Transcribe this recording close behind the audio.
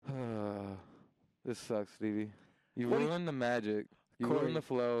This sucks, Stevie. You What do you- ruined the magic. You Corey. ruined the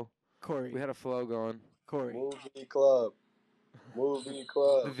flow. Corey. We had a flow going. Corey. Movie club. Movie The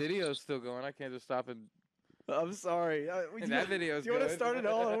club. video's still going. I can't just stop and. I'm sorry. That video's Do you want to good. start it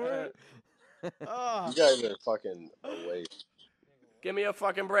all over? Ah. You guys are fucking away. Give me a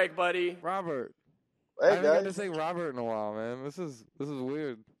fucking break, buddy. Robert. I Hey haven't got to guys. say Robert in a while, man. This is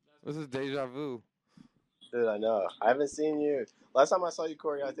weird. This is deja vu. Dude, I know. I haven't seen you. Last time I saw you,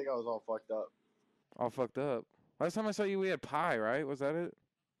 Corey, I think I was all fucked up. All fucked up. Last time I saw you, we had pie, right? Was that it?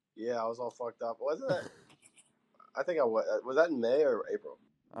 Yeah, I was all fucked up. Wasn't that? I think I was. Was that in May or April?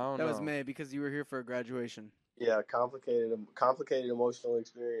 I don't That know. was May because you were here for a graduation. Yeah, complicated emotional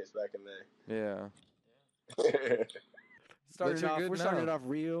experience back in May. Yeah. Started you're off. good We're now. starting off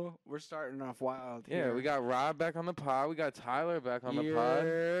real. We're starting off wild. Yeah, here. we got Rob back on the pod. We got Tyler back on the pod.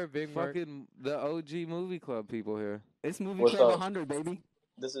 Yeah, big Merk. Fucking the OG movie club people here. It's Movie What's Club up? 100, baby.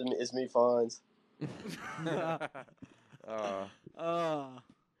 This is me. It's me, Fonz.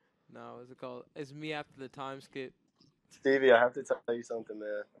 No, what's it called? It's me after the time skip. Stevie, I have to tell you something,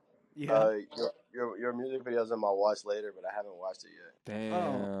 man. Yeah. Your music video's in my watch later, but I haven't watched it yet. Damn.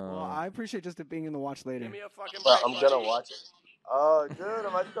 Oh, well, I appreciate just it being in the watch later. Give me a fucking break, But I'm buddy. gonna watch it. Oh, dude,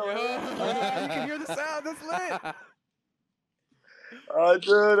 am I still in it? You can hear the sound. That's lit. Oh,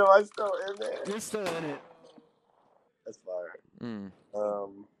 dude, am I still in there? You're still in it. That's fire. Mm.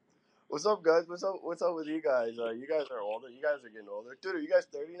 What's up, guys? What's up with you guys? You guys are older. You guys are getting older. Dude, are you guys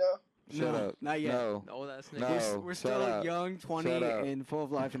 30 now? Shut No, up. not yet. No. No, that's No. nigga. We're shut still up. young, 20, Shut up. and full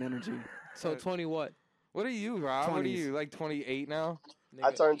of life and energy. So 20 what? What are you, Rob? What are 20s. you, like 28 now? Nigga.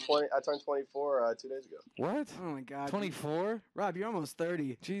 I turned 24 2 days ago. What? Oh my God. 24? Rob, you're almost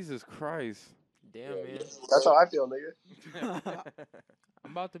 30. Jesus Christ. Damn, man. That's how I feel, nigga.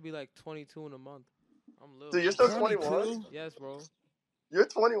 I'm about to be like 22 in a month. I'm little. Dude, you're still 22? 21? Yes, bro. You're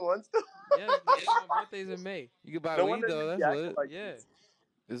 21 still? Yes, bro. My birthday's in May. You can buy No weed wonder though. you That's acting lit. like Yeah. this.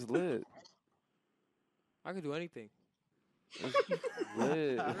 It's lit. I could do anything. It's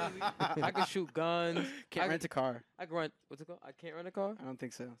lit. I could shoot guns. Can't rent a car. I can rent. What's it called? I can't rent a car. I don't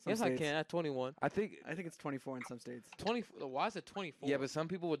think so. Some Yes, I states. can. At 21. I think. I think it's 24 in some states. 20. Why is it 24? Yeah, but some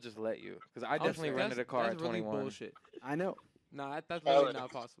people would just let you. Because I I'm definitely serious. rented a car That's at really 21. bullshit. I know. Nah, that's really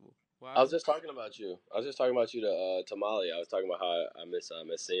not possible. Why? I was just talking about you. I was just talking about you to Molly. I was talking about how I miss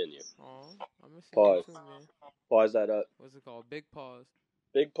seeing you. Aw, I miss you Pause. too, man. Pause that up. What's it called? Big pause.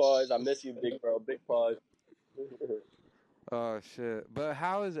 Big pause. I miss you, big bro. Big pause. Oh shit! But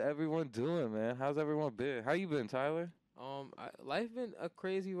how is everyone doing, man? How's everyone been? How you been, Tyler? Life been a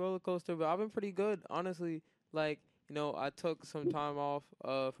crazy roller coaster, but I've been pretty good, honestly. Like, you know, I took some time off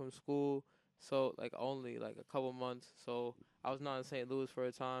from school, so like only like a couple months. So I was not in St. Louis for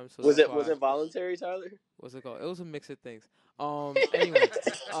a time. So Was that's it why- voluntary, Tyler? What's it called? It was a mix of things. Anyway,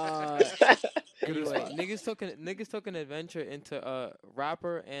 niggas took an adventure into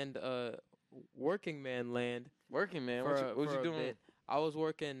rapper and working man land. Working, man. For What for you a doing? bit. I was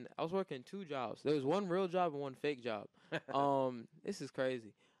working 2 jobs. There was one real job and one fake job. This is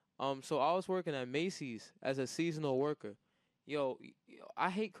crazy. So I was working at Macy's as a seasonal worker. Yo, I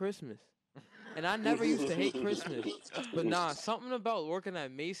hate Christmas. And I never used to hate Christmas. But nah, something about working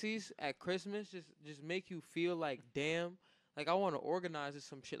at Macy's at Christmas just make you feel like, damn, like I want to organize or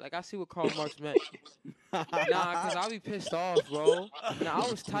some shit. Like I see what Karl Marx meant. Nah, cause I'll be pissed off, bro. Nah,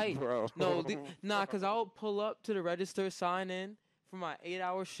 I was tight. Bro. No, cause I'll pull up to the register, sign in for my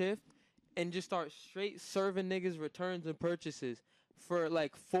 8-hour shift, and just start straight serving niggas returns and purchases for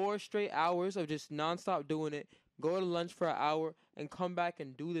like 4 straight hours of just nonstop doing it. Go to lunch for an hour and come back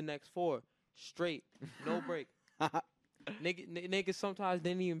and do the next 4 straight, no break. Niggas sometimes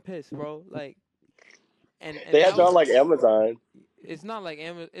didn't even piss, bro. Like, and They that had you on was- like Amazon. It's not like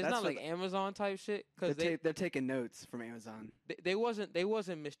Amazon. It's That's not what like Amazon type shit. Cause They're taking notes from Amazon. they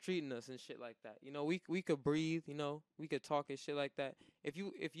wasn't mistreating us and shit like that. You know, we could breathe. You know, we could talk and shit like that. If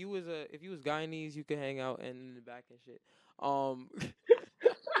you was Guyanese, you could hang out and in the back and shit. I'm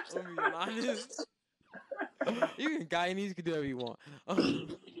being honest. You can Guyanese, you can do whatever you want.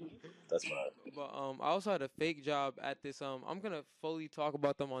 That's fine. But I also had a fake job at this. I'm gonna fully talk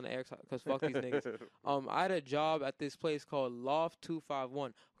about them on the air because fuck these niggas. I had a job at this place called Loft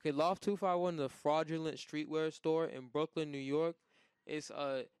 251. Okay, Loft 251 is a fraudulent streetwear store in Brooklyn, New York. It's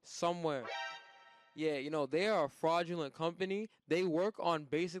somewhere. Yeah, you know, they are a fraudulent company. They work on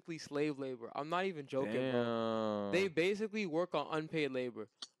basically slave labor. I'm not even joking, bro. Damn. They basically work on unpaid labor.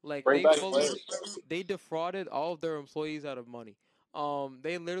 Like Bring they back fully, slaves. they defrauded all of their employees out of money.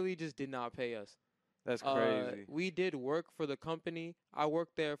 They literally just did not pay us. That's crazy. We did work for the company. I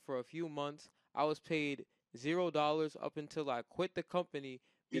worked there for a few months. I was paid $0 up until I quit the company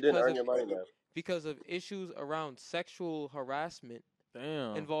You didn't because earn of your money, man. because of issues around sexual harassment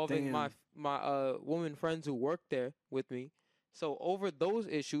Damn. involving Damn. my woman friends who worked there with me. So over those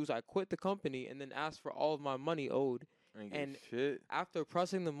issues, I quit the company and then asked for all of my money owed. Ain't get And shit. after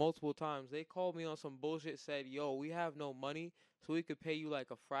pressing them multiple times, they called me on some bullshit. Said, "Yo, we have no money, so we could pay you like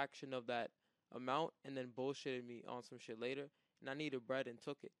a fraction of that amount," and then bullshitted me on some shit later. And I needed bread and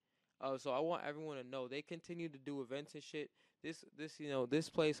took it. So I want everyone to know they continue to do events and shit. This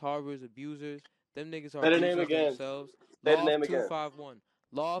place harbors abusers. Them niggas are Say the name abusers again. themselves. Say the Loft name again. 251.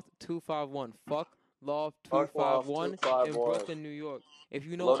 Loft 251. Fuck Loft Fuck Loft 251 in 251. Brooklyn, New York. If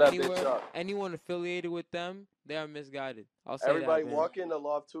you know Blow that bitch up. anyone affiliated with them, they are misguided. I'll say Everybody that, man. walk in the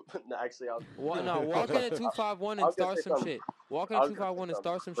Loft 2. No, actually, I was. Walk in at 251 and I was gonna start say some something. shit. Walk in I at was gonna say 251 and something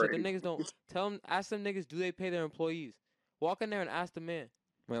start some shit. Them crazy. niggas don't ask them niggas, do they pay their employees? Walk in there and ask the man.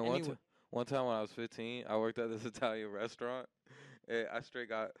 Man, Anyway. one time when I was 15, I worked at this Italian restaurant. And I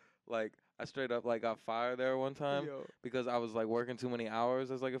straight up like got fired there one time because I was like working too many hours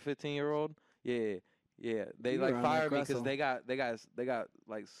as like a 15-year-old. Yeah. They You like were on fired that me because Gressel. they got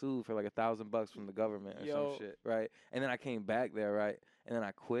like sued for like $1,000 from the government or Yo. some shit, right? And then I came back there, right? And then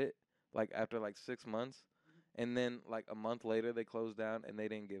I quit like after like 6 months. And then like a month later they closed down and they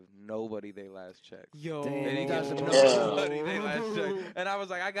didn't give nobody their last check. Yo. Damn, They didn't you give got nobody the their last check. And I was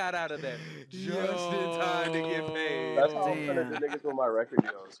like, I got out of there just in time to get paid. That's how I'm gonna do Damn. niggas with my record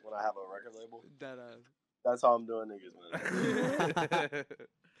deals when I have a record label. That's how I'm doing niggas, man.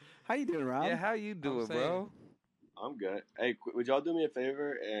 How you doing, Rob? Yeah, how you doing, saying. bro? I'm good. Hey, would y'all do me a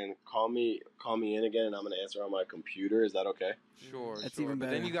favor and call me in again, and I'm gonna answer on my computer? Is that okay? Sure, That's sure. even But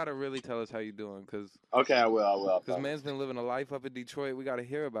then better. you gotta really tell us how you doing, cause Okay, I will. man's been living a life up in Detroit. We gotta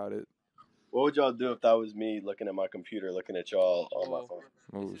hear about it. What would y'all do if that was me looking at my computer, looking at y'all on my Oh. phone?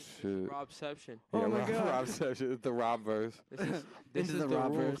 Oh This is shit. Robception. Oh Yeah, my Rob, God. Rob session. It's the Rob verse. This is the the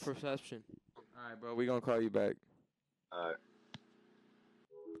Rob room's verse. perception. All right, bro. We gonna call you back. All right.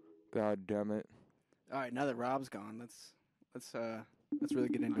 God damn it. All right, now that Rob's gone, let's really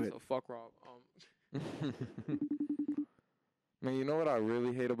get into it. So fuck Rob. Man, you know what I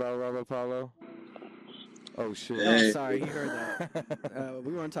really hate about Rob Apollo? Oh shit. Oh, Hey. sorry, you heard that.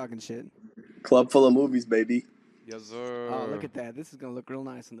 We weren't talking shit. Club full of movies, baby. Yes, sir. Oh, look at that. This is gonna look real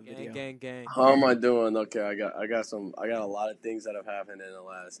nice in the Gang, video. gang. How am I doing? Okay, I got a lot of things that have happened in the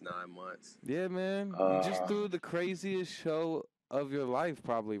last 9 months. Yeah, man. You just threw the craziest show of your life,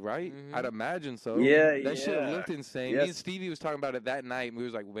 probably, right? Mhm. I'd imagine so. Yeah, That shit yeah. looked insane. Yes. Me and Stevie was talking about it that night, and we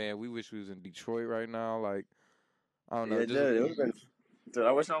was like, man, we wish we was in Detroit right now. Like, I don't know. Yeah, just, dude, it would've been. Dude,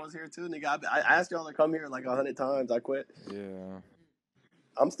 I wish I was here too, nigga. I asked y'all to come here like 100 times. I quit. yeah.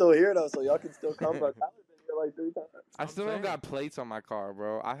 I'm still here though, so y'all can still come. But Tyler's been here like 3 times. I still don't got plates on my car,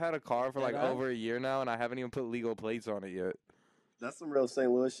 bro. I had a car for like Dead eye? over a year now, and I haven't even put legal plates on it yet. That's some real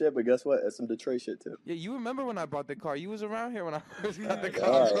St. Louis shit, but guess what? It's some Detroit shit too. Yeah, you remember when I bought the car? You was around here when I first got the Yeah,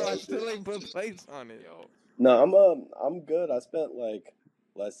 car, yeah, bro. I yeah. still ain't put plates on it. Yo. No, I'm good. I spent like,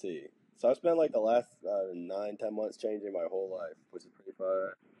 let's see. So I spent like the last 9-10 months changing my whole life, which is pretty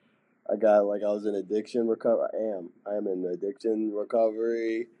far. I was in addiction recovery. I am in addiction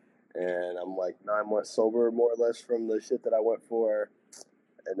recovery, and I'm like 9 months sober, more or less, from the shit that I went for.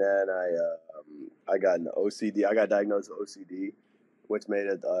 And then I got an OCD. I got diagnosed with OCD, which made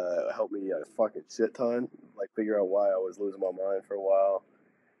it help me a fucking shit ton. Like figure out why I was losing my mind for a while.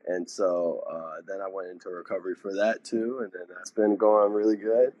 And so then I went into recovery for that too, and then that's been going really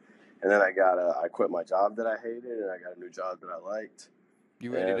good. And then I quit my job that I hated, and I got a new job that I liked.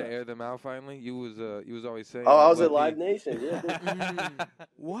 You ready to air them out finally? You was always saying. Oh, I was low-key. at Live Nation. Yeah.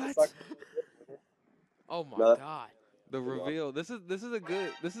 What? Oh my No. god. The reveal. This is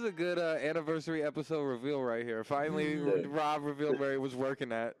a good anniversary episode reveal right here. Finally, Yeah. Rob revealed where he was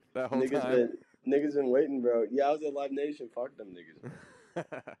working at that whole Niggas time. been waiting, bro. Yeah, I was at Live Nation. Fuck them niggas.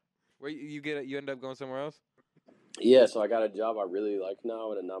 Where you end up going somewhere else? Yeah, so I got a job I really like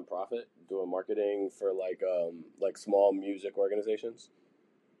now at a nonprofit doing marketing for like small music organizations.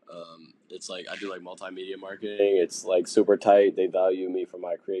 It's like I do like multimedia marketing. It's like super tight. They value me for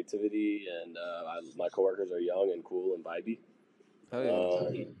my creativity, and my coworkers are young and cool and vibey. Oh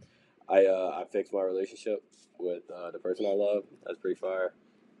yeah. I fixed my relationship with the person I love. That's pretty fire.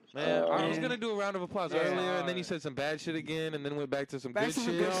 Man, I was Man. gonna do a round of applause Yeah. earlier, and then you said some bad shit again, and then went back to some Back good to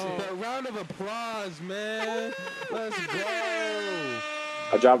some shit. good shit. But round of applause, man. Let's go.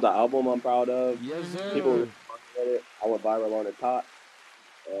 I dropped an album I'm proud of. Yes, sir. People with it. I went viral on the top.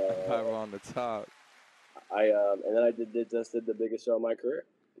 Viral on the top. And then I just did the biggest show of my career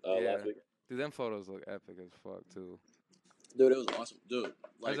Yeah. last week. Dude, them photos look epic as fuck too. Dude, it was awesome. Dude,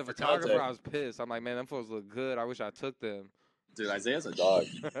 like As a for photographer, context, I was pissed. I'm like, man, them photos look good. I wish I took them. Dude, Isaiah's a dog.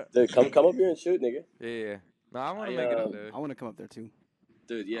 Dude, come up here and shoot, nigga. Yeah. No, I want to make it up there. I want to come up there too.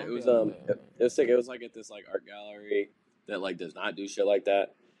 Dude, yeah, I'll it be was up there. it was sick. It was like at this like art gallery that like does not do shit like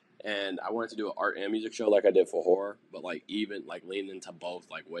that. And I wanted to do an art and music show like I did for horror, but like even like lean into both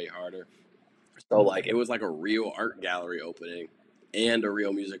like way harder. So like it was like a real art gallery opening and a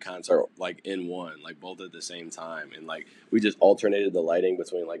real music concert like in one, like both at the same time. And like we just alternated the lighting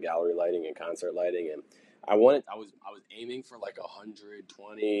between like gallery lighting and concert lighting. And I was aiming for like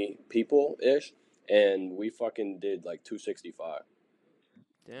 120 people ish, and we fucking did like 265.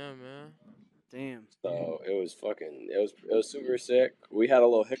 Damn, man. Damn. So it was super sick. We had a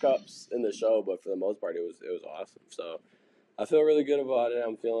little hiccups in the show, but for the most part, it was awesome. So I feel really good about it.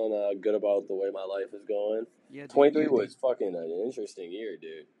 I'm feeling good about the way my life is going. Yeah. 23 was fucking an interesting year,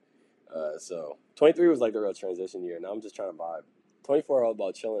 dude. So 23 was like the real transition year. Now I'm just trying to vibe. 24 all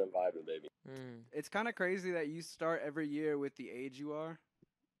about chilling and vibing, baby. It's kind of crazy that you start every year with the age you are.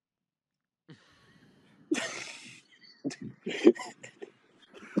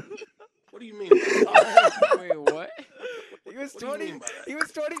 What do you mean? Wait, what? He was What do you 20. mean by that? He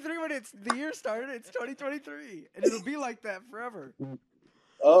was 23 when the year started. It's 2023, and it'll be like that forever.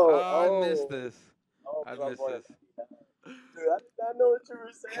 I missed this. I I'm missed born this. Dude, I did not know what you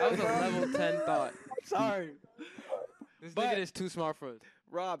were saying. That was a bro. level 10 thought. Sorry, This But- nigga is too smart for it.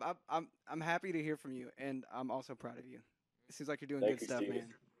 Rob. I'm happy to hear from you, and I'm also proud of you. It seems like you're doing Thank good you, stuff, Stevie.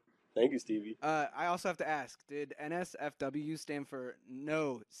 man. Thank you, Stevie. I also have to ask: did NSFW stand for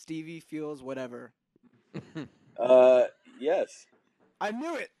No Stevie Feels Whatever? Yes. I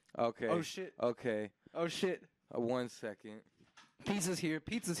knew it. Okay. Oh shit. Okay. Oh shit. 1 second. Pizza's here.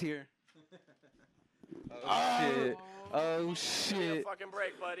 Pizza's here. Oh shit. Oh shit. Fucking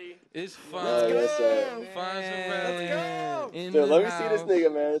break, buddy. It's fine. Let's go, Fonz man. Rebellion Let's go. in Dude, the let me house. see this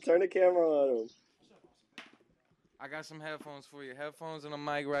nigga, man. Turn the camera on him. I got some headphones for you. Headphones and a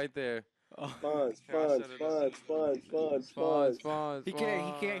mic right there. Fonz. He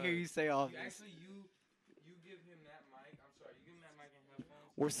can't hear you say all of this. Actually, you give him that mic. I'm sorry. You give him that mic and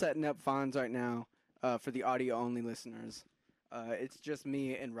headphones. We're setting up Fonz right now for the audio only listeners. It's just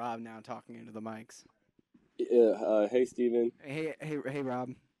me and Rob now talking into the mics. Yeah. Hey, Steven. Hey, Rob.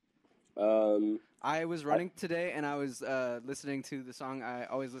 I was running today and I was listening to the song I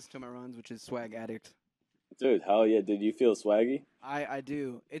always listen to on my runs, which is Swag Addict. Dude, hell yeah. Did you feel swaggy? I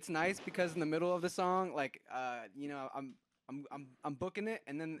do. It's nice because in the middle of the song, like I'm booking it,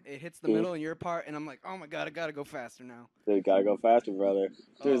 and then it hits the middle in your part, and I'm like, oh my god, I gotta go faster now. Dude, gotta go faster, brother.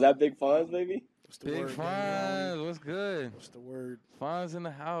 Dude, is that Big Fonz, baby? What's the Big word, Fonz, what's good? What's the word? Fonz in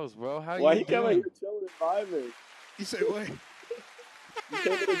the house, bro. How Why you he came out doing? here chilling and vibing? You say what? You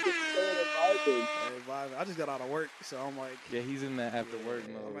came in here just chilling and vibing. Hey, vibe. I just got out of work, so I'm like, Yeah, he's in that after work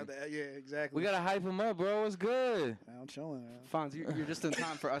I'm mode. at the, yeah, exactly. We gotta hype him up, bro. What's good? I'm chilling, man. Fonz, you're just in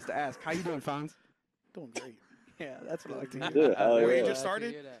time for us to ask. How you doing, Fonz? Doing great. Yeah, that's what I like to hear. Dude, hell Where yeah. you just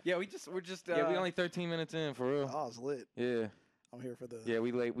started? Yeah, we're just. Yeah, we only 13 minutes in for real. Oh, it's lit. Yeah, I'm here for the. yeah,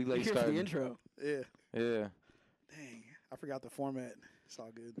 we late you're here for the starting. intro. Yeah. Yeah. Dang, I forgot the format. It's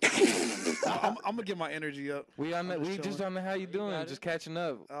all good. I'm gonna get my energy up. We on the, I'm we just just chilling. on the how you doing? got Just it. catching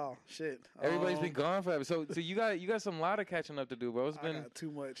up. Oh shit. Everybody's been gone forever. So you got some lot of catching up to do, bro. I got too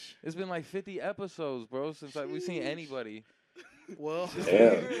much. It's been like 50 episodes, bro, since like we've seen Sheesh. anybody. Well,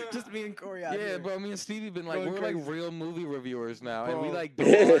 Damn. Just me and Corey out Yeah, here. bro. Me and Stevie been like Going we're crazy. like real movie reviewers now, and we Bro. like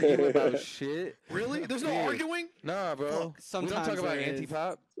don't argue about shit. really? There's no Yeah. arguing? Nah, bro. We don't Sometimes talk about there is.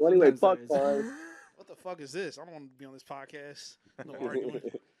 anti-pop. Well, anyway, Sometimes fuck there is. Fonz. What the fuck is this? I don't want to be on this podcast. No arguing.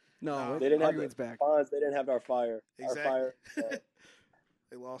 No, They didn't have argument's back. Fonz. They didn't have our fire. Exactly. Our fire.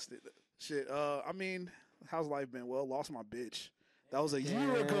 They lost it. Shit. I mean, how's life been? Well, lost my bitch. That was a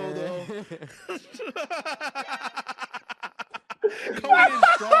year ago, though. Coming in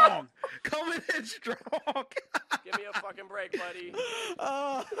strong. Coming in strong. Give me a fucking break, buddy.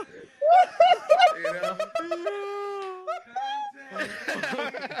 You know?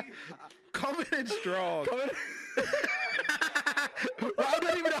 Coming in strong. Rob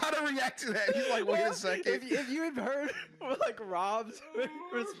doesn't even know how to react to that. He's like, wait a second. If you had heard like Rob's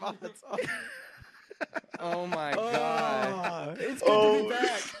response, Oh my god. it's good to be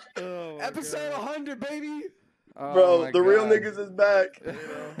back. Oh, my Episode God. 100, baby. Oh Bro, my the real God. niggas is back. You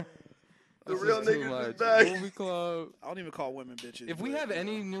know? The This real is too niggas is much. back. Movie club. I don't even call women bitches. If we but, have you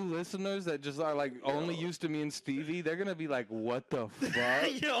any know. new listeners that just are like only used to me and Stevie, they're gonna be like, "What the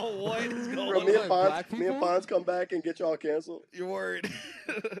fuck?" Yo, what is going Bro, on? me and Black Fonz, me and people? Fonz come back and get y'all canceled. Your word.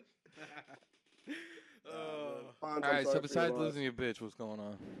 Fonz, All I'm right. sorry So for besides your loss. losing your bitch, what's going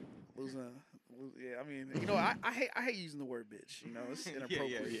on? Yeah, I mean, you know, I hate using the word bitch. You know, it's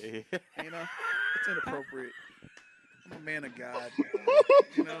inappropriate. yeah. You know, it's inappropriate. I'm a man of God.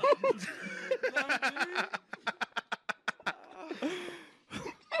 You know.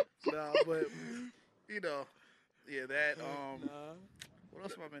 No, but you know, yeah, that. What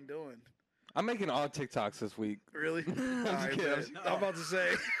else have I been doing? I'm making all TikToks this week. Really? I'm All right, kidding. I'm about to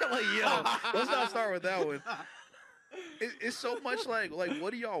say, like, yo, let's not start with that one. It's so much like,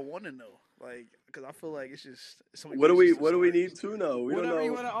 what do y'all want to know? Like, because I feel like it's just so many What do places to we start. need to know? We Whatever don't know.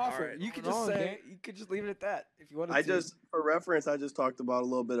 you want to offer. Alright, You could going just on, say. gang. You could just leave it at that if you wanted to. For reference, I just talked about a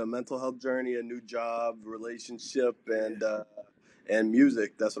little bit of mental health journey, a new job, relationship, and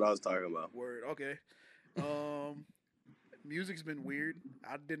music. That's what I was talking about. Word. Okay. Music's been weird.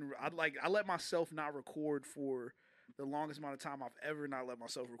 I let myself not record for the longest amount of time I've ever not let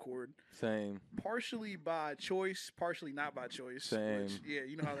myself record. Same. Partially by choice, partially not by choice. Same. Which, yeah,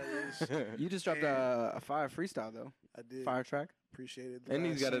 you know how that is. You just dropped a fire freestyle though. I did. Fire track. Appreciate it. And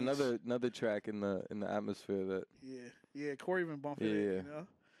he's got Saints. another track in the atmosphere that. Yeah. Corey been bumping it. You know.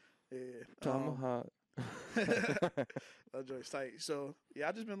 Yeah. Tomahawk. That joint's tight. So yeah,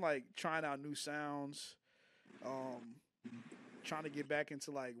 I just been like trying out new sounds. Trying to get back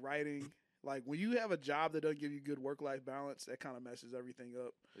into like writing. Like when you have a job that doesn't give you good work-life balance, that kind of messes everything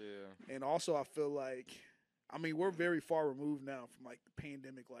up. Yeah. And also I feel like, I mean, we're very far removed now from like the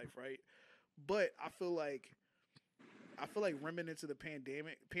pandemic life, right? But I feel like remnants of the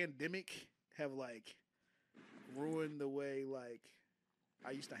pandemic have like ruined the way like I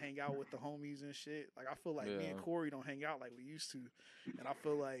used to hang out with the homies and shit. Like I feel like me and Corey don't hang out like we used to, and I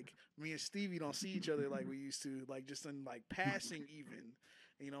feel like me and Stevie don't see each other like we used to, like just in like passing even.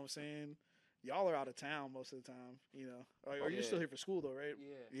 You know what I'm saying? Y'all are out of town most of the time. You know, are you still here for school though, right?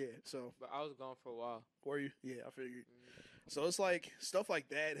 Yeah. Yeah. So, but I was gone for a while. Were you? Yeah, I figured. So it's like stuff like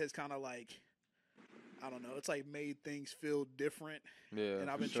that has kind of like, I don't know, it's like made things feel different. Yeah.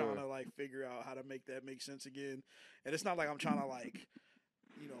 And I've been trying to like figure out how to make that make sense again. And it's not like I'm trying to like,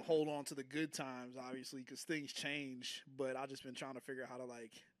 you know, hold on to the good times, obviously, because things change. But I've just been trying to figure out how to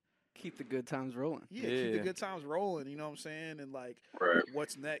like keep the good times rolling. Yeah, keep the good times rolling. You know what I'm saying? And like,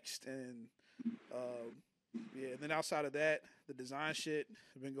 what's next? And and then outside of that, the design shit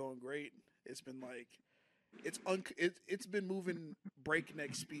has been going great. It's been like, it's been moving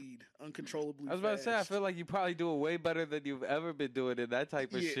breakneck speed, uncontrollably. I was about to say, I feel like you probably do it way better than you've ever been doing it. That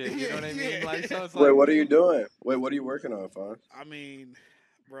type of shit. You know what I mean? Like, so it's Wait, what are you doing? Wait, what are you working on, Fonz? I mean,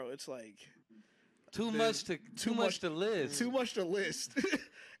 bro, it's like too much to list. Too much to list.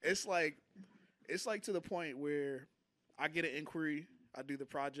 It's like to the point where I get an inquiry, I do the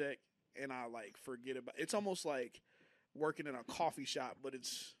project, and I like forget about it. It's almost like working in a coffee shop, but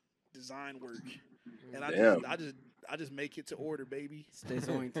it's design work. And I just make it to order, baby. Stay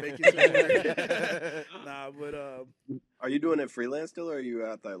zoinked. Make it to order. Nah, but are you doing it freelance still, or are you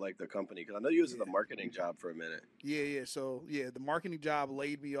at the company? Because I know you was at the marketing job for a minute. Yeah. So the marketing job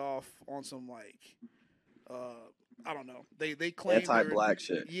laid me off on some like, I don't know. They claim anti-black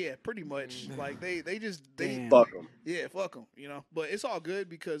shit. Yeah, pretty much. Like they fuck them. Yeah, fuck them. You know, but it's all good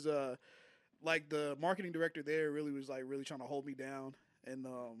because like the marketing director there really was like really trying to hold me down and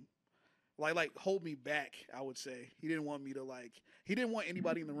like hold me back. I would say he didn't want me to like. He didn't want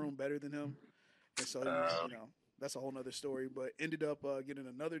anybody in the room better than him, and so you know that's a whole nother story. But ended up getting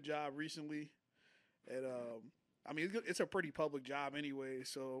another job recently, and I mean it's a pretty public job anyway.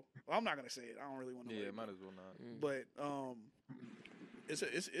 So I'm not gonna say it. I don't really want to. Yeah, might as well not. But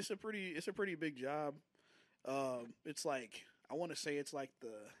it's a pretty big job. It's like I want to say it's like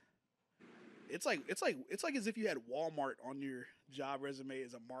as if you had Walmart on your job resume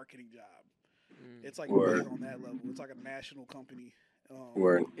as a marketing job. It's like big on that level. It's like a national company.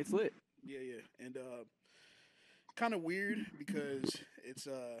 It's lit. Yeah, and kind of weird because it's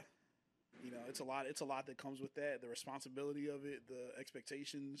you know it's a lot that comes with that. The responsibility of it, the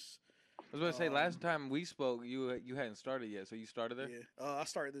expectations. I was going to say, last time we spoke, you hadn't started yet, so you started there? Yeah, I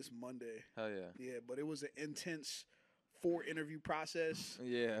started this Monday. Hell yeah. Yeah, but it was an intense 4-interview process.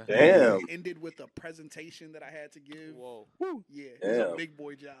 Yeah. Damn. It ended with a presentation that I had to give. Whoa. Woo. Yeah, it's a big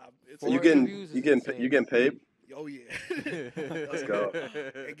boy job. It's you getting paid? Oh yeah. Let's go.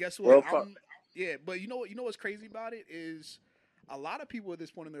 And guess what? But you know what's crazy about it is a lot of people at this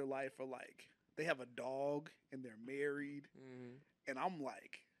point in their life are like they have a dog and they're married, and I'm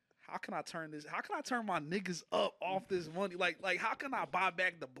like, how can I turn my niggas up off this money? Like how can I buy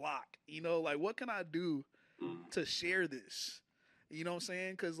back the block? You know, like what can I do to share this? You know what I'm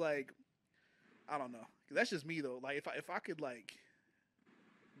saying? Because like, I don't know. That's just me though. Like if I could like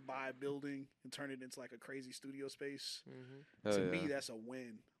buy a building and turn it into like a crazy studio space, to me that's a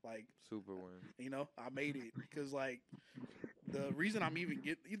win. Like super win. You know, I made it because like the reason I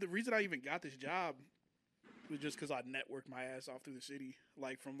even got this job was just because I networked my ass off through the city,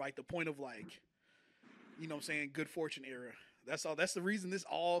 like from like the point of like, you know what I'm saying, good fortune era. That's all. That's the reason this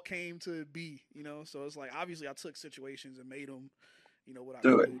all came to be, you know. So it's like obviously I took situations and made them, you know, what I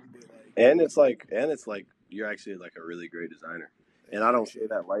could. But like, and it's like you're actually like a really great designer, and I don't say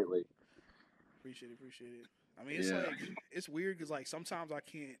that lightly. Appreciate it. I mean, it's like it's weird because like sometimes I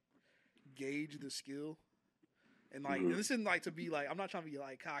can't gauge the skill, and like and this isn't like to be like I'm not trying to be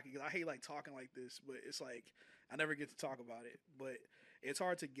like cocky because I hate like talking like this, but it's like I never get to talk about it. But it's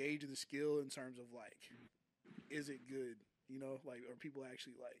hard to gauge the skill in terms of like, is it good? You know, like, are people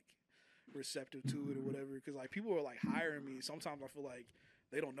actually like receptive to it or whatever? Because like people are like hiring me. Sometimes I feel like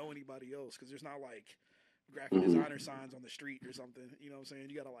they don't know anybody else because there's not like graphic designer signs on the street or something. You know what I'm saying?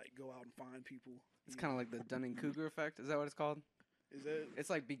 You gotta like go out and find people. It's kind of like the Dunning-Kruger effect. Is that what it's called? Is it? It's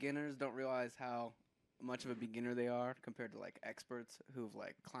like beginners don't realize how much of a beginner they are compared to like experts who've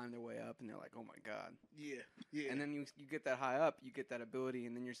like climbed their way up and they're like, oh my god. Yeah. And then you get that high up, you get that ability,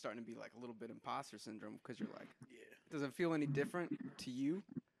 and then you're starting to be like a little bit imposter syndrome because you're like, does it feel any different to you?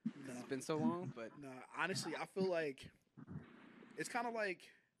 No. It's been so long, but no. Honestly, I feel like it's kind of like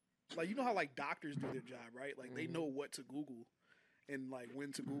you know how like doctors do their job, right? Like they know what to Google and like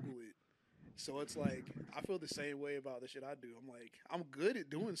when to Google it. So it's like I feel the same way about the shit I do. I'm like I'm good at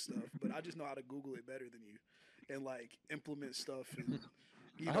doing stuff, but I just know how to Google it better than you and like implement stuff. And,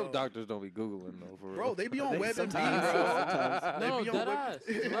 I hope doctors don't be Googling though. For bro, real. they be on WebMD, bro. No, deadass.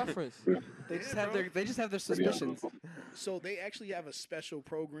 Reference. They just have their suspicions. So they actually have a special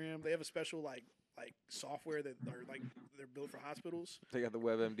program. They have a special like software that are like they're built for hospitals. They got the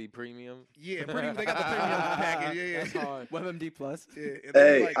WebMD Premium. Yeah, they got the premium package. Yeah. That's hard. WebMD Plus. Yeah.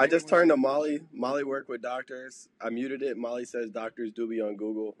 Hey, like, I just turned to Molly. Molly worked with doctors. I muted it. Molly says doctors do be on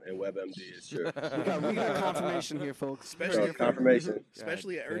Google and WebMD is true. we got confirmation here, folks. Especially confirmation.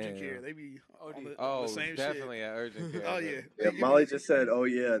 Especially at urgent care, they be on the same definitely shit. At urgent care. Oh yeah. Yeah, Molly just said, "Oh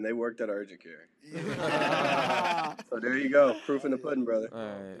yeah," and they worked at urgent care. Yeah. So there you go, proof in the pudding, brother. All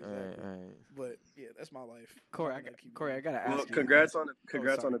right. But yeah, that's my life. Corey, I gotta ask you. Congrats on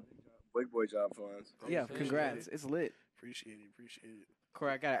a big boy job, Fonz. Yeah, congrats. It's lit. Appreciate it.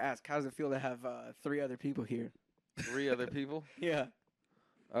 Corey, I gotta ask, how does it feel to have 3 other people here? 3 other people? Yeah.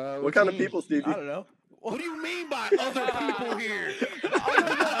 What kind of people, Stevie? I don't know. What do you mean by other people here?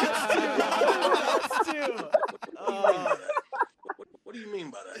 What do you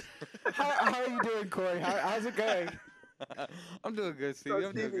mean by that? How are you doing, Corey? How's it going? I'm doing good, Stevie. So,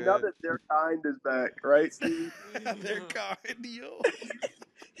 I'm doing Stevie, good. now that their kind is back, right, Stevie? They're kind, yo.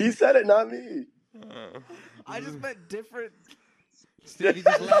 He said it, not me. I just meant different. Stevie,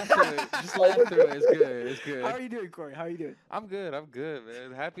 just laugh through it. Just laugh through it. It's good. How are you doing, Corey? How are you doing? I'm good,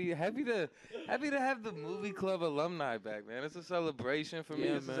 man. Happy to have the Movie Club alumni back, man. It's a celebration for me.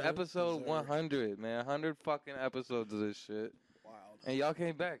 Yeah, This man. is episode 100, man. 100 fucking episodes of this shit. Wow. And y'all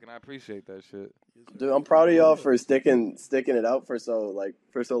came back, and I appreciate that shit. Dude, I'm proud of y'all for sticking it out for so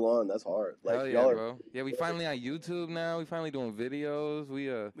long. That's hard. Like, Hell yeah, bro. Yeah, we finally on YouTube now. We finally doing videos. We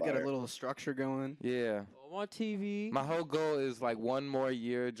got a little structure going. Yeah. On TV. My whole goal is like 1 more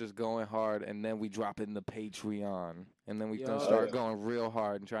year just going hard, and then we drop in the Patreon, and then we gonna start going real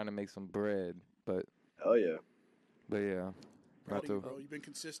hard and trying to make some bread. But hell yeah. But yeah. Proud of you, bro. You've been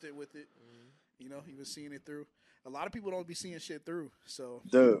consistent with it. You know, you've been seeing it through. A lot of people don't be seeing shit through. So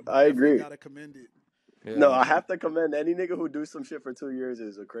dude, I agree. Gotta commend it. Yeah. No, I have to commend any nigga who do some shit for 2 years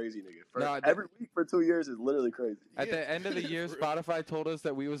is a crazy nigga. Every week for 2 years is literally crazy. At the end of the year, Spotify told us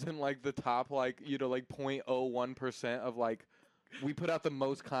that we was in like the top like 0.01% of like we put out the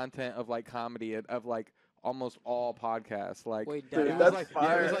most content of like comedy of like almost all podcasts. Like wait, dude, it was like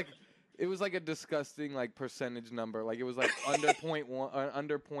it was like a disgusting like percentage number. Like it was like under 0.1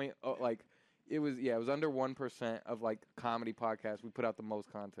 under point like it was under 1% of like comedy podcasts. We put out the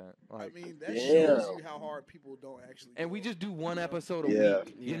most content. Like, I mean, that shows you how hard people don't actually. And we just do 1 episode a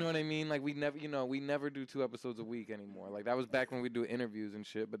week. You know what I mean? Like we never do 2 episodes a week anymore. Like that was back when we do interviews and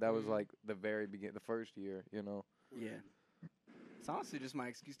shit. But that was like the very beginning, the first year. You know. Yeah. It's honestly just my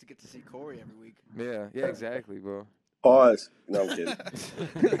excuse to get to see Corey every week. Yeah, exactly, bro. Pause. No, I'm kidding.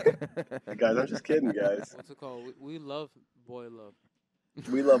 Guys, I'm just kidding, guys. What's it called? We love boy love.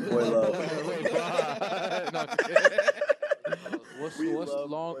 We love boy love. What's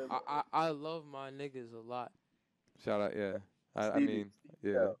long? I love my niggas a lot. Shout out, yeah. I mean,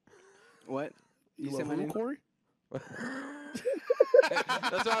 yeah. What? You love who, Corey? That's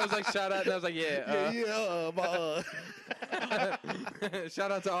why I was like, shout out, and I was like,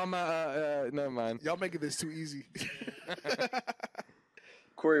 shout out to all my, never mind. Y'all making this too easy.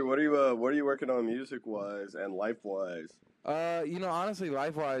 Corey, what are you working on music wise and life wise? Honestly,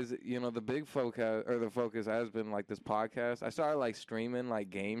 life-wise, the big focus has been like this podcast. I started like streaming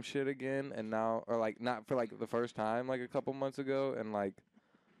like game shit again, and now, or like not for like the first time like a couple months ago, and like,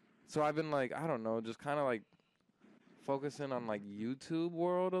 so I've been like, I don't know, just kind of like focusing on like YouTube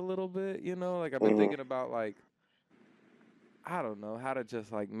world a little bit, like I've been thinking about like, I don't know, how to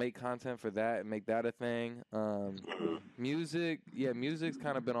just like make content for that and make that a thing. Music's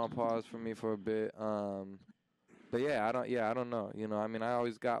kind of been on pause for me for a bit. But I don't know. I mean, I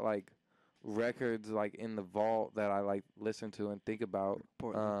always got like records like in the vault that I like listen to and think about.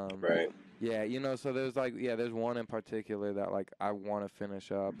 Right. Yeah, so there's like, there's one in particular that like I want to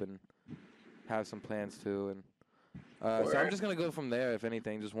finish up and have some plans to, and so I'm just gonna go from there. If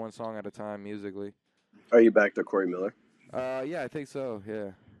anything, just one song at a time musically. Are you back to Corey Miller? Yeah, I think so.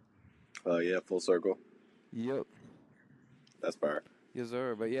 Yeah. Yeah, full circle. Yep. That's fire. Yes,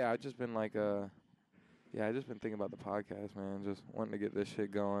 sir. But yeah, I just been like I just been thinking about the podcast, man. Just wanting to get this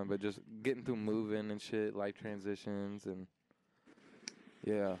shit going, but just getting through moving and shit, life transitions, and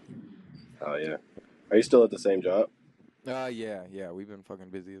yeah. Oh yeah. Are you still at the same job? Yeah. We've been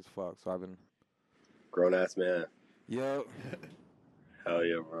fucking busy as fuck, so I've been grown ass man. Yep. Hell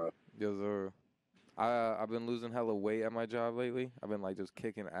yeah, bro. Yes, sir. I've been losing hella weight at my job lately. I've been like just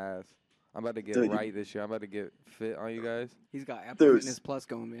kicking ass. I'm about to get right this year. I'm about to get fit on you guys. He's got Apple Fitness Plus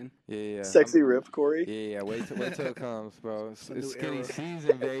going, man. Yeah. Sexy ripped, Corey. Yeah. Wait till it comes, bro. It's skinny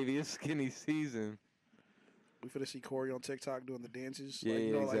season, baby. It's skinny season. We finna see Corey on TikTok doing the dances. Yeah,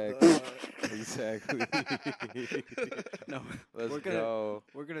 exactly. Exactly. No, Let's go.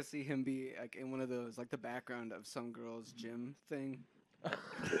 We're gonna see him be like in one of those, like the background of some girl's gym thing. That's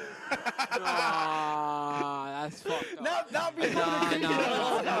fucked up. Not before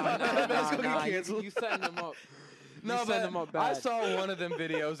You setting them up. No, but I saw one of them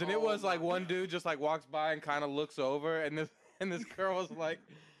videos, and it was like one dude just like walks by and kind of looks over, and this girl was like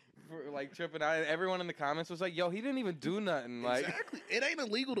tripping out, and everyone in the comments was like, "Yo, he didn't even do nothing." Like, exactly. It ain't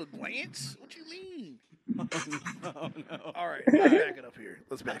illegal to glance. What you mean? No. All right, let's back it up here.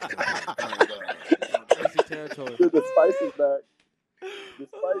 Let's back it up. Crazy territory. Dude, the spice is back. The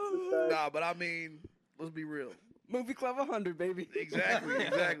spice is back. Nah, but I mean, let's be real. Movie Club 100, baby. Exactly.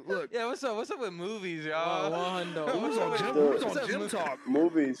 Look. yeah, what's up with movies, y'all? Who's on Gym Talk?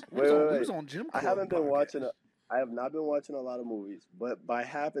 Movies. Wait. Who's on Gym Club? I have not been watching a lot of movies, but by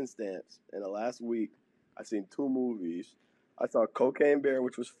happenstance, in the last week, I've seen 2 movies. I saw Cocaine Bear,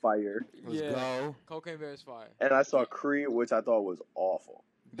 which was fire. Let's go. Cocaine Bear is fire. And I saw Creed, which I thought was awful.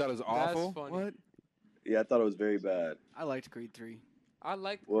 You thought it was awful? That's funny. What? Yeah, I thought it was very bad. I liked Creed 3. I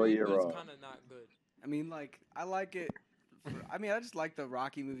liked Well, Creed, you're but wrong. it's kind of not good. I mean, like, I like it. I just like the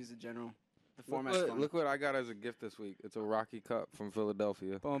Rocky movies in general. The format's fun. Look what I got as a gift this week. It's a Rocky Cup from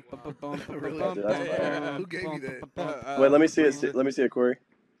Philadelphia. Really? Who gave you that? Wait, let me see it. Let me see it, Corey.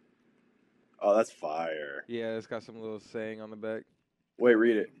 Oh, that's fire. Yeah, it's got some little saying on the back. Wait,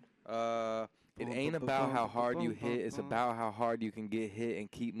 read it. It ain't about how hard you hit. It's about how hard you can get hit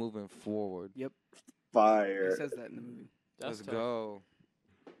and keep moving forward. Yep. Fire. He says that in the movie. Let's go.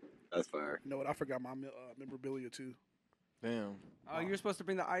 That's fire. You know what? I forgot my memorabilia too. Damn. Oh, you're supposed to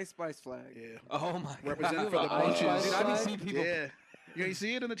bring the Ice Spice flag. Yeah. Oh my Represent God. for the munchies. Dude, I didn't see people. Yeah. You ain't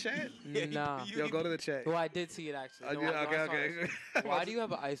see it in the chat? Nah. Yo, go to the chat. Well, I did see it actually. Okay. Why do you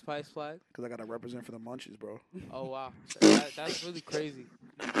have an Ice Spice flag? Because I got to represent for the munchies, bro. Oh, wow. That's really crazy.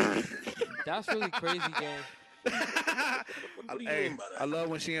 That's really crazy, gang. What do you mean by that? I love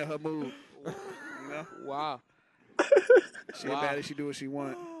when she in her mood. You know? Wow. She ain't bad if she do what she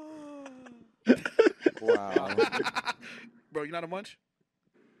want. Wow. Bro, you not a munch?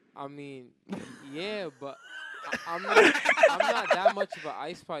 I mean, yeah, but I'm not that much of an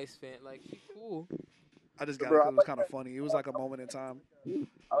Ice Spice fan. Like, she cool. I just got it because it was kind of funny. It was like a moment in time.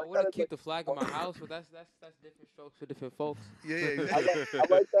 I wouldn't keep the flag in my house, but that's different strokes for different folks. Yeah. I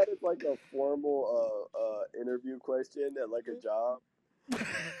like that it's like a formal interview question at like a job.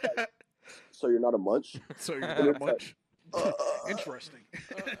 So you're not a munch? So you're not a munch? Interesting.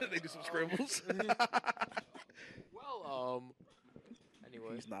 They do some scribbles. Well,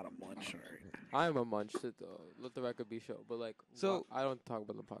 anyway. He's not a munch, all right. I am a munch. Let the record be shown. But like, So- I don't talk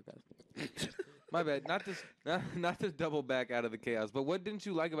about the podcast. My bad. Not to double back out of the chaos, but what didn't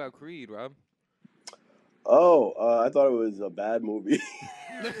you like about Creed, Rob? Oh, I thought it was a bad movie.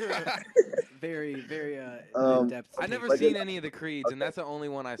 Very, very in-depth. I never Like seen it- any of the Creeds, and that's the only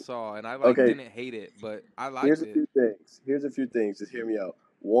one I saw, and I Okay. didn't hate it, but I liked Here's a it. few things. Just hear me out.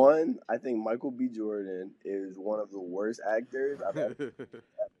 One, I think Michael B. Jordan is one of the worst actors I've ever.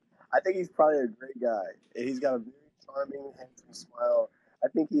 I think he's probably a great guy. And he's got a very charming, handsome smile. I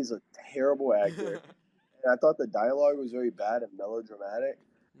think he's a terrible actor. And I thought the dialogue was very bad and melodramatic.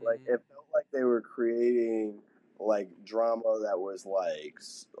 Like it felt like they were creating like drama that was like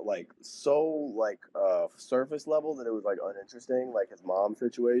so like surface level that it was like uninteresting. Like his mom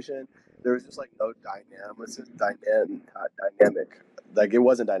situation, there was just like no dynamic. Like it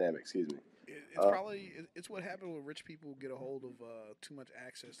wasn't dynamic. Excuse me. It's probably it's what happened when rich people get a hold of too much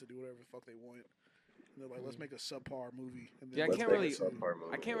access to do whatever the fuck they want. And they're like, let's make a subpar movie. And then Yeah, I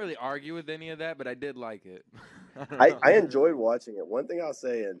can't really argue with any of that, but I did like it. I enjoyed watching it. One thing I'll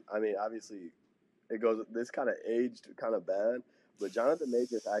say, and I mean, obviously, this kind of aged kind of bad, but Jonathan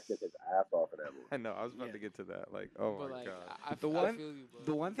Majors acted his ass off in that movie. I know. I was about to get to that. Like, oh But my like, god. I feel you, bro.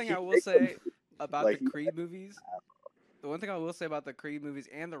 The one thing I will say about the Creed movies, the one thing I will say about the Creed movies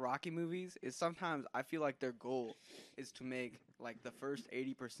and the Rocky movies is sometimes I feel like their goal is to make like the first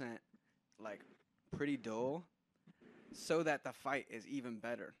 80% like pretty dull, so that the fight is even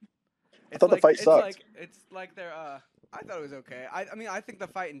better. I thought the fight sucked. It's like they're. I thought it was okay. I mean, I think the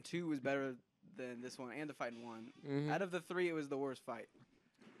fight in 2 was better than this one, and the fight in 1. Mm-hmm. Out of the 3, it was the worst fight.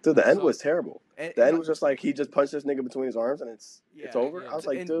 Dude, the end was terrible. The end was just like he just punched this nigga between his arms and it's over. Yeah. I was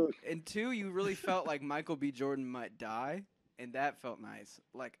like, dude. In 2, you really felt like Michael B. Jordan might die, and that felt nice,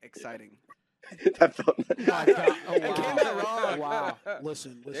 like exciting. That felt nice. Oh, wow. Came out wrong. Wow.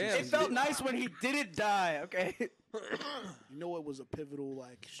 Listen. It felt nice when he didn't die. Okay. You know what was a pivotal,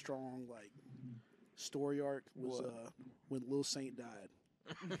 like strong, like story arc was when Lil Saint died.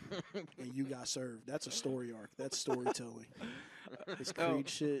 And you got served. That's a story arc. That's storytelling. It's Creed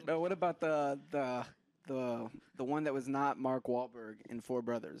shit. No, what about the one that was not Mark Wahlberg in Four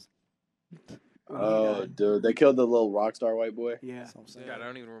Brothers? Oh, dude, they killed the little rock star white boy. Yeah. God, I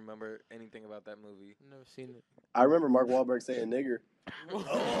don't even remember anything about that movie. Never seen it. I remember Mark Wahlberg saying nigger.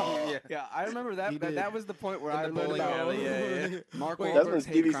 Yeah, I remember that. That was the point where I learned about alley, yeah. Mark That's Wahlberg's when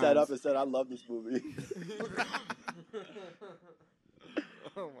Stevie hate sat up crimes. and said, "I love this movie."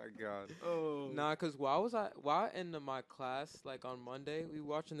 Oh my god. Oh. Nah, cause while I in my class, like on Monday, we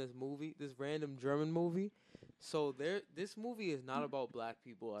watching this movie, this random German movie. So this movie is not about black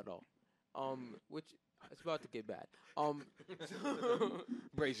people at all. Which it's about to get bad.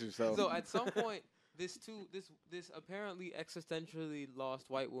 Brace yourself. So at some point, this apparently existentially lost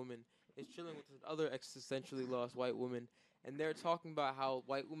white woman is chilling with this other existentially lost white woman, and they're talking about how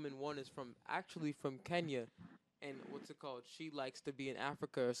white woman one is actually from Kenya, and what's it called? She likes to be in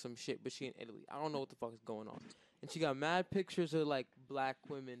Africa or some shit, but she in Italy. I don't know what the fuck is going on. And she got mad pictures of like black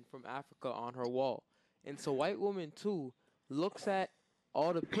women from Africa on her wall, and so white woman 2 looks at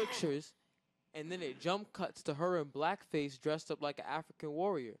all the pictures. And then it jump cuts to her in blackface dressed up like an African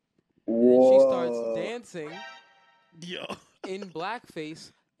warrior. And then she starts dancing in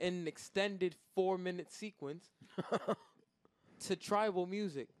blackface in an extended 4-minute sequence to tribal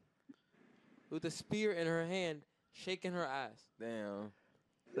music with a spear in her hand, shaking her ass. Damn.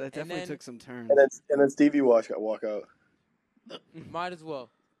 That definitely took some turns. And then Stevie walk out. Might as well.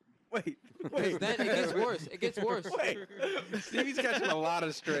 Wait. Then it gets worse. It gets worse. Wait. Stevie's catching a lot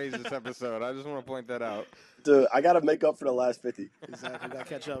of strays this episode. I just want to point that out. Dude, I got to make up for the last 50. Exactly. Got to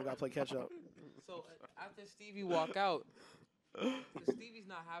catch up. Got to play catch up. So after Stevie walk out, Stevie's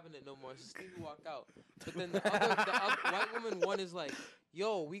not having it no more. So Stevie walk out. But then the other white woman one is like,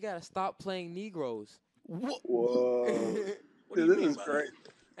 yo, we got to stop playing Negroes. Whoa. Dude, this is great.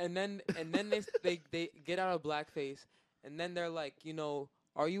 And then they get out of blackface, and then they're like, you know,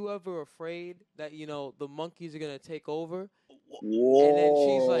 are you ever afraid that, you know, the monkeys are going to take over? Whoa. And then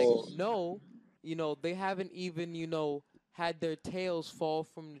she's like, no, you know, they haven't even, you know, had their tails fall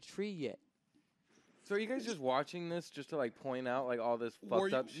from the tree yet. So are you guys just watching this just to like point out like all this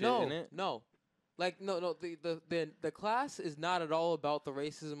fucked up shit in it? No. Like, no, the class is not at all about the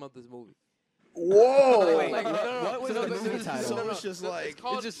racism of this movie. Whoa! What was the movie title? So it's just like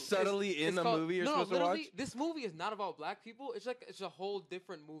it's just subtly in the movie you're supposed to watch. This movie is not about black people. It's like it's a whole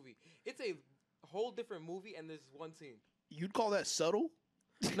different movie. It's a whole different movie, and there's one scene. You'd call that subtle?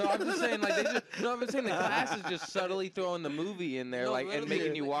 No, I'm just saying like I'm just saying the class is just subtly throwing the movie in there, like and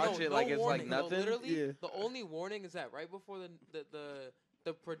making you watch it like it's warning. like nothing. Literally, the only warning is that right before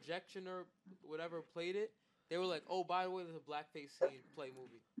the projection or whatever played it, they were like, oh, by the way, there's a blackface scene. Play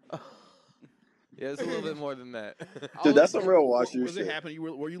movie. Yeah, it's a little bit more than that. Dude, that's some real watch your Was shit. it happening?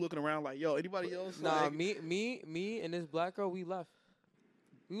 Were you looking around like, yo, anybody else? Nah, like... me, and this black girl, we left.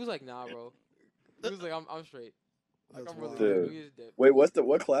 We was like, nah, bro. He was like, I'm straight. Like, I'm really good. We just did. Wait,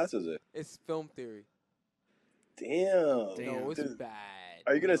 what class is it? It's film theory. Damn. No, it's dude. bad.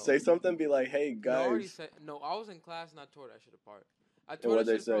 Are you gonna say something? Be like, hey guys. No, I was in class and I tore that shit apart. I And told what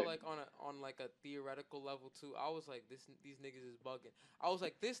that they shit, bro, say? like on like a theoretical level too. I was like, these niggas is bugging. I was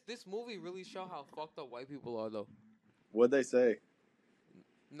like, this movie really show how fucked up white people are though. What'd they say?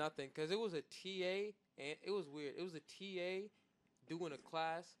 Nothing, cause it was a TA and it was weird. It was a TA doing a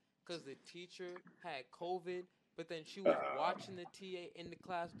class because the teacher had COVID, but then she was watching the TA in the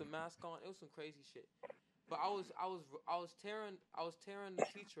class with the mask on. It was some crazy shit. But I was tearing the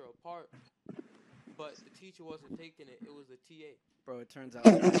teacher apart, but the teacher wasn't taking it. It was the TA. Bro, it turns out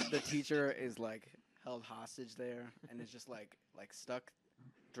the teacher is like held hostage there and is just like stuck,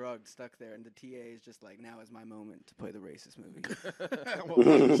 drugged, stuck there, and the TA is just like, now is my moment to play the racist movie.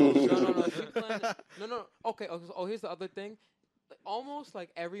 No. Okay. Oh, here's the other thing. Almost like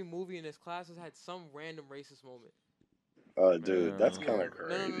every movie in this class has had some random racist moment. Oh, dude, that's kind of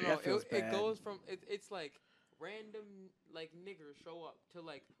crazy. No. It goes from it's like random like niggers show up to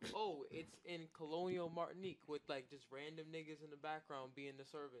like, oh, it's in colonial Martinique with like just random niggas in the background being the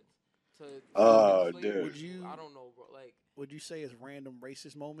servants. Dude. I don't know, bro. Like, would you say it's random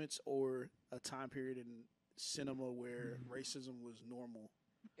racist moments or a time period in cinema where racism was normal?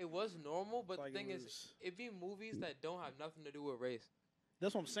 It was normal, but like the thing is, it'd be movies that don't have nothing to do with race.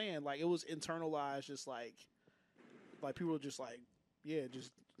 That's what I'm saying. Like, it was internalized, just like people were just like, yeah,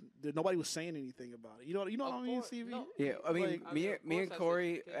 just nobody was saying anything about it. You know what I mean, Stevie? No. Yeah, I mean, Like, me and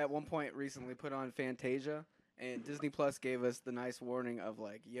Corey at one point recently put on Fantasia, and Disney Plus gave us the nice warning of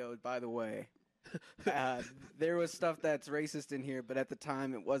like, yo, by the way, there was stuff that's racist in here, but at the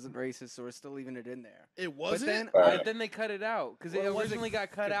time it wasn't racist, so we're still leaving it in there. It wasn't? But then they cut it out because Well, it originally got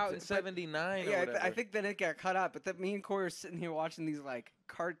cut out in '79. Yeah, I think then it got cut out. But me and Corey are sitting here watching these like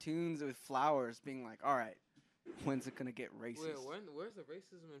cartoons with flowers, being like, all right, when's it gonna get racist? Where's the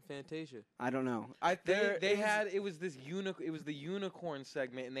racism in Fantasia? I don't know. It was the unicorn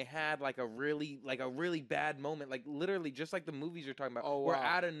segment, and they had like a really bad moment, like literally just like the movies you're talking about. Oh, where wow.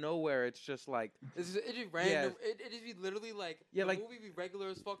 out of nowhere it's just like It's just random. Yeah. It just be literally like the movie be regular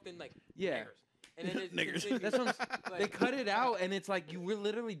as fuck, then like niggers. And then it Niggers. That's what they cut it out, and it's like you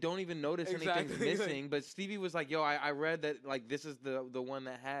literally don't even notice anything's missing. But Stevie was like, "Yo, I read that like this is the one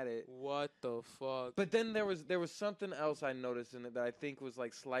that had it." What the fuck? But then there was something else I noticed in it that I think was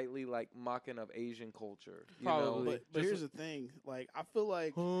like slightly like mocking of Asian culture. Probably. But here's the thing. Like, I feel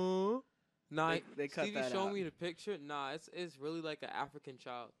like... Nah, they cut Stevie that showed out. me the picture. Nah, it's really like an African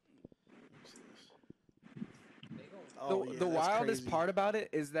child. The wildest part about it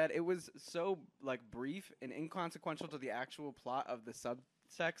is that it was so like brief and inconsequential to the actual plot of the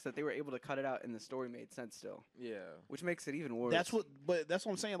subtext that they were able to cut it out and the story made sense still. Yeah. Which makes it even worse. That's what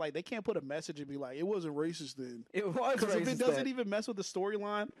I'm saying. Like, they can't put a message and be like, it wasn't racist then. It was Because if racist it doesn't then. even mess with the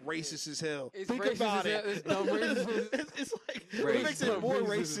storyline, racist as hell. It's Think racist about as it. hell. It's dumb racist. It's like, it makes it more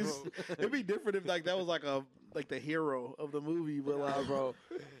racist. It'd be different if like that was like the hero of the movie, but like, bro.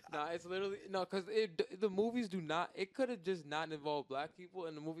 Nah, it's literally because the movies do not. It could have just not involved black people,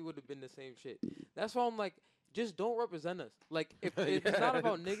 and the movie would have been the same shit. That's why I'm like, just don't represent us. Like, if it's not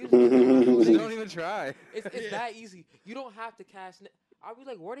about niggas, They don't even try. It's that easy. You don't have to cast. I'll be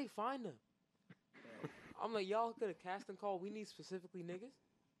like, where they find them? I'm like, y'all could have cast and called. We need specifically niggas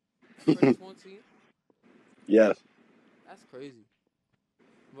for this one scene. Yes. That's crazy.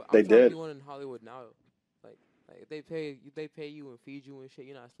 But They I'm trying to did. be one in Hollywood now. Like if they pay you and feed you and shit.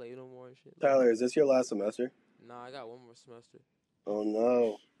 You're not a slave no more and shit. Tyler, is this your last semester? Nah, I got one more semester. Oh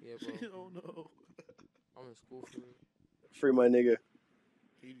no. Yeah, bro. oh no. I'm in school for real. Free my nigga.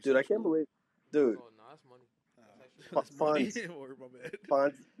 Dude, I can't believe. Dude, Oh, nah, that's money. Fonz, My bad.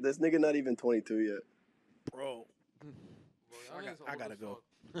 Fonz, this nigga not even 22 yet. Bro. Bro, y'all niggas I old gotta as go.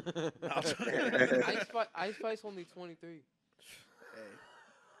 fuck. Ice Spice only 23. Hey.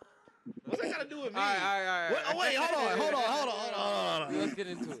 What's that got to do with me? All right. What? Oh, wait, hold on. Let's get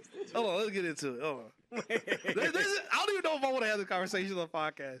into it. Hold on, let's get into it. Hold on. I don't even know if I want to have this conversation on the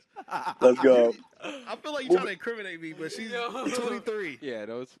podcast. Let's go. I feel like you're trying to incriminate me, but she's 23. Yeah,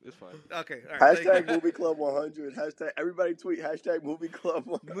 no, it's fine. Okay, all right. Hashtag Movie Club 100. Hashtag everybody tweet. Hashtag Movie Club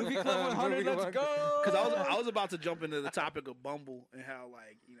 100. Movie Club 100, let's go. Because I was about to jump into the topic of Bumble and how,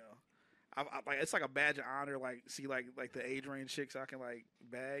 like, you know, I like it's like a badge of honor, like see like the age range chicks I can like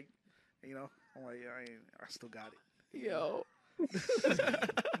bag, you know. I'm like, yeah, I still got it. Yo.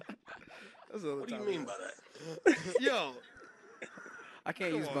 What do you mean by that? Yo, I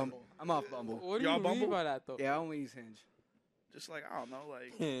can't use Bumble. I'm off Bumble. What do Y'all you mean Bumble? by that, though? Yeah, I only use Hinge. just like I don't know,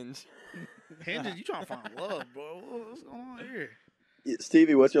 like Hinge. Hinge, you trying to find love, bro? What's going on here? Yeah,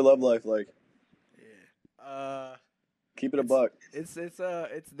 Stevie, what's your love life like? Yeah, Keep it a buck. It's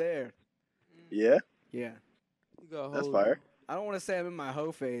there. Yeah? Yeah. You got That's hoes. fire. I don't want to say I'm in my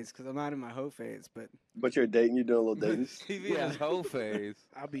hoe phase because I'm not in my hoe phase, but you're dating. You're doing a little dating. Stevie in his whole phase.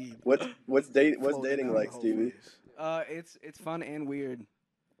 I'll be. What's dating like, Stevie? It's fun and weird.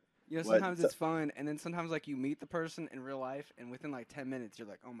 You know, What? sometimes it's fun, and then sometimes like you meet the person in real life, and within like 10 minutes, you're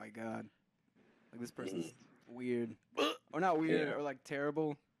like, oh my god, like this person's weird, or not weird, or like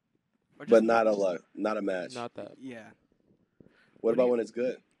terrible, or just, But not a match. Not that. Yeah, What about when it's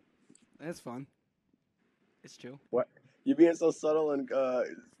good? it's fun. It's chill. What? You being so subtle and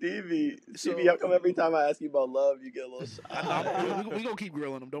Stevie, how come every time I ask you about love, you get a little shy? We gonna keep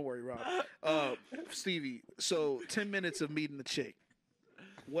grilling him. Don't worry, Rob. Stevie, so 10 minutes of meeting the chick.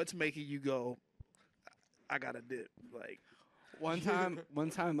 What's making you go, I got a dip? Like one time,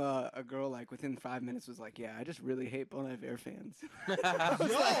 a girl like within 5 minutes was like, "Yeah, I just really hate Bon Iver fans." yo.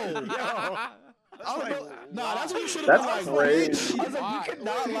 I was like, nah, that's what you should That's have been crazy. like. I was like, you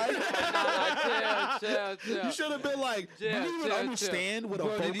cannot like. Chill. You should have been like, do you even understand what a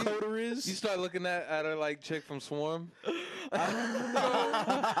vocoder is? You start looking at her like chick from Swarm.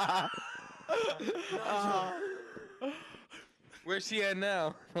 Where's she at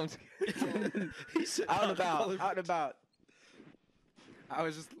now? Out and about. I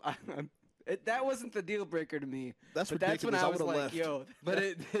was just, that wasn't the deal breaker to me. That's but ridiculous. That's when I was would've like, left. yo. But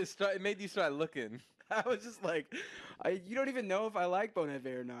it made you start looking. I was just like, you don't even know if I like Bon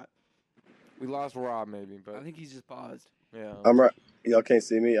Iver or not. We lost Rob maybe, but I think he's just paused. yeah. I'm right. Y'all can't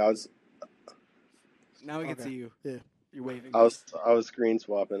see me. Now we can Okay. see you. Yeah. You're waving. I was screen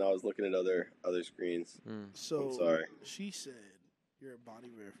swapping. I was looking at other screens. So I'm sorry. She said you're a Bon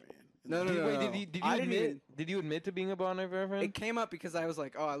Iver fan. No. Did you admit to being a Bon Iver fan? It came up because I was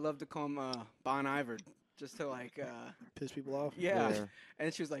like, oh, I love to call him Bon Iver, just to like, Piss people off. yeah.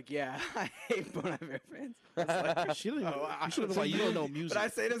 And she was like, yeah, I hate Bon Iver fans. I was like, She didn't. I You should have been like, you don't know music. But I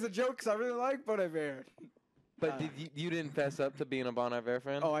say it as a joke because I really like Bon Iver. But did you didn't fess up to being a Bon Iver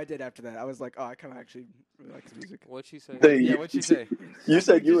fan? Oh, I did after that. I was like, oh, I kind of actually really like his music. What'd she say? Yeah, what'd she say? You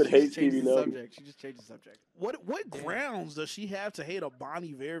said you would She just hate changed Stevie the No. subject. She just changed the subject. What grounds does she have to hate a Bon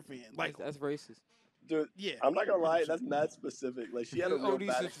Iver fan? Like, That's racist. Dude, yeah. I'm not gonna lie, that's mad specific. Like she had a real these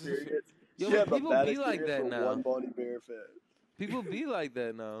bad are experience. Yo, She had a people bad be like experience that with now. one Bon Iver fan. People be like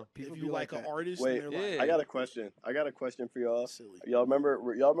that now. People if be you like an that. artist, Wait, and they're like, Yeah. I got a question. For y'all. silly. Y'all remember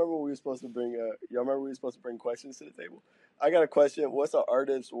when we were supposed to bring questions to the table? I got a question. What's an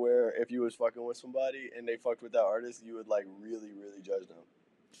artist where if you was fucking with somebody and they fucked with that artist, you would like really, really judge them?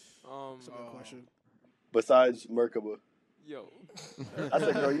 That's a good question. Besides Merkeba. Yo. I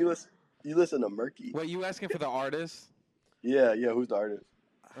said, girl, you listen to Murky. Wait, you asking for the artist? Yeah, who's the artist?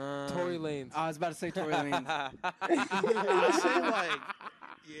 Tory Lanez. I was about to say Tory Lanez. I say like,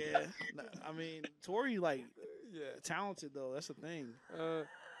 yeah. No, I mean, Tory like, talented though. That's the thing.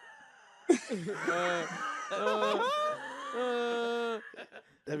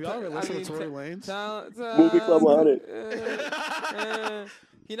 Have y'all ever listened to Tory Lanez? Movie Club 100.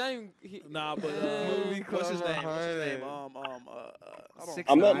 He not even. Nah, but Movie what's his Club name? 100. Hold on.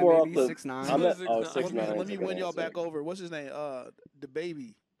 I meant more off the. 6ix9ine. I meant 6ix9ine. 6ix9ine. Let me win y'all back over. What's his name? The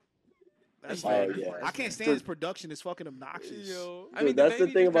baby. That's Oh, yeah. I can't stand his production. It's fucking obnoxious. Yo. I mean, that's the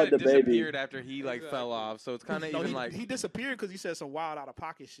DaBaby thing just about kinda DaBaby. disappeared after he like fell off, so it's kind of No, even like he disappeared because he said some wild out of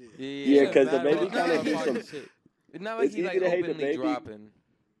pocket shit. Yeah, 'cause bad DaBaby about- kinda not did about some- shit. It's not like It's he like easy to hate openly DaBaby. dropping.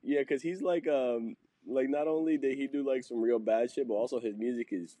 Yeah, because he's like not only did he do like some real bad shit, but also his music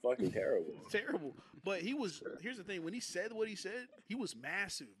is fucking terrible. It's terrible. But here's the thing, when he said what he said, he was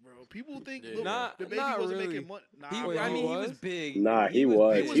massive, bro. People think Yeah. look, Not- the baby not wasn't really. making money. Nah, He, bro. I mean, he was? was big. Nah, he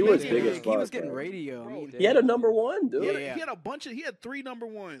was. big. He was big big as as fuck. fuck. He was getting bro. radio. I Bro, mean, He had a number one, dude. Yeah. He had a bunch of. He had 3 number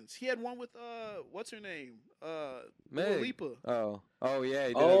ones. He had one with what's her name? Dua Meg. Lipa. Oh yeah.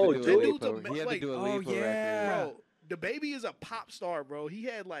 He did Oh, have to dude. do a That Lipa. dude's a- He had to like- do a Oh, Lipa yeah. record. Bro, the baby is a pop star, bro. He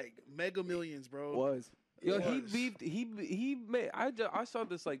had like mega millions, bro. was. Yo, He he was. beefed. He made. I saw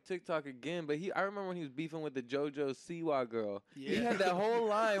this like TikTok again, but I remember when he was beefing with the JoJo Siwa girl. He Yeah. had that whole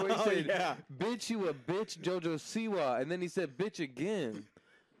line where he Oh, said, yeah. "Bitch, you a bitch, JoJo Siwa," and then he said, "Bitch again."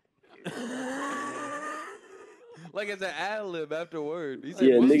 Like it's an ad lib afterward. He said,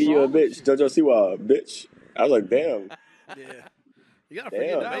 Yeah, "What's nigga, you a wrong with bitch. JoJo Siwa, bitch. I was like, damn. Yeah. You gotta Damn.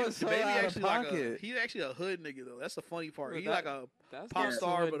 forget That the baby, was the so baby out of actually like pocket. he's actually a hood nigga though. That's the funny part. Bro, He's that- like a That's pop not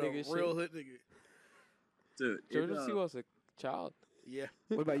star, some but a hood nigga real shit. hood nigga. Dude, Georgia C was a child. Yeah.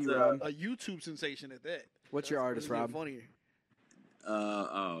 What about you, So- Rob? A YouTube sensation at that. What's your artist, That's Rob? funnier.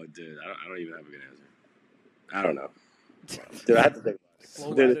 oh, dude, I don't even have a good answer. I don't know. Dude, I have to think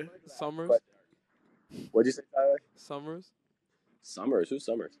Flow about it. Dude, rider. Summers. what'd you say, Tyler? Summers. Summers. Who's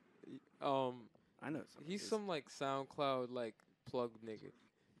Summers? I know. He's some like SoundCloud like plug nigga.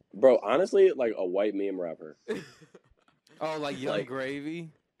 Bro, honestly, like a white meme rapper. Oh, like Young Like- Gravy.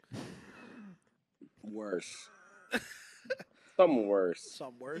 Worse. Something worse.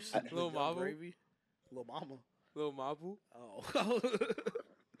 Something worse. Lil Young Mabu? Gravy. Lil Mama. Lil Mabu. Oh.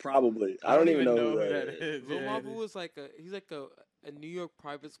 Probably. I don't even know who that is. Lil Mabu was like he's like a New York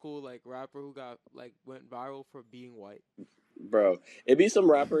private school like rapper who got like went viral for being white. Bro, it'd be some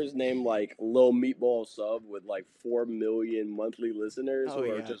rappers named like Lil Meatball Sub with like 4 million monthly listeners Oh, who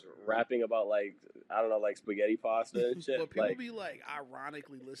are yeah. just rapping about like, I don't know, like spaghetti pasta and shit. But people like, be like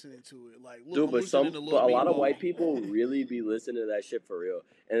ironically listening to it. Like, look, dude, I'm but listening to Lil a lot of Meatball. white people really be listening to that shit for real.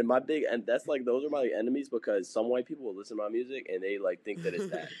 And that's like, those are my enemies because some white people will listen to my music and they like think that it's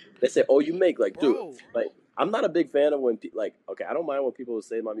that. They say, oh, you make like, dude, Bro. like, I'm not a big fan of when okay, I don't mind when people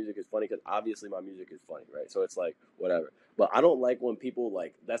say my music is funny because obviously my music is funny, right? So it's like, whatever. But I don't like when people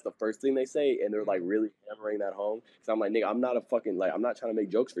like, that's the first thing they say and they're like really hammering that home. So I'm like, nigga, I'm not a fucking, like, I'm not trying to make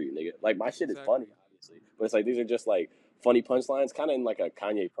jokes for you, nigga. Like, my shit is funny, obviously. But it's like, these are just like funny punchlines, kind of in like a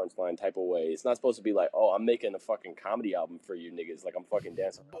Kanye punchline type of way. It's not supposed to be like, oh, I'm making a fucking comedy album for you niggas. Like, I'm fucking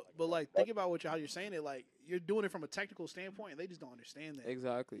dancing. But like, think about how you're saying it. Like, you're doing it from a technical standpoint, and they just don't understand that.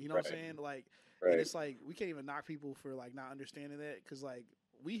 Exactly. You know what I'm saying? Like, Right. and it's like we can't even knock people for like not understanding that because like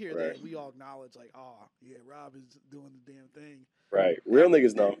we hear Right. that, we all acknowledge like, oh yeah, Rob is doing the damn thing. Right. Real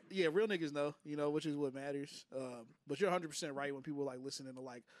niggas know. Yeah, real niggas know, you know, which is what matters. But you're 100% right when people like listening to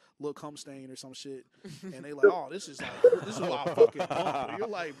like Lil Cumstain or some shit, and they like, oh, this is what I fucking pump. And you're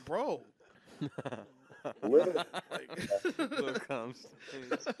like, bro, Literally. like, Look comes.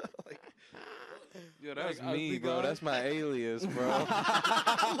 like, Yo, that's Like, me, ugly bro. guy. That's my alias, bro. Lil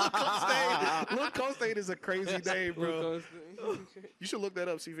Cumstain is a crazy name, bro. You should look that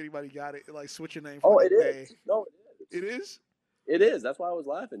up, see if anybody got it. Like, switch your name. Oh, For it the is. day. No, it is. It is. It is. That's why I was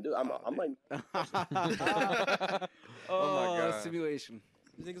laughing, dude. I'm like, Oh my God. Simulation.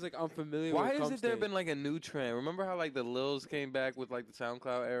 I think it's like I'm familiar Why with hasn't there Cumstate. been like a new trend? Remember how like the Lils came back with like the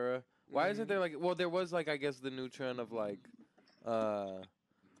SoundCloud era? Why isn't there like, well, there was like, I guess the new trend of like I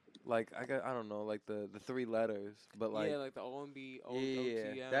don't know, like the 3 letters, but like yeah, like the OMB,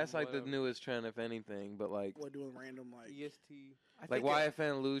 yeah, that's like the newest trend if anything, but like What, doing random like EST. like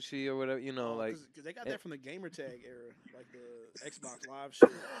YFN Lucci or whatever, you know, like because they got that from the gamer tag era, like the Xbox Live shit.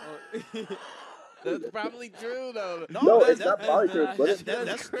 That's probably true though. no, it's not probably true, but it's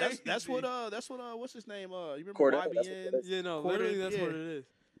That's what what's his name? You remember Cordae, that's what YBN? it is. Yeah, no, Cordae, literally that's yeah. what it is.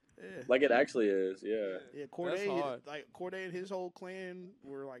 Yeah. like it actually is. Yeah. Yeah, That's hard. Cordae and his whole clan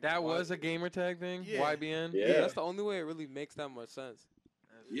were like that was a gamer tag thing. Yeah. YBN. Yeah. That's the only way it really makes that much sense.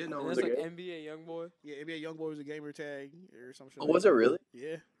 Yeah, no, And it was that's a like game. NBA YoungBoy. Yeah, NBA YoungBoy was a gamer tag or some shit. Oh, like was that. it really?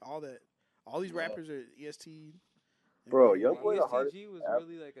 Yeah, all that. All these rappers are EST. Bro, NBA. YoungBoy the hardest. ESTG was app.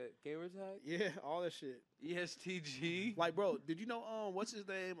 really like a gamer tag. Yeah, all that shit. ESTG. Like, bro, did you know what's his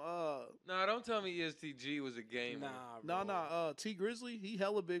name? No, don't tell me ESTG was a gamer. No, T Grizzly, he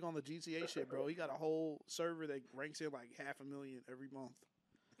hella big on the GTA shit, bro. He got a whole server that ranks in like 500,000 every month.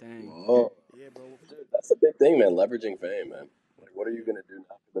 Dang. Oh, Yeah, bro. dude, that's the big thing, man. Leveraging fame, man. Like, what are you gonna do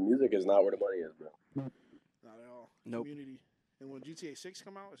now? The music is not where the money is, bro. Not at all. Nope. Community. And when GTA 6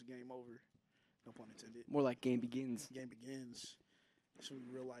 come out, it's game over. No pun intended. More like game begins. Game begins. It's gonna be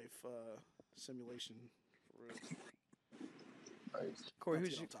real life simulation for real. Nice. Corey,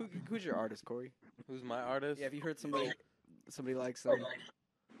 Let's get on topic. who's your artist, Corey? Who's my artist? Yeah, have you heard somebody likes them?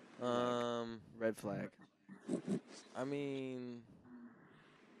 Red flag. I mean,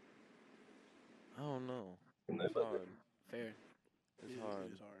 I don't know. It's hard. Fair. It's Yeah, hard.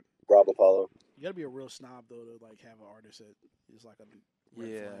 It's hard. Rob Apollo. You gotta be a real snob though to like have an artist that is like a red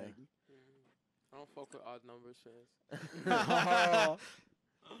Yeah. flag. I don't fuck with odd numbers fans.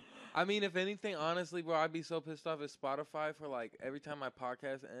 I mean, if anything, honestly, bro, I'd be so pissed off at Spotify for like every time my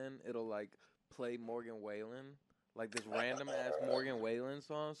podcast end, it'll like play Morgan Wallen, like this random ass Morgan Wallen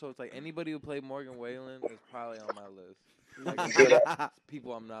song. So it's like anybody who played Morgan Wallen is probably on my list. Like it's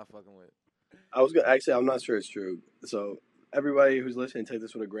people I'm not fucking with. I was gonna actually. I'm not sure it's true. So everybody who's listening, take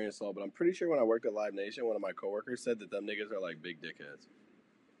this with a grain of salt. But I'm pretty sure when I worked at Live Nation, one of my coworkers said that them niggas are like big dickheads.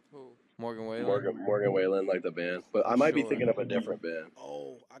 Who? Morgan Wallen. Morgan Wallen, like the band. But I might be Sure. thinking of a different band.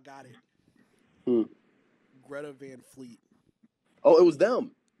 Oh, I got it. Hmm. Greta Van Fleet. Oh, it was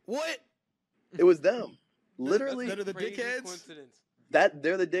them. What? It was them. Literally, They're the Crazy dickheads? coincidence.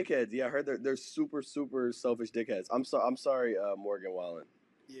 they're the dickheads. Yeah, I heard they're super selfish dickheads. I'm sorry, Morgan Wallen.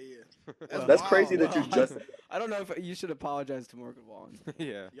 Yeah, yeah. That's wild. crazy that you Wow. just. I don't know if you should apologize to Morgan Wallen.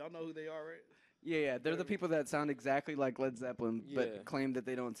 Yeah. Y'all know who they are, right? Yeah, they're the people that sound exactly like Led Zeppelin, Yeah. but claim that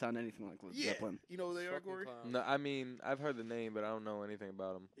they don't sound anything like Led Yeah. Zeppelin. You know who they are, Fucking Corey? clown. No, I mean I've heard the name, but I don't know anything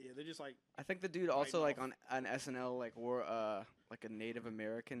about them. Yeah, they're just like I think the dude also Right like on SNL like wore like a Native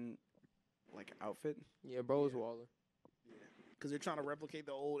American like outfit. Yeah, bro was Waller. yeah. because they're trying to replicate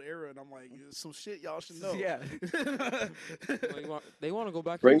the old era, and I'm like, some shit y'all should know. Yeah. They want to go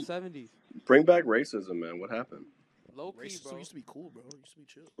back Bring- to the 70s. Bring back racism, man. What happened? Low key, Racism bro. used to be cool, bro. It used to be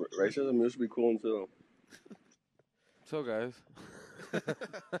chill. Racism used to be cool until. So guys,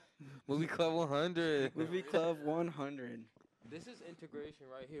 Movie Club 100. Movie Club 100. This is integration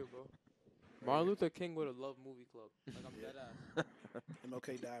right here, bro. Martin Luther King would have loved Movie Club. Like, I'm dead ass.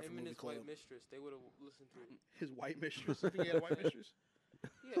 MLK died Him from and Movie his Club. white mistress, they would have listened to it. His white mistress. You think he had a white mistress?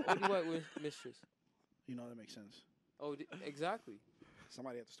 Yeah, only white mistress. You know, that makes sense. Oh, exactly.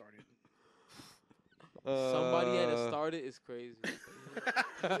 Somebody had to start it. Somebody had to start it is crazy.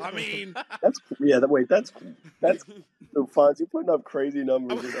 I mean, That's so FHONZZ, you putting up crazy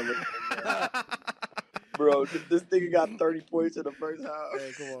numbers. Bro, this nigga got 30 points in the first half.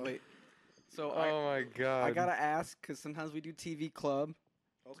 hey, come on. Wait. So Oh my god. I gotta ask because sometimes we do TV Club.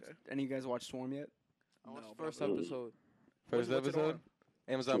 Okay. Any of you guys watch Swarm yet? I watched No, the first but- episode. First What's it episode? on?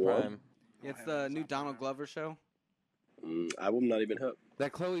 Amazon Sure. Prime. It's the new Donald Glover show. I'm not even hip.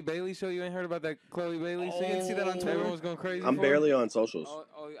 That Chloe Bailey show, you ain't heard about that Chloe Bailey Oh, scene? you didn't see that on Twitter? Everyone was going crazy I'm for barely on socials. Oh,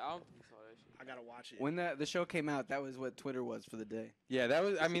 I don't think you saw that shit. I gotta watch it. When the show came out, that was what Twitter was for the day. Yeah, that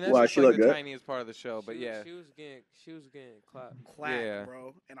was. I mean, that's Why, just she like look the good? tiniest part of the show, but yeah. She was getting clapped. Clap, Yeah.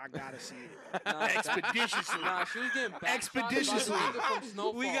 bro, and I gotta see it Nah, expeditiously. Nah, she was getting Expeditiously. from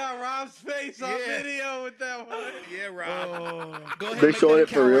Snowfall. Rob's face on video with that one. Yeah, Rob. Go ahead, They and make showing that it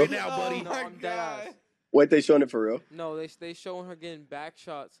for count real? right now, buddy. No, I'm dead ass. Wait, they showing it for real? No, they showing her getting back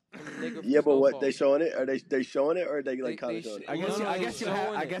shots from the nigga from Yeah, but what, they Snowfall. showing it? Are they showing it, or are they like They- kind of they showing sh- it? I guess No, you, no, I they guess you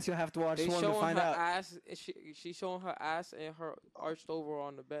showing I it. guess you'll have to watch They Swarm to showing find her out. ass. She showing her ass and her arched over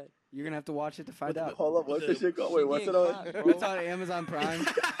on the bed. You're gonna have to watch it to find out. Hold up, what's this shit called? Wait, She what's it getting on? clapped, bro. It's on Amazon Prime.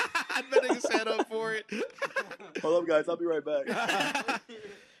 I bet nigga set up for it. Hold up, guys, I'll be right back.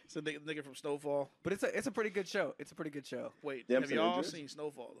 It's a nigga from Snowfall. But it's a pretty good show. It's a pretty good show. Wait, Damn, have some y'all interest? seen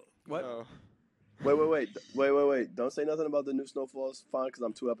Snowfall though? What? Oh. Wait. Don't say nothing about the new Snowfall's fine, because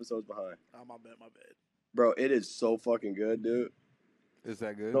I'm 2 episodes behind. Oh, my bad. Bro, it is so fucking good, dude. Is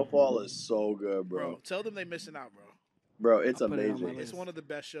that good? Snowfall is so good, Bro, bro. tell them they missing out, bro. Bro, it's I'll put it on my amazing. list. It's one of the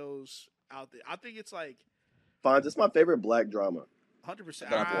best shows out there. I think it's like Fine, it's my favorite black drama. 100%.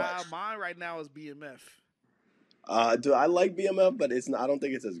 That I've watched. Mine right now is BMF. Dude, I like BMF, but it's not. I don't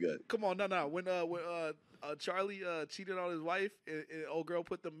think it's as good. Come on, no. When Charlie cheated on his wife, and old girl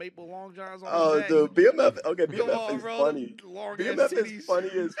put the maple long johns on Oh, his neck. dude, BMF. Okay, Come BMF on, is bro. funny. Long BMF ass is titties. funny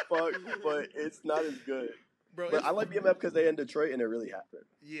as fuck, but it's not as good. Bro, But it's- I like BMF because they in Detroit and it really happened.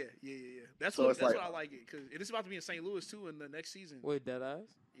 Yeah. That's So what it's that's like- what I like it because it's about to be in St. Louis too in the next season. Wait, dead ass?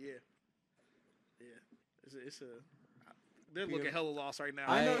 Yeah. It's a they're looking hella lost right now.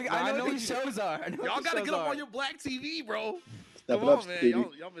 I know know what these what shows are. I know what Y'all these gotta shows get up are. on your black TV, bro. Step Come it up, on, man. Stevie.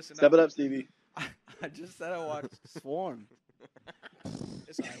 Y'all missing Step out. it up, Stevie. I just said I watched Swarm.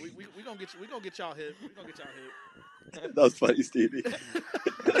 It's all right. We gonna get you. We gonna get y'all hip. We gonna get y'all hip. That was funny, Stevie. You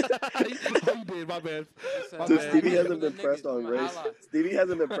did, my bad. My Dude, bad. Stevie I'm hasn't the been pressed niggas. on I'm an race. ally. Stevie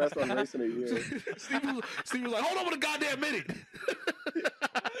hasn't been pressed on race in a year. Steve was like, hold on with a goddamn minute.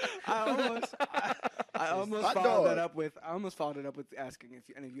 I almost Hot followed dog. that up with asking if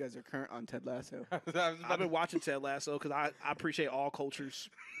any of you guys are current on Ted Lasso. I've been watching Ted Lasso because I appreciate all cultures.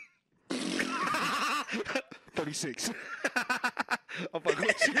 36. I'm fucking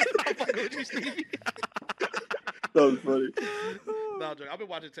with you, Stevie. That was funny. No, I'm joking. I've been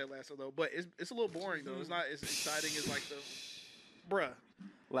watching Ted Lasso though, but it's a little boring though. It's not as exciting as like the, bruh.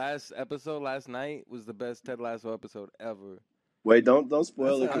 Last episode, last night, was the best Ted Lasso episode ever. Wait, don't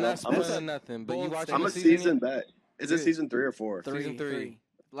spoil it. I'm not 'cause I'm spoiling nothing, but you bold watching I'm the a season season yet? back. Is it Dude. season 3 or 4? Season three.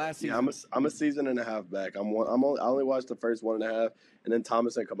 Last season. Yeah, I'm a season and a half back. I only watched the first 1.5, and then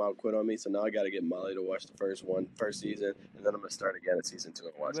Thomas had come out and quit on me. So now I got to get Molly to watch the first season, and then I'm gonna start again at season 2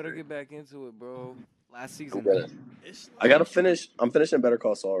 and You watch better it. get back into it, bro. Last I'm season. gonna. It's I gotta finish. I'm finishing Better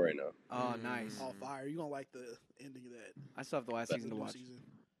Call Saul right now. Oh, nice. on fire. You gonna like the ending of that? I still have the last That's season to new watch. season.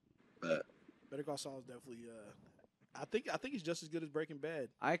 Bet. Better Call Saul is definitely. I think it's just as good as Breaking Bad.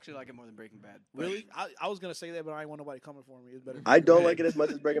 I actually like it more than Breaking Bad. but- Really? I was gonna say that, but I didn't want nobody coming for me. It's better. I don't like it as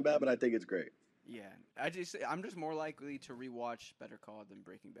much as Breaking Bad, but I think it's great. Yeah. I'm just more likely to rewatch Better Call than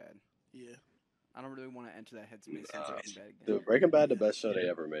Breaking Bad. Yeah. I don't really want to enter that headspace since Breaking Bad again. Dude, Breaking Bad the best show they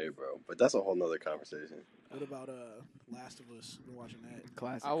ever made, bro. But that's a whole nother conversation. What about Last of Us? Been watching that.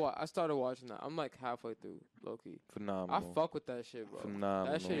 Classic. I started watching that. I'm like halfway through, low-key. I Phenomenal. fuck with that shit, bro.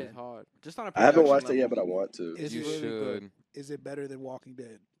 Phenomenal. That shit is Yeah. hard. Just on a I haven't production watched it yet, level. but I want to. Is You it really should. good. Is it better than Walking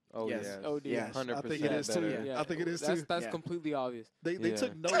Dead? Oh, Yes. yes. Oh, yeah. Yes. 100% I think it is too. better. Yeah. I think it is That's too. That's Yeah. completely obvious. They Yeah.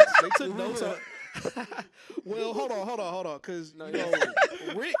 took notes. They took notes on. Well, hold on, because No, you know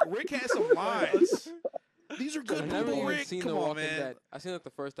yeah. Rick had some lines. these are I good never people, even Rick. seen Come The on, Walking man. Dead. I seen like the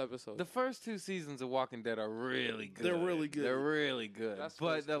first episode. The first 2 seasons of Walking Dead are really good. They're really good. They're really good. That's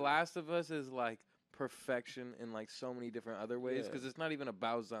But first The two. Last of Us is like perfection in like so many different other ways because it's not even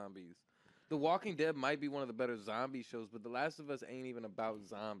about zombies. The Walking Dead might be one of the better zombie shows, but The Last of Us ain't even about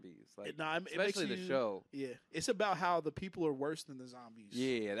zombies. Like, especially the show. Yeah, it's about how the people are worse than the zombies.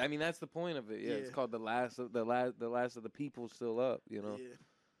 Yeah, I mean that's the point of it. Yeah, it's called the last of the people still up. You know.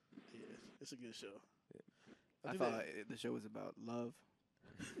 Yeah, it's a good show. I thought the show was about love.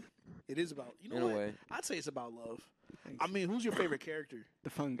 It is about, you know In what? a way. I'd say it's about love. Thanks. I mean, who's your favorite character? The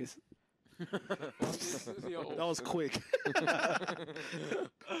fungus. That was quick.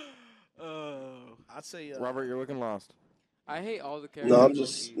 I'd say Robert, you're looking lost. I hate all the characters. No, I'm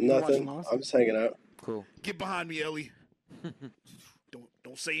just nothing. Lost? I'm just hanging out. Cool. Get behind me, Ellie.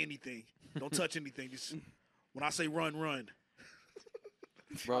 Don't say anything. Don't touch anything. Just when I say run, run.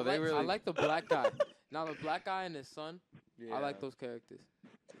 Bro, I like the black guy. Now the black guy and his son. I like those characters.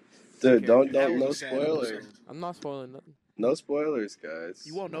 Dude, don't That was no a sad spoilers. episode. I'm not spoiling nothing. No spoilers, guys.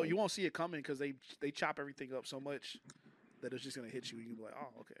 You won't know. You won't see it coming because they chop everything up so much that it's just gonna hit you. You can be like,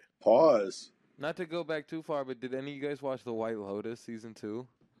 oh, okay. Pause. Not to go back too far, but did any of you guys watch The White Lotus season 2?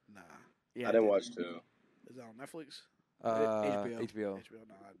 Nah. Yeah, I didn't watch 2. Is that on Netflix? HBO. HBO. HBO.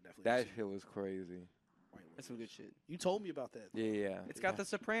 No, I definitely. That haven't seen shit was crazy. it. That's some good shit. You told me about that. Yeah. It's got the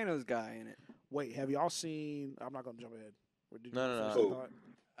Sopranos guy in it. Wait, have y'all seen? I'm not gonna jump ahead. Or did No, you no, finish no. the thought?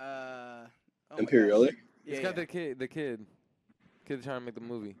 Oh my Imperially? gosh. Yeah, It's got the kid trying to make the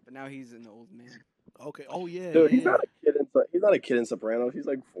movie. but now he's an old man. Okay. Oh yeah. Dude, he's yeah. not a kid in Sopranos. He's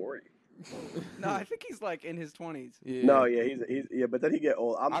like 40. No, I think he's like in his 20s. Yeah. No, yeah, he's but then he get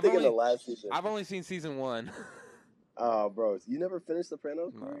old. I'm I've thinking only- the last season. I've only seen season 1. Oh, bro, you never finished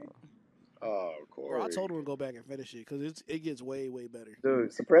Sopranos? No. Corey? Oh, Corey. Bro, I told him to go back and finish it because it gets way better.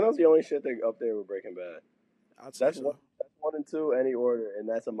 Dude, Sopranos the only shit that up there with Breaking Bad. I'd say That's so. one and 2 any order, and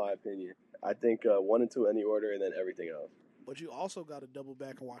that's in my opinion. I think 1 and 2 any order, and then everything else. But you also got to double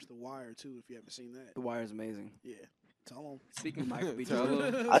back and watch The Wire too if you haven't seen that. The Wire's amazing. Yeah. Tell him. Speaking of Michael B. Tell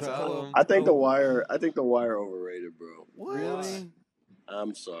Jordan, him. I, Tell him. I think the Wire. I think the Wire overrated, bro. What? Really?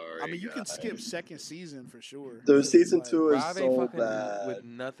 I'm sorry. I mean, you can guys. skip second season for sure. Dude, season 2 is Rob ain't so fucking bad. with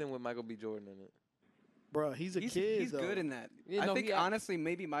nothing with Michael B. Jordan in it. Bro, he's a kid. he's though. good in that. Yeah, I no, think he- honestly,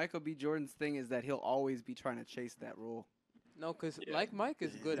 maybe Michael B. Jordan's thing is that he'll always be trying to chase that role. No, because Yeah. like Mike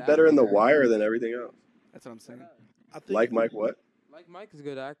is good. He's better in The acting. Wire than everything else. That's what I'm saying. I think Like Mike, what? Like Mike is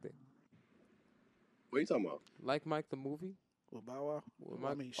good acting. What are you talking about? Like Mike the movie. With Bow Wow. With I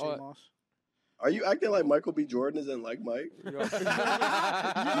Mike- mean, oh, Shane Moss. Are you acting like Michael B. Jordan isn't like Mike?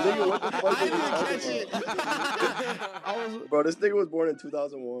 Nigga, what the fuck I are you didn't talking catch about? Bro, this nigga was born in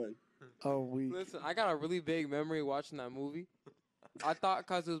 2001. Oh, we. Listen, I got a really big memory watching that movie. I thought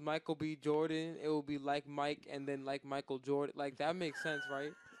because it was Michael B. Jordan, it would be like Mike and then like Michael Jordan. Like that makes sense,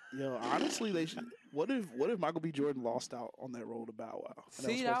 right? Yo, honestly, they should. What if Michael B. Jordan lost out on that role to Bow Wow? And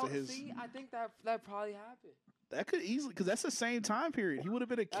See, that was supposed to I think that probably happened. that could easily because that's the same time period. He would have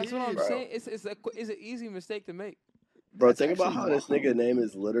been a kid. That's what I'm Bro. saying. It's an easy mistake to make. Bro, That's think about actually how this wild. nigga name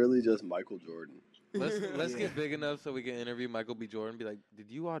is literally just Michael Jordan. Let's Yeah. get big enough so we can interview Michael B. Jordan and be like,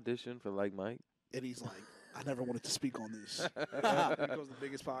 did you audition for Like Mike? And he's like, I never wanted to speak on this. It becomes the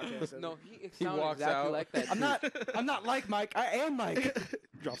biggest podcast ever. No, he sounded walks exactly out. like that. I'm not like Mike. I am Mike.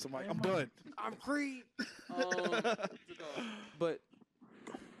 Drops the mic. I'm done. I'm Creed. But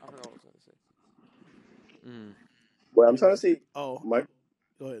I don't know what I was gonna say. Mm. Well, I'm trying to see. Oh, Mike,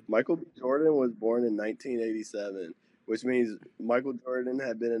 go ahead. Michael B. Jordan was born in 1987, which means Michael Jordan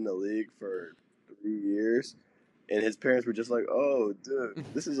had been in the league for 3 years, and his parents were just like, "Oh, dude,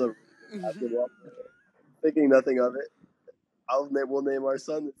 this is a basketball player." Thinking nothing of it. We'll name our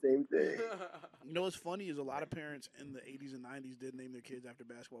son the same thing. You know what's funny is a lot of parents in the 80s and 90s did name their kids after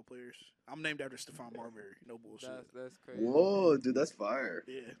basketball players. I'm named after Stephon Marbury. No bullshit. That's crazy. Whoa, dude, that's fire.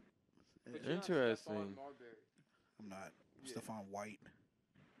 Yeah, But you're not Interesting. Stephon Marbury. I'm not Yeah. Stephon White.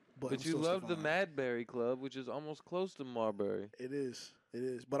 But I'm you still love the Stephon. Madberry Club, which is almost close to Marbury. It is. It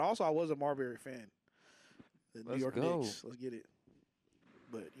is. But also, I was a Marbury fan. The New Let's York go. Knicks. Let's get it.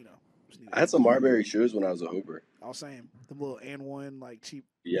 But, you know. just need I had some Marbury shoes when I was a hooper. I was saying, the little and one, like, cheap.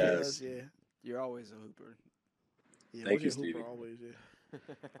 Yes. pairs, Yeah. You're always a hooper. Yeah, Thank was you, your hooper Stevie. always, yeah.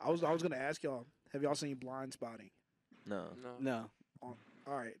 I was going to ask y'all, have y'all seen Blind Spotting? No. No. No.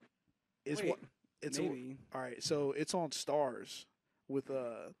 All right. It's Wait, what it's maybe. all right. So it's on Stars with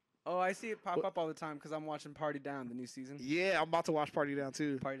Oh, I see it pop What- up all the time because I'm watching Party Down, the new season. yeah. I'm about to watch Party Down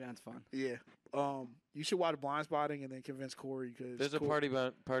too. Party Down's fun. Yeah. You should watch Blind Spotting and then convince Corey because There's a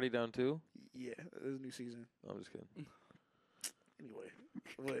party down too? Yeah, there's a new season. I'm just kidding.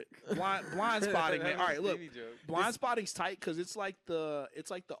 Anyway, blind spotting, man. All right, look, blind spotting's tight because it's like the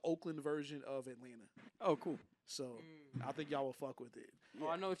Oakland version of Atlanta. Oh, cool. So I think y'all will fuck with it. Oh,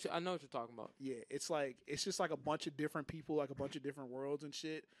 I know what you're talking about. Yeah, it's just like a bunch of different people, like a bunch of different worlds and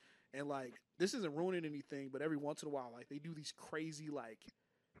shit. And like this isn't ruining anything, but every once in a while, like they do these crazy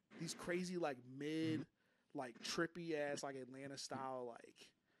mid, like trippy ass like Atlanta style, like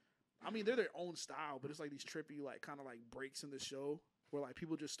I mean they're their own style, but it's like these trippy like kind of like breaks in the show where like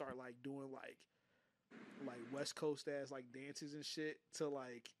people just start like doing like West Coast ass like dances and shit to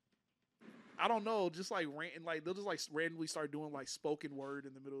like I don't know, just like ranting, like they'll just like randomly start doing like spoken word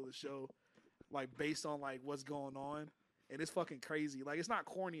in the middle of the show, like based on like what's going on, and it's fucking crazy. Like it's not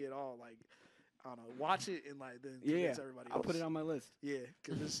corny at all. Like I don't know, watch it and like then convince everybody else. I'll put it on my list. Yeah,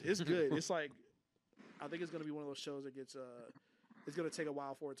 because it's good. It's like I think it's gonna be one of those shows that gets it's gonna take a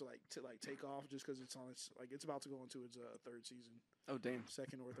while for it to take off just because it's on it's about to go into its third season. Oh damn,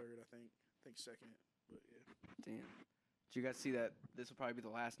 second or third I think second, but yeah. Damn. Did you guys see that this will probably be the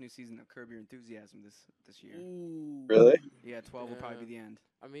last new season of Curb Your Enthusiasm this year? Ooh. Really? Yeah, 12 will probably be the end.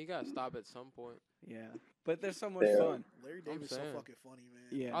 I mean, you gotta stop at some point. Yeah, but there's so much fun. Larry David's so fucking funny, man.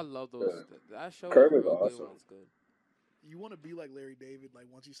 Yeah, I love those. That show. Curb is really awesome. good. You want to be like Larry David, like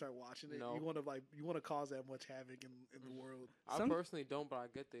once you start watching it, No. you want to cause that much havoc in the world. I personally don't, but I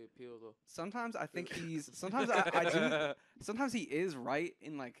get the appeal though. Sometimes I think sometimes I do. Sometimes he is right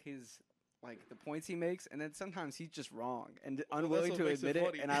in like his. Like the points he makes, and then sometimes he's just wrong and unwilling to admit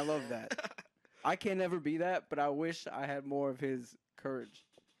it, and I love that. I can never be that, but I wish I had more of his courage.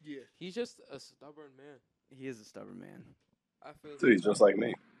 Yeah, he's just a stubborn man. He is a stubborn man. I feel. Dude, he's just like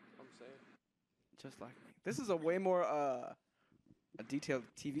me. I'm saying. Just like me. This is a way more a detailed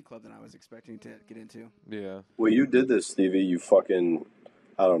TV club than I was expecting to get into. Yeah. Well, you did this, Stevie. You fucking,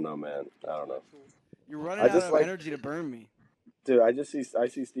 I don't know, man. I don't know. You're running out of energy to burn me. Dude, I see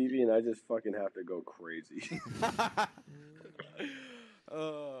Stevie and I just fucking have to go crazy.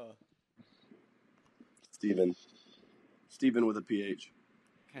 Steven with a PH.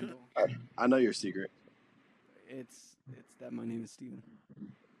 Kendall. I know your secret. It's that my name is Steven.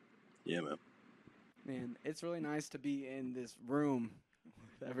 Yeah, man. Man, it's really nice to be in this room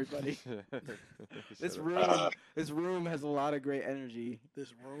with everybody. This room has a lot of great energy.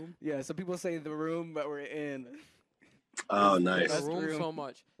 This room? Yeah, some people say the room that we're in. Oh, nice. The room so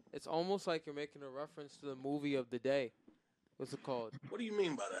much. It's almost like you're making a reference to the movie of the day. What's it called? What do you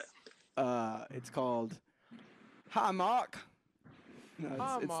mean by that? It's called Hi, Mark. No,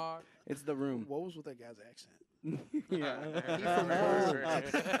 Hi, Mark. It's The Room. What was with that guy's accent? Yeah.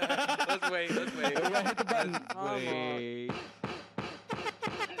 Let's wait. We gotta hit the button. Wait.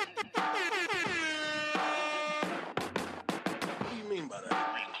 What do you mean by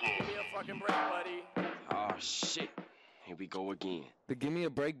that? Give me a fucking break, buddy. Oh, shit. Here we go again. The Give Me a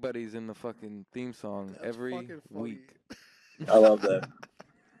Break buddies in the fucking theme song every week. I love that.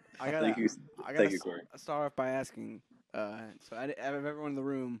 Thank you, Corey. Start off by asking, so out of everyone in the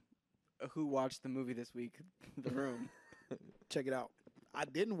room, who watched the movie this week? The Room. Check it out. I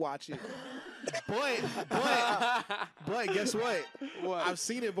didn't watch it, but guess what? What? I've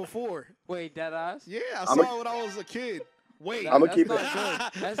seen it before. Wait, Deadass? Yeah, I saw it when I was a kid. Wait, I'm gonna keep it.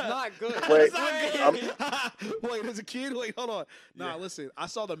 That's not good. Wait, Wait, as a kid? Wait, hold on. Nah, listen. I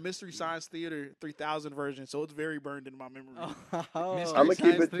saw the Mystery Science Theater 3000 version, so it's very burned in my memory. I'm gonna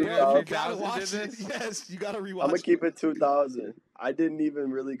keep it 2000. You gotta watch it. Yes, you gotta rewatch it. I'm gonna keep it 2000. I didn't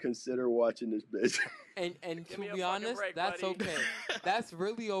even really consider watching this bitch. And to me a be fucking honest, break, that's buddy. okay. That's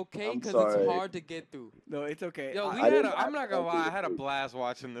really okay I'm because sorry. it's hard to get through. No, it's okay. Yo, I'm not gonna lie, I had a blast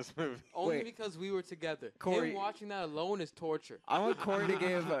watching this movie. Only because we were together. Corey- Him watching that alone is torture. I want Corey to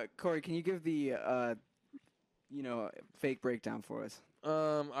give. Corey, can you give the fake breakdown for us?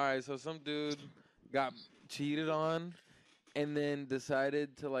 All right, so some dude got cheated on and then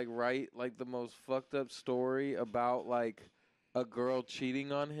decided to like write like the most fucked up story about like a girl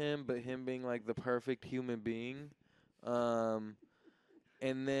cheating on him, but him being like the perfect human being. And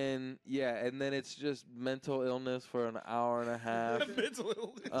then it's just mental illness for an hour and a half. Mental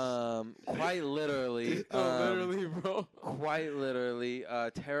illness. Quite literally. Literally, bro. Quite literally.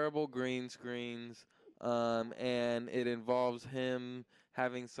 Terrible green screens. And it involves him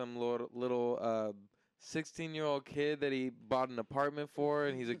having some little 16-year-old kid that he bought an apartment for,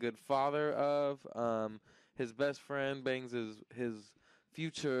 and he's a good father of. His best friend bangs his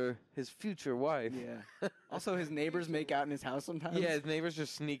future wife. Yeah. Also, his neighbors make out in his house sometimes. Yeah, his neighbors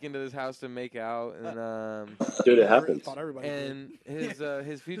just sneak into his house to make out, and Dude, it happens. Thought everybody did.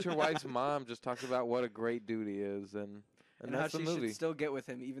 his future wife's mom just talks about what a great dude he is, and And how that's the she movie. should still get with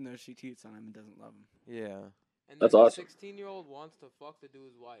him even though she cheats on him and doesn't love him. Yeah, And That's then awesome. The 16-year-old wants to fuck the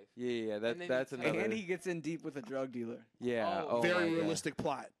dude's wife. Yeah, And then that's he- another. And he gets in deep with a drug dealer. Yeah. Oh, Very my God. realistic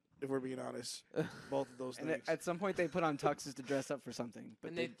plot, if we're being honest. Both of those And things. at some point, they put on tuxes to dress up for something. But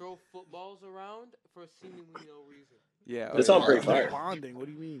And they throw footballs around for seemingly no reason. Yeah. That oh, sounds yeah. pretty fire. Bonding. What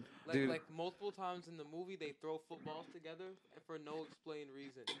do you mean? Dude. Like multiple times in the movie, they throw footballs together for no explained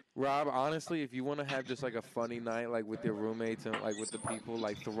reason. Rob, honestly, if you want to have just like a funny night, like with your roommates and like with the people,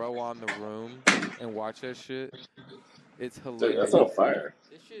 like throw on The Room and watch that shit. It's Dude, hilarious. that's on fire.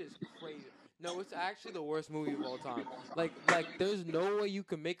 This shit is crazy. No, it's actually the worst movie of all time. Like, there's no way you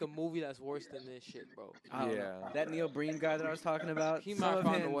can make a movie that's worse than this shit, bro. I don't know. Yeah. That Neil Breen guy that I was talking about, He some might of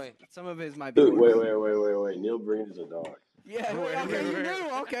find a his- way. Some of his might be Dude, worse. wait. Neil Breen is a dog. Yeah, Wait, okay, wait, you wait.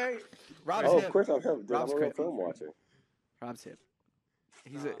 knew. Okay. Rob's Oh, hip. of course I'm him. Dude, Rob's I'm a real crit. film watcher. Rob's hip.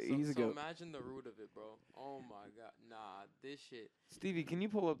 He's Nah, a so goat. imagine the root of it, bro. Oh my god, nah, this shit. Stevie, can you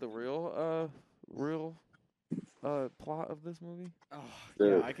pull up the real plot of this movie? Oh,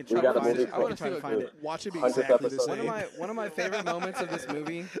 Dude, yeah, I can we try got to a find movie it. I want to called- try to find it. Watch it be 100th exactly the episode. same. One of my favorite moments of this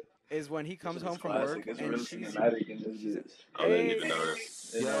movie is when he comes home from work and she's I didn't even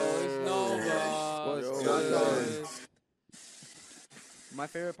notice. It's Nova. What's What's good? My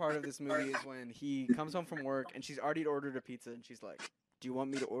favorite part of this movie is when he comes home from work and she's already ordered a pizza and she's like, "Do you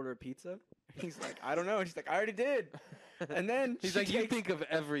want me to order a pizza?" He's like, "I don't know." And she's like, "I already did." And then He's she like, you takes- think of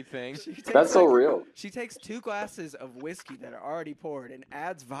everything. she takes That's so like- real. She takes 2 glasses of whiskey that are already poured and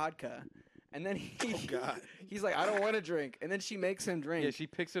adds vodka. And then God. he's like, "I don't want to drink." And then she makes him drink. Yeah, she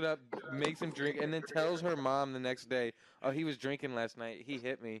picks it up, makes him drink, and then tells her mom the next day, "Oh, he was drinking last night. He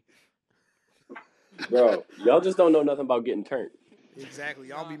hit me." Bro, y'all just don't know nothing about getting turned. Exactly.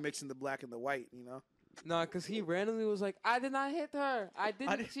 Y'all be mixing the black and the white, you know? Nah, cause he randomly was like, "I did not hit her. I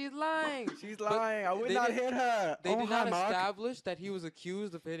didn't. did- She's lying." She's But lying. I would they not did- hit her. They Oh, did hi, not Mark. establish that he was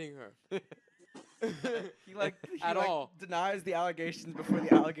accused of hitting her. He like At all. denies the allegations before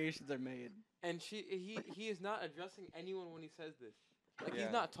the allegations are made. And he is not addressing anyone when he says this. Like Yeah.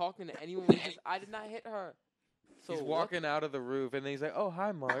 he's not talking to anyone when he says, "I did not hit her." So He's what- walking out of the roof, and then he's like, "Oh,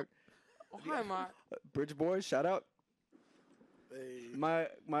 hi, Mark." Oh, hi, Mark. Bridge Boys, shout out. Hey. My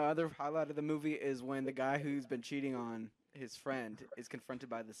other highlight of the movie is when the guy who's been cheating on his friend is confronted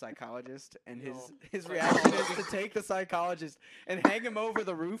by the psychologist, and his reaction is to take the psychologist and hang him over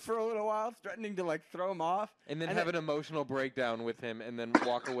the roof for a little while, threatening to like throw him off, And then And have then- an emotional breakdown with him, and then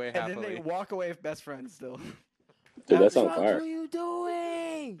walk away and happily. then they walk away with best friends still. Dude, that's on What drugs fire. were you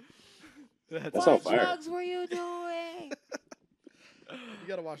doing? That's What on fire. drugs were you doing? You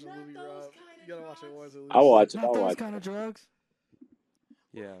gotta watch the movie, Rob. You gotta watch it once at least. I'll watch it. Not I'll those watch it. kind of drugs.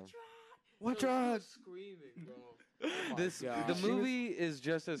 Yeah. What Yo, he was drugs? Screaming, bro. Oh my This God. the movie is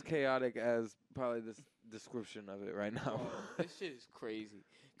just as chaotic as probably this description of it right now. This shit is crazy.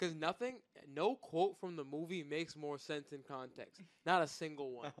 Because no quote from the movie makes more sense in context. Not a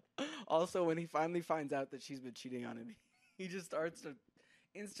single one. Also, when he finally finds out that she's been cheating on him, he just starts to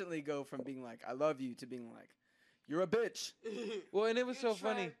instantly go from being like, "I love you," to being like, "You're a bitch." Well, and it was You so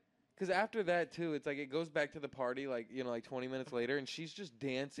funny tried. because after that too, it's like it goes back to the party, like 20 minutes later, and she's just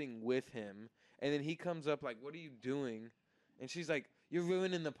dancing with him, and then he comes up like, "What are you doing?" And she's like, "You're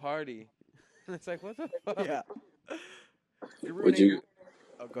ruining the party." And it's like, what the fuck? Yeah. You're Would you ruining-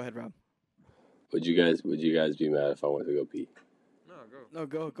 Oh, go ahead, Rob. would you guys be mad if I went to go pee? No, go.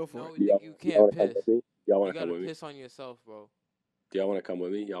 No, go for No, it. you Y'all can't wanna come piss. with me? Y'all You want to come gotta with me? piss on yourself, bro. Do y'all want to come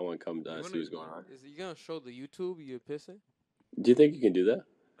with me? Y'all want to come You see wanna- what's going on? Is you gonna show the YouTube you pissing? Do you think you can do that?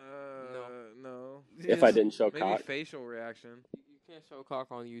 No. If I didn't show Maybe cock, facial reaction. You can't show cock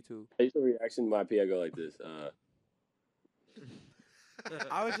on YouTube. facial reaction might be I go like this.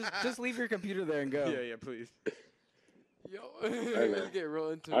 I would just leave your computer there and go. Yeah, please. Yo, man. let's get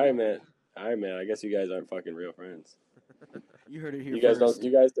real into All right, it. man. All right, man. I guess you guys aren't fucking real friends. You heard it here You guys first.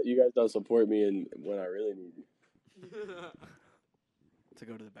 don't. You guys don't support me in when I really need you. To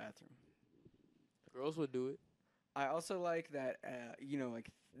go to the bathroom. Girls would do it. I also like that, like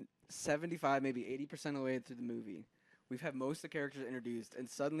 75, maybe 80% of the way through the movie, we've had most of the characters introduced, and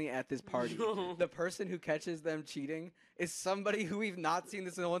suddenly at this party, No. the person who catches them cheating is somebody who we've not seen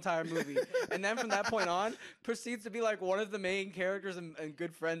this in the whole entire movie. And then from that point on, proceeds to be like one of the main characters and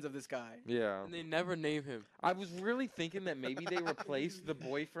good friends of this guy. Yeah. And they never name him. I was really thinking that maybe they replaced the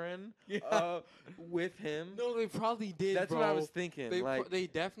boyfriend Yeah. with him. No, they probably did. That's bro. what I was thinking. They like, they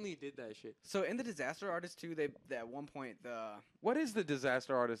definitely did that shit. So in the Disaster Artist too, they at one point what is the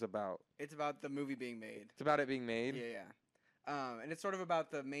Disaster Artist about? it's about the movie being made. It's about it being made. Yeah. And it's sort of about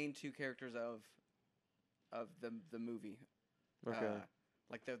the main 2 characters of the movie. Okay.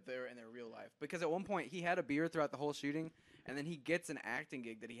 Like they're in their real life. Because at one point he had a beard throughout the whole shooting, and then he gets an acting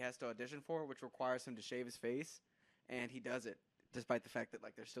gig that he has to audition for, which requires him to shave his face, and he does it despite the fact that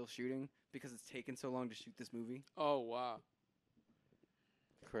like they're still shooting because it's taken so long to shoot this movie. Oh wow.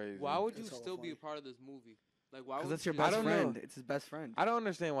 Crazy. Why would you That's hella still be funny. a part of this movie? Like, why would Because that's you your I best don't friend. know. It's his best friend. I don't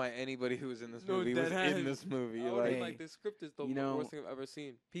understand why anybody who was in this No, movie was deadass. in this movie. I Like, Hey, like, this script is the you know- worst thing I've ever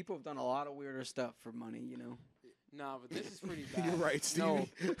seen. People have done a lot of weirder stuff for money, you know. Nah, but this is pretty bad. You're right, Steve. No,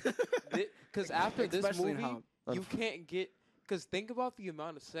 because after this Especially in movie, how- you can't get. Because think about the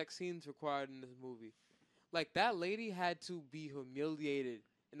amount of sex scenes required in this movie. Like that lady had to be humiliated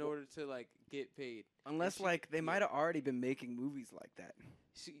in order to like get paid. Unless she- like they yeah. might have already been making movies like that.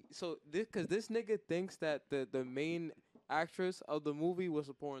 So because this nigga thinks that the main actress of the movie was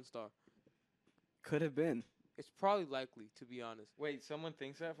a porn star. Could have been. It's probably likely, to be honest. wait, someone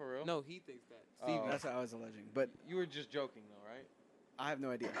thinks that for real? No, he thinks that. Oh. Stevie. That's what I was alleging, but You were just joking, though, right? I have no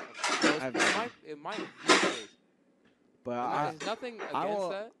idea. So I have it no idea. might be the case. But There's nothing against I will.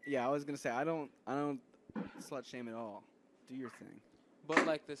 that. Yeah, I was gonna say I don't slut shame at all. Do your thing. But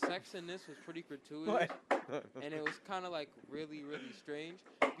like the sex in this was pretty gratuitous, and it was kind of like really, really strange.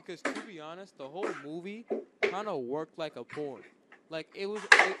 Because to be honest, the whole movie kind of worked like a porn. Like it was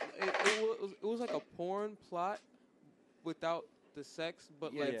like a porn plot without the sex,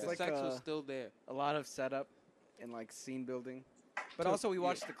 but Yeah, like it's the like sex a- was still there. A lot of setup and like scene building. But So- also we yeah.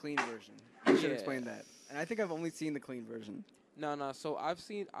 watched the clean version. You should Yeah. explain that. And I think I've only seen the clean version. No. So I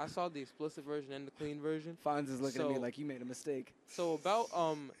saw the explicit version and the clean version. Fonz is looking at me So- like you made a mistake. So about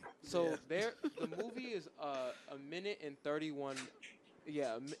Yeah. the movie is a minute and 31,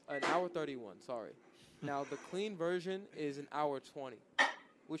 an hour 31. Sorry. Now the clean version is an hour 20,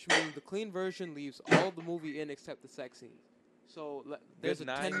 which means the clean version leaves all the movie in except the sex scenes. So there's a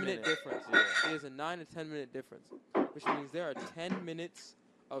 9 10-minute minutes. difference. Yeah. There's a 9 to 10-minute difference, which means there are 10 minutes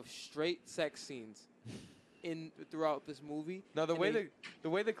of straight sex scenes throughout this movie. No, the And way they- the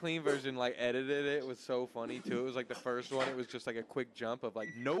way the clean version like edited it was so funny too. It was like the first one, it was just like a quick jump of like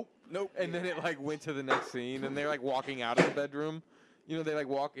nope, and then it like went to the next scene, and they're like walking out of the bedroom. You know, they like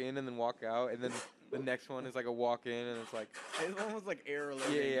walk in and then walk out, and then the next one is like a walk in, and it's like It was almost like air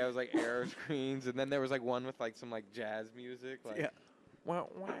yeah, it was like arrow screens, and then there was like one with like some like jazz music, like Yeah. wah,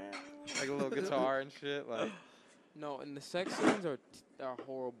 wah, like a little guitar and shit, like. No, and the sex scenes are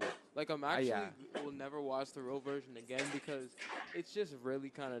horrible. Like I'm actually yeah. will never watch the real version again because it's just really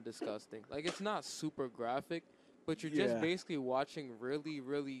kind of disgusting. Like it's not super graphic, but you're just Yeah. basically watching really,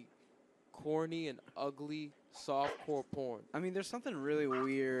 really corny and ugly softcore porn. I mean, there's something really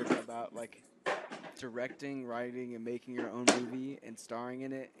weird about like directing, writing, and making your own movie and starring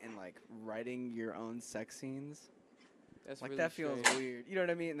in it and like writing your own sex scenes. That's Like really that feels strange. weird. You know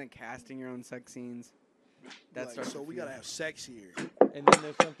what I mean? And then casting your own sex scenes. That Like, starts so to we feel- gotta have sex here. And then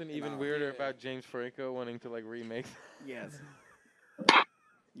there's something even Nah. weirder Yeah. about James Franco wanting to like remake Yes.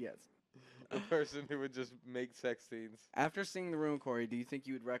 Yes. the person who would just make sex scenes. After seeing The Room, Corey, do you think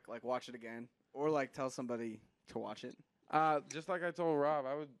you would like watch it again, or like tell somebody to watch it? Just like I told Rob,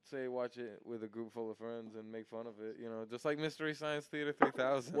 I would say watch it with a group full of friends and make fun of it. You know, just like Mystery Science Theater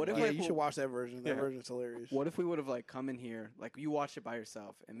 3000. What if, Yeah, like, you should watch that version. That Yeah. version's hilarious. What if we would have like come in here, like you watched it by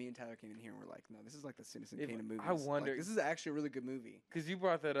yourself, and me and Tyler came in here and we're like, no, this is like the Citizen If- Kane of movies. I wonder- Like, this is actually a really good movie. Because you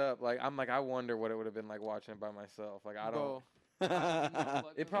brought that up, like I'm like I wonder what it would have been like watching it by myself. Like I don't. Bro,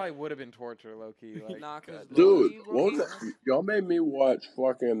 It probably would have been torture, low key. Like, Nah, 'cause Dude, low-key, what was that? Y'all made me watch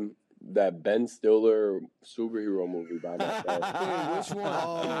fucking that Ben Stiller superhero movie by myself. Wait, which one?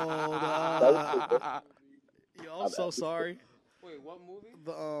 Oh, yo, I'm so sorry. Wait, what movie?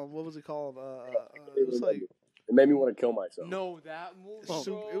 The what was it called? It It was like made me want to kill myself. No, that movie.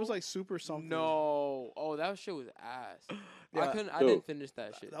 it was like super something. No. Oh, that shit was ass. Yeah. I Dude. didn't finish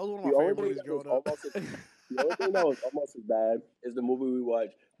that shit. That was one of The my only favorite thing movies that was growing up. almost as, the only thing that was almost as bad is the movie we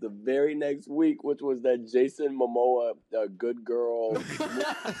watched the very next week, which was that Jason Momoa, Good Girl.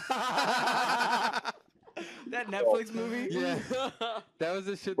 That Netflix movie? yeah, that was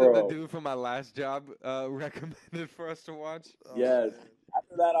the shit Bro. that the dude from my last job recommended for us to watch. Oh, Yes. man.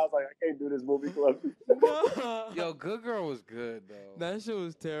 After that, I was like, I can't do this movie club. Yo, Good Girl was good though. That shit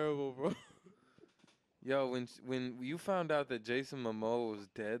was terrible, bro. Yo, when you found out that Jason Momoa was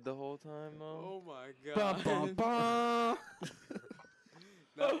dead the whole time, though. Oh my god. Bum, bum, bum.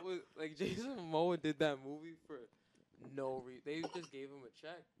 That was like Jason Momoa did that movie for no reason. They just gave him a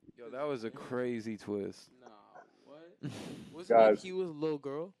check. Yo, that was a crazy twist. Nah, what? Was it like Guys. he was a little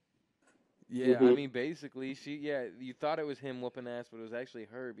girl? Yeah, I Mhm. mean, basically, you thought it was him whooping ass, but it was actually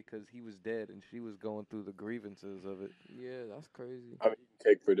her because he was dead and she was going through the grievances of it. Yeah, that's crazy. I'm eating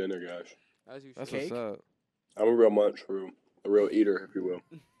cake for dinner, guys. As you That's should. what's up. I'm a real munchroom, a real eater, if you will.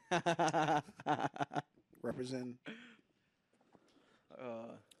 Represent.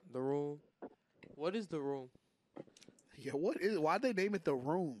 The Room. What is The Room? Yeah, why'd they name it The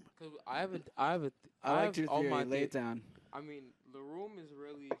Room? Cause I like your all theory. my Lay it down. I mean, The Room is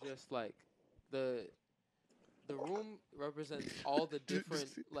really just like the room represents all the different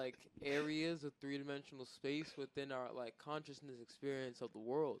like areas of three-dimensional space within our like consciousness experience of the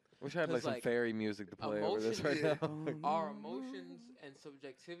world. Wish I had like some fairy music to play over this right now. Our emotions and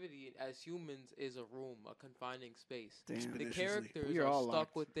subjectivity as humans is a room, a confining space. Damn. The characters are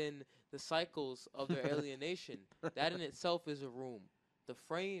stuck within the cycles of their alienation. That in itself is a room. The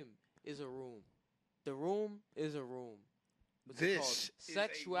frame is a room. The room is a room. What's it called?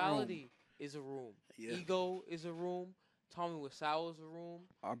 Sexuality is a room. Yeah. Ego is a room. Tommy Wiseau is a room.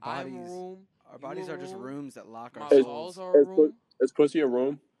 Our bodies, I'm a room. Our bodies are just rooms that lock our souls. Are a room. Is pussy a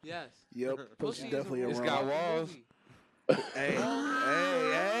room? Yes. Yep. Pussy definitely a room. It's got walls. Hey,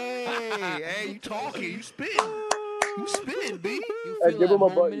 you talking? You spitting? You spitting, B? Hey, give him a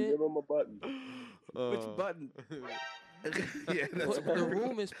button. Give him a button. Which button? Yeah, that's the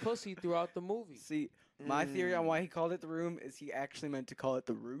room is pussy throughout the movie. See, my theory on why he called it The Room is he actually meant to call it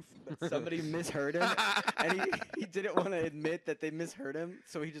The Roof, but somebody misheard him, and he didn't want to admit that they misheard him,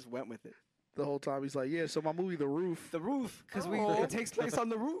 so he just went with it. The whole time he's like, yeah, so my movie, The Roof. The Roof, because it takes place on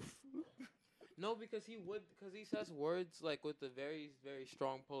the roof. No, because he says words like with a very, very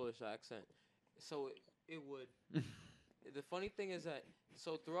strong Polish accent. So it would. The funny thing is that,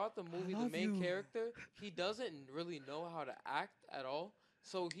 so throughout the movie, the main character, he doesn't really know how to act at all.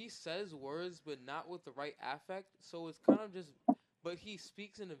 So he says words, but not with the right affect. So it's kind of just, but he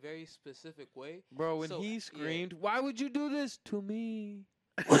speaks in a very specific way. Bro, when he screamed, "Why would you do this to me?"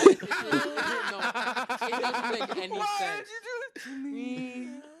 It doesn't make any sense. Why did you do this to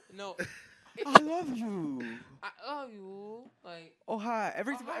me? No. I love you. I love you. Like, oh hi.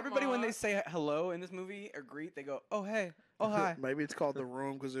 Everybody when they say hello in this movie or greet, they go, oh hey, oh hi. Maybe it's called The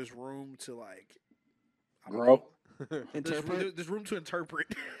Room because there's room to like grow. There's room to interpret.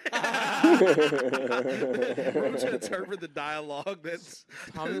 Room to interpret the dialogue. That's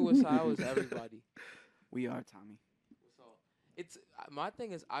Tommy Wiseau is everybody. We are Tommy. So it's my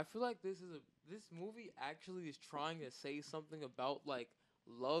thing is I feel like this movie actually is trying to say something about like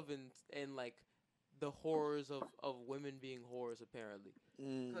love and like the horrors of women being whores apparently.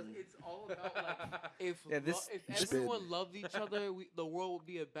 Because it's all about like if everyone loved each other, the world would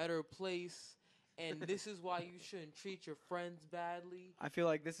be a better place. And this is why you shouldn't treat your friends badly. I feel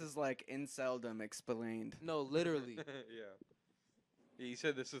like this is like inceldom explained. No, literally. Yeah. He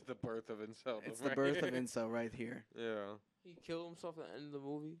said this is the birth of inceldom. It's the birth of incel right here. Yeah. He killed himself at the end of the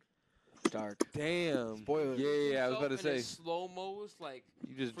movie. Dark. Damn. Spoilers. Yeah, I was about to say. Slow-mo's like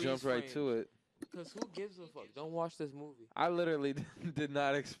you just jumped right to it. Because who gives a fuck? Don't watch this movie. I literally did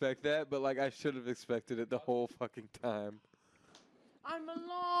not expect that, but like I should have expected it the whole fucking time. I'm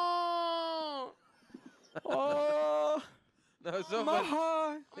alone. Oh, no, it's so my funny.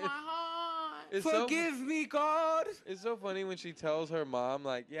 heart. My heart. Forgive me, God. It's so funny when she tells her mom,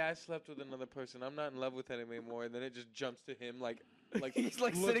 like, yeah, I slept with another person. I'm not in love with him anymore. And then it just jumps to him, like he's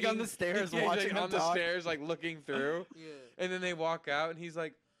like sitting on the stairs watching on the stairs, like looking through. Yeah. And then they walk out, and he's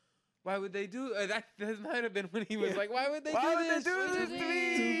like, why would they do that? That might have been when he was like, why would they do this to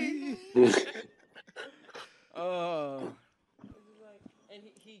me? Oh. And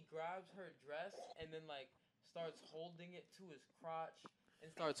he grabs her dress and then like starts holding it to his crotch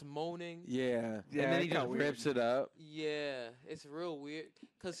and starts moaning. Yeah. And then he just rips it up. Yeah, it's real weird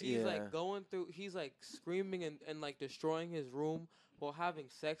because he's like going through. He's like screaming and like destroying his room while having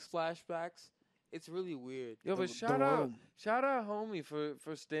sex flashbacks. It's really weird. Yo, but shout out homie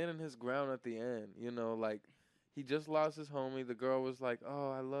for standing his ground at the end. You know, like he just lost his homie. The girl was like,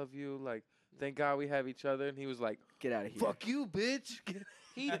 "Oh, I love you." Like, thank God we have each other. And he was like, "Get out of here." Fuck you, bitch.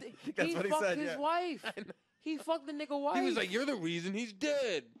 He fucked his wife. He fucked the nigga wife. He was like, "You're the reason he's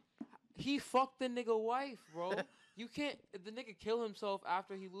dead." He fucked the nigga wife, bro. You can't. If the nigga kill himself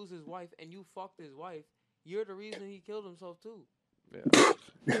after he loses his wife, and you fucked his wife, you're the reason he killed himself too.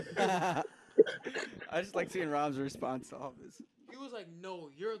 Yeah. I just like seeing Rob's response to all this. He was like, "No,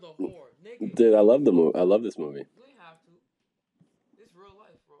 you're the whore, nigga." Dude, I love the movie. I love this movie. You ain't have to. It's real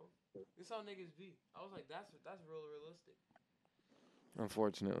life, bro. This how niggas be. I was like, that's real realistic.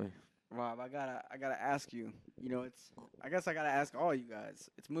 Unfortunately. Rob, I gotta ask you. You know, I guess I gotta ask all you guys.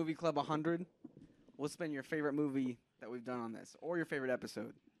 It's Movie Club 100. What's been your favorite movie that we've done on this, or your favorite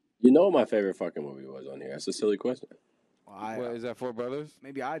episode? You know what my favorite fucking movie was on here. That's a silly question. Well, is that Four Brothers?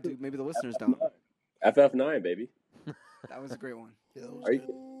 Maybe I do. Maybe the listeners don't. FF9, baby. That was a great one.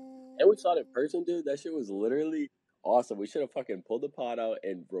 And we saw it in person, dude. That shit was literally awesome. We should have fucking pulled the pod out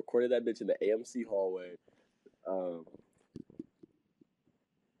and recorded that bitch in the AMC hallway.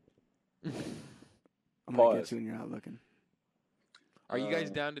 I'm gonna Pause. get you when you're not looking. Are you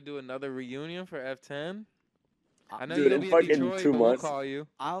guys down to do another reunion for F10? I know Dude, you'll in be in fucking Detroit, 2 but we'll months. call you.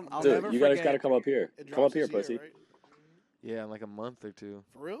 I'll Dude, never you guys forget. gotta come up here. It Come up drops here, this year, pussy. right? Yeah, in like a month or two.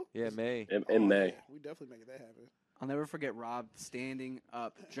 For real? Yeah, May. In May. Yeah, we definitely make that happen. I'll never forget Rob standing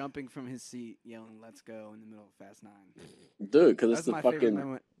up, jumping from his seat, yelling "Let's go" in the middle of Fast 9. Dude, because it's That's the my favorite fucking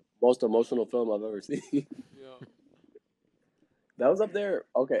moment. most emotional film I've ever seen. Yeah. That was up there.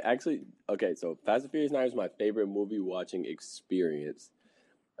 Okay, actually, so Fast and Furious 9 is my favorite movie watching experience.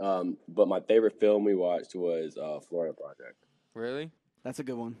 But my favorite film we watched was Florida Project. Really? That's a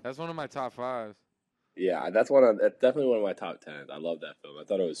good one. That's one of my top 5s. Yeah, that's definitely one of my top 10s. I love that film. I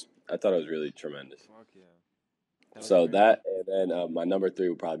thought it was really tremendous. Fuck yeah. So that, and then my number 3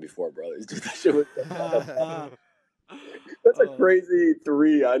 would probably be Four Brothers. Dude, that shit was that's a crazy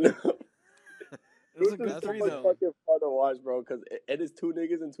 3, I know. It was a It good was so 3 much though. fucking fun to watch, bro, because it is 2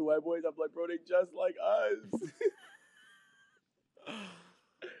 niggas and 2 white boys. I'm like, bro, they just like us.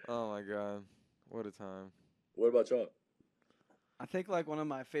 Oh my god. What a time. What about y'all? I think like one of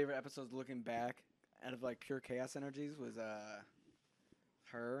my favorite episodes looking back out of like pure chaos energies was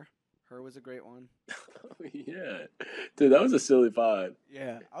Her. Her was a great one. Yeah. Dude, that was a silly pod.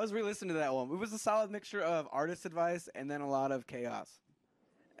 Yeah. I was re-listening to that one. It was a solid mixture of artist advice and then a lot of chaos.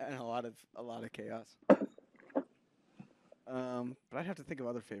 And a lot of chaos. But I'd have to think of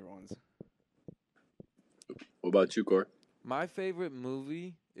other favorite ones. What about you, Cor? My favorite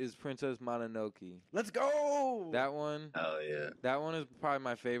movie is Princess Mononoke. Let's go! That one. Oh, yeah. That one is probably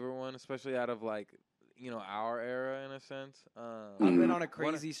my favorite one, especially out of like, our era in a sense. I've been on a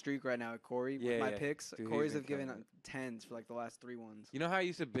crazy streak right now, Corey. With my picks, Dude, Corey's he's have given killing 10s for like the last 3 ones. You know how I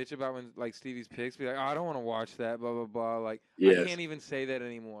used to bitch about when like Stevie's picks be like, oh, I don't want to watch that, blah blah blah. Like Yes. I can't even say that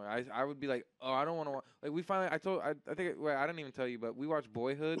anymore. I would be like, oh, I don't want to watch. Like we finally, I think I didn't even tell you, but we watched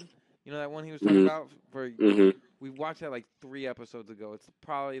Boyhood. You know that one he was talking about for. We watched that like 3 episodes ago. It's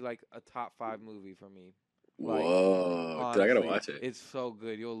probably like a top 5 movie for me. Like, whoa. honestly, I gotta watch it. It's so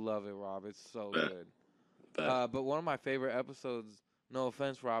good. You'll love it, Rob. It's so Bet. good. But one of my favorite episodes, no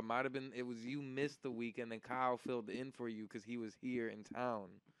offense, Rob, might have been it was you missed the weekend and Kyle filled in for you because he was here in town.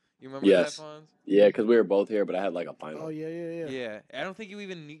 You remember that, Fonz? Yeah, because we were both here, but I had like a final. Oh yeah. Yeah, I don't think you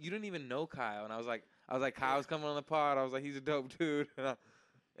didn't even know Kyle, and I was like, Kyle's coming on the pod. I was like, he's a dope dude,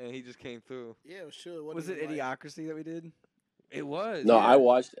 and he just came through. Yeah, it was chill. Was it Idiocracy that we did? It was. No, yeah. I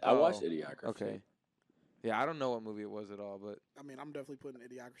watched Idiocracy. Okay. Yeah, I don't know what movie it was at all, but I mean, I'm definitely putting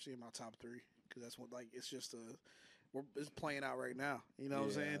Idiocracy in my top 3 because that's what it's just it's playing out right now. You know what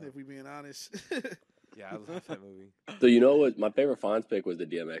I'm saying? If we being honest. Yeah, I love that movie. So you know what? My favorite Fonz pick was the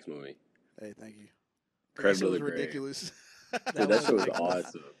DMX movie. Hey, thank you. Credit That to shit was the grave. ridiculous. Dude, that shit was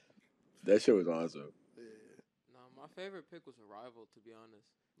awesome. That shit was awesome. No, my favorite pick was Arrival, to be honest.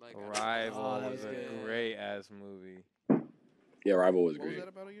 Like Arrival that was was a good. great ass movie. Yeah, Rival was What was great. that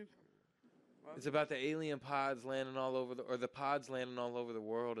about again? It's about the alien pods landing all over the pods landing all over the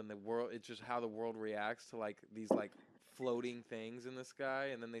world, and the world. It's just how the world reacts to like these like floating things in the sky,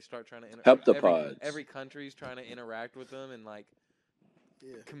 and then they start trying to Help the pods. Every country's trying to interact with them and like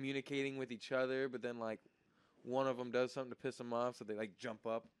communicating with each other, but then like one of them does something to piss them off, so they like jump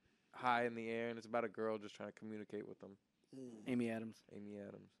up high in the air, and it's about a girl just trying to communicate with them. Amy Adams.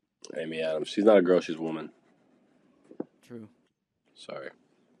 Amy Adams. She's not a girl. She's a woman. True. Sorry.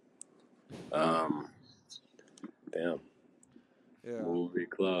 Damn. Yeah. Movie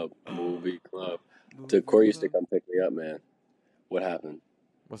club. Dude, Corey used to come pick me up, man. What happened?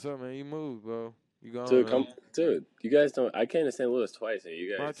 What's up, man? You moved, bro. You gone? Dude, man. Dude, you guys don't. I came to St. Louis twice, and you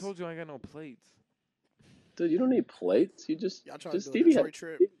guys. Bro, I told you I ain't got no plates. Dude, you don't need plates. You just. Y'all trying just to do a Stevie Detroit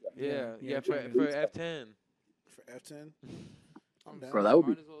trip Yeah, for F10. for F10? I'm down. Bro, that would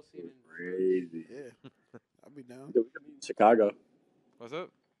be Might as well see it in crazy. Yeah, I'll be down. Dude, we could meet in Chicago. What's up?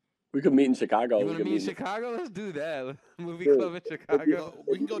 We could meet in Chicago. You We want to could meet in meet Chicago? Let's do that. Movie Dude, club in Chicago.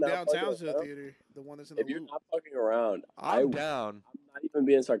 We can go Not downtown fucking to the around. theater, the one that's in the If you're loop. not fucking around, I'm down. I'm not even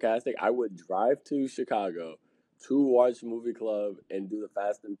being sarcastic. I would drive to Chicago to watch Movie Club and do the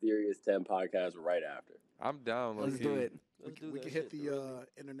Fast and Furious 10 podcast right after. I'm down. Let's low-key. do it. We can hit the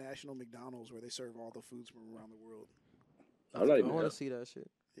international McDonald's where they serve all the foods from around the world. I'm not I even. want to see that shit.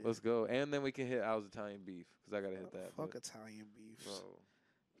 Yeah. Let's go. And then we can hit Al's Italian beef because I gotta hit that. Fuck but- Italian beef. Bro.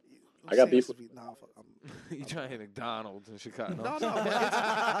 I got beef. Nah, fuck, You trying to hit McDonald's in Chicago? no,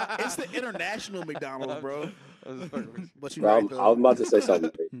 but it's the international McDonald's, bro. I'm just fucking with you. But you Bro, right, though. I'm about to say something.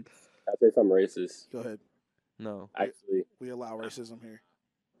 Can I say something racist? Go ahead. No. Actually, We allow racism here.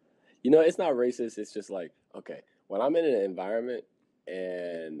 you know, it's not racist. It's just like, okay, when I'm in an environment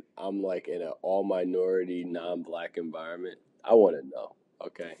and I'm like in an all minority, non-black environment, I want to know.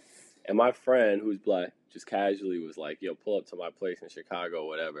 Okay, And my friend, who's black, just casually was like, yo, pull up to my place in Chicago,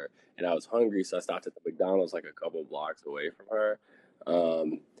 whatever. And I was hungry, so I stopped at the McDonald's like a couple blocks away from her.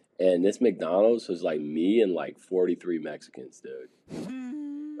 And this McDonald's was like me and like 43 Mexicans, dude.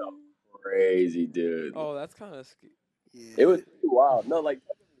 Crazy, dude. Oh, that's kind of scary. Yeah. It was pretty wild. No, like,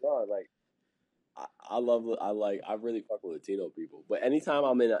 don't get me wrong, like, I really fuck with Latino people. But anytime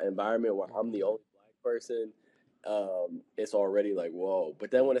I'm in an environment where I'm the only black person, it's already like, whoa.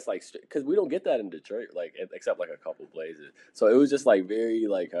 But then when it's like, because we don't get that in Detroit, like, except like a couple places. So it was just like very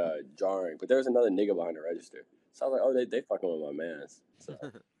like jarring. But there was another nigga behind the register. So I was like, oh, they fucking with my mans. So,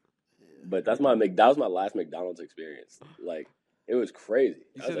 but that was my last McDonald's experience. Like, it was crazy.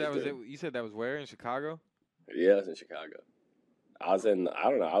 You said that was where in Chicago? Yeah, it was in Chicago. I was in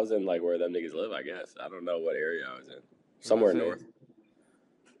like where them niggas live, I guess. I don't know what area I was in. Somewhere north.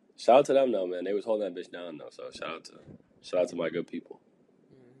 Shout out to them though, man. They was holding that bitch down though, so shout out to my good people.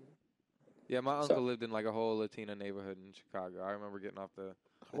 Yeah, my uncle lived in like a whole Latina neighborhood in Chicago. I remember getting off the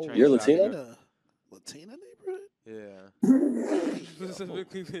train. You're Latina? Latina neighborhood? Yeah.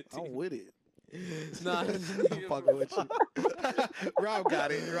 Specifically Latina. I'm with it. Nah, I'm fucking with you. Rob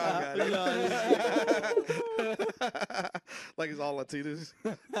got it. Like it's all Latinas.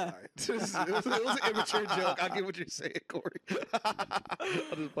 All right. It was an immature joke. I get what you're saying, Corey.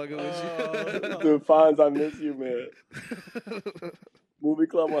 I'm just fucking with you. Dude, Fonz, I miss you, man. Movie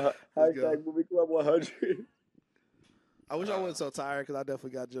Club, hashtag Movie Club 100. I wish I wasn't so tired because I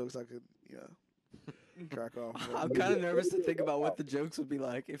definitely got jokes I could, crack off. I'm kind of nervous to think about what the jokes would be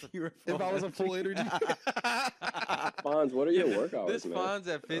like if you were. If I was a full energy. Fonz, what are your work hours, This man? Fonz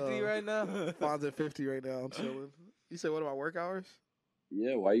at 50 right now? Fonz at 50 right now. I'm chilling. You said what about work hours?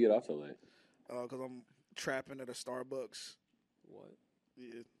 Yeah, why you get off so late? Because I'm trapping at a Starbucks. What?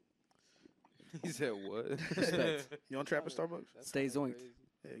 Yeah. He said what? You don't trap at Starbucks? Stay zoinked.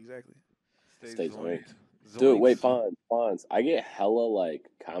 Yeah, exactly. Stay zoinked. Dude, wait, Fonz. I get hella like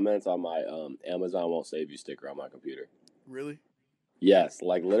comments on my Amazon won't save you sticker on my computer. Really? Yes,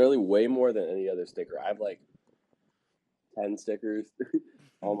 like literally way more than any other sticker. I have like 10 stickers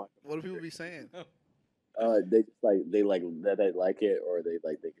on my. What do people be saying? They like that they like it or they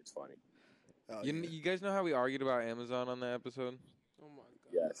like think it's funny. You guys know how we argued about Amazon on that episode? Oh my god.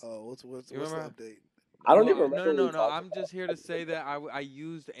 Yes. Oh, what's the update? I don't even remember. No. I'm just here to say that I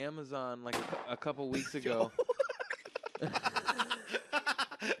used Amazon like a couple weeks ago.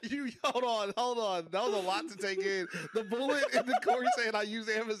 Hold on. That was a lot to take in. The bullet and the Corey saying I use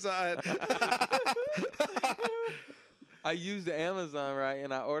Amazon. I used Amazon, right?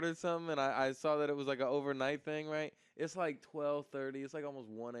 And I ordered something, and I saw that it was like an overnight thing, right? It's like 12:30. It's like almost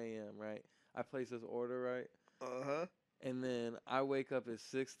 1 a.m., right? I place this order, right? Uh-huh. And then I wake up at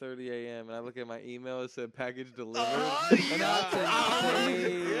 6:30 a.m. and I look at my email. It said package delivered. And that's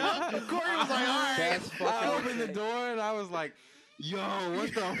insane. Corey was like, all right. That's fucking. I opened the door and I was like, "Yo,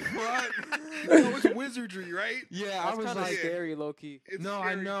 what the fuck?" It's wizardry, right? Yeah, That's I was kind of like, scary, low key. No,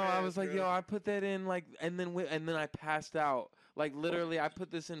 I know. I was like, "Yo, I put that in like," and then I passed out. Like literally, I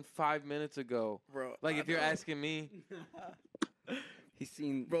put this in 5 minutes ago. Bro, like if you're asking me.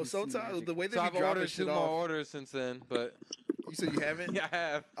 Sometimes the way that I've ordered 2 more orders since then, but you said you haven't? Yeah, I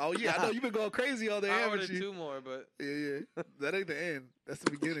have. Oh yeah, I know you've been going crazy all day. I ordered 2 more, but yeah, that ain't the end. That's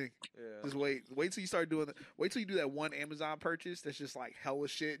the beginning. Yeah. Just wait till you start doing. Wait till you do that one Amazon purchase that's just like hella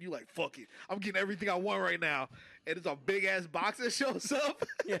shit. You like fuck it, I'm getting everything I want right now, and it's a big ass box that shows up.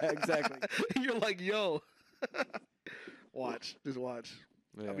 Yeah, exactly. You're like, yo, just watch.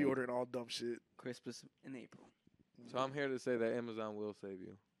 Yeah. I'll be ordering all dumb shit. Christmas in April. So I'm here to say that Amazon will save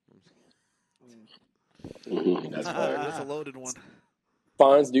you. That's fire. That's a loaded one.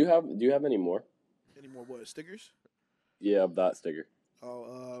 Fonz, do you have any more? Any more what stickers? Yeah, of that sticker.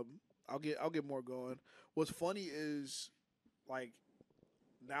 Oh, I'll get more going. What's funny is, like,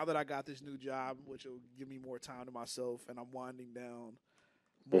 now that I got this new job, which will give me more time to myself, and I'm winding down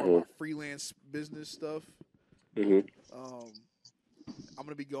more of my freelance business stuff. Mm-hmm. I'm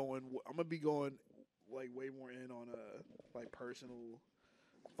gonna be going like way more in on like personal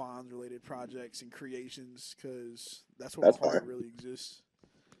Fonz related projects and creations because that's where my heart really exists.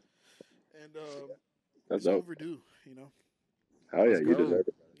 And it's overdue, you know. Oh yeah, you deserve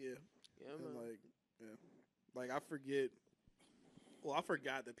it. Yeah, and like I forget. Well, I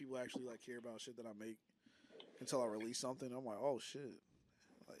forgot that people actually like care about shit that I make until I release something. I'm like, oh shit,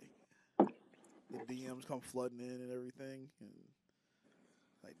 like the DMs come flooding in and everything, and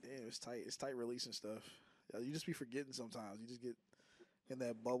like damn, it's tight. It's tight releasing stuff. You just be forgetting sometimes. You just get in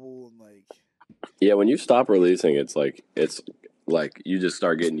that bubble and like. Yeah, when you stop releasing, it's like you just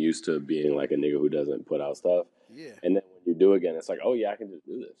start getting used to being like a nigga who doesn't put out stuff. Yeah. And then when you do again, it's like, oh yeah, I can just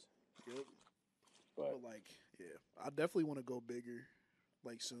do this. Yep. But Like, yeah, I definitely want to go bigger,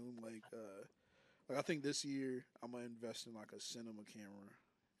 like soon. Like I think this year I'm gonna invest in like a cinema camera,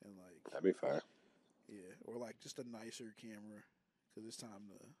 and like that'd be fire. yeah, or like just a nicer camera, because it's time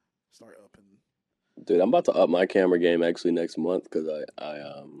to start upping. Dude, I'm about to up my camera game actually next month because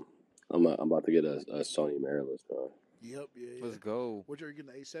I'm about to get a Sony mirrorless, bro. Yep, yeah. Let's go. What you're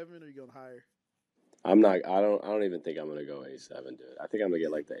getting, A7 or are you going higher? I'm not. I don't even think I'm gonna go A7, dude. I think I'm gonna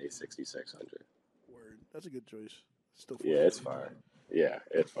get like the A6600. Word, that's a good choice. Still Yeah, it's fire. Yeah,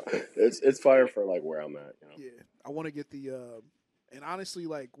 it's fire. It's fire for like where I'm at. You know? Yeah, I want to get the and honestly,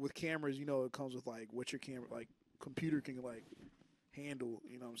 like with cameras, you know, it comes with like what your camera, like computer can like handle.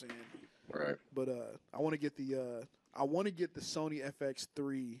 You know what I'm saying? Right. But I want to get the Sony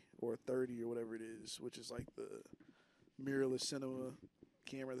FX3 or 30 or whatever it is, which is like the mirrorless cinema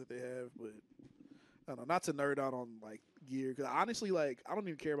camera that they have. But I don't know, not to nerd out on like gear, because honestly, like I don't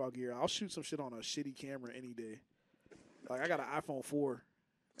even care about gear. I'll shoot some shit on a shitty camera any day. Like I got an iPhone 4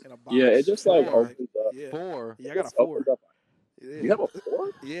 in a box. Yeah, it just like Four. opens up. Yeah. 4. Yeah, I got a It 4. opens up. Yeah. You have a 4?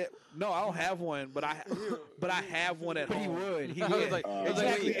 Yeah, no, I don't have one, but I have one at But he home. would. He I would. was like,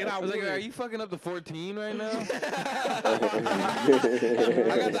 exactly, and I was like, would. are you fucking up the 14 right now? I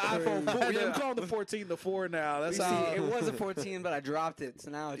got the iPhone 4. Yeah, I'm calling the 14 the 4 now. That's You how. see, it was a 14, but I dropped it,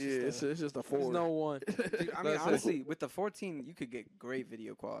 so now it's Yeah, just it's just a 4. There's no one. Dude, I mean, That's it. honestly, with the 14, you could get great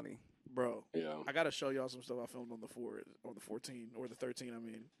video quality. Bro, Yeah. I gotta show y'all some stuff I filmed on the 4 or the 14 or the 13. I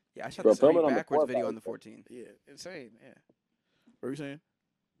mean, Yeah, I shot Bro, the straight filming on the backwards 4 video on probably- the 14. yeah, insane. Yeah. What were you saying?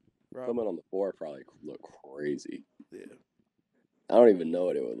 Rob? Filming on the 4 probably look crazy. Yeah, I don't even know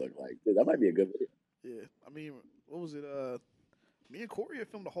what it would look like. Dude, that might be a good video. yeah. I mean, what was it? Me and Corey had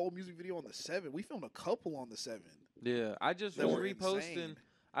filmed a whole music video on the 7. We filmed a couple on the 7. Yeah, I just That was were reposting. insane.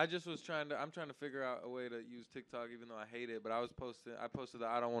 I just was I'm trying to figure out a way to use TikTok, even though I hate it. But I posted the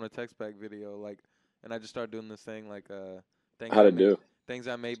I don't want to text back video, like, and I just started doing this thing like things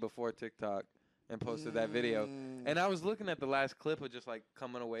I made before TikTok, and posted that video. And I was looking at the last clip of just like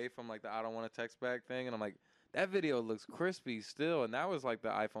coming away from like the I don't want to text back thing, and I'm like, that video looks crispy still, and that was like the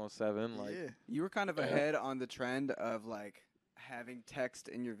iPhone 7. Like, Yeah. You were kind of ahead on the trend of like having text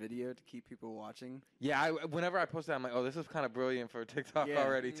in your video to keep people watching. yeah. Whenever I post that, I'm like, oh, this is kind of brilliant for TikTok Yeah.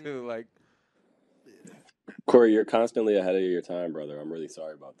 already too. Like, Corey, you're constantly ahead of your time, brother. I'm really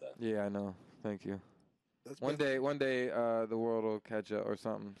sorry about that. yeah, I know. Thank you. That's One day, the world will catch up, or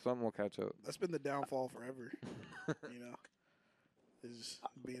something. Something will catch up. That's been the downfall forever. You know, is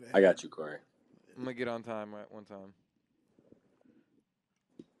being ahead. I got you, Corey. I'm gonna get on time right one time.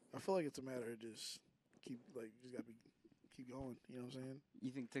 I feel like it's a matter of just keep going. You know what I'm saying?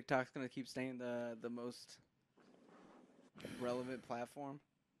 You think TikTok's gonna keep staying the most relevant platform?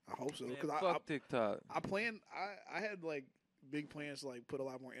 I hope so. Man, Because fuck TikTok. I had like big plans to like put a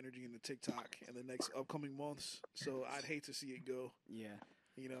lot more energy into TikTok in the next upcoming months. So I'd hate to see it go. Yeah.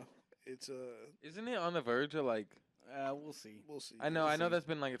 You know, it's Isn't it on the verge of like? We'll see. we'll see. I know see. that's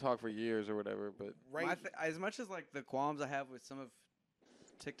been like a talk for years or whatever, but Right. As much as like the qualms I have with some of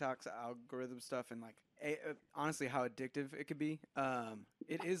TikTok's algorithm stuff and like honestly how addictive it could be,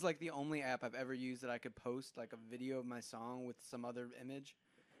 it is like the only app I've ever used that I could post like a video of my song with some other image,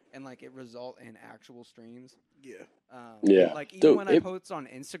 and like it result in actual streams. Yeah. Yeah. Like even Dude, when I post on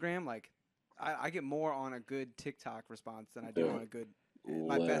Instagram, like I get more on a good TikTok response than I do Dude, on a good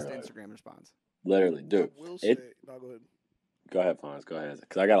my best literally. Instagram response. Literally, dude. I will say. No, go ahead. Go ahead, Fonz. Go ahead,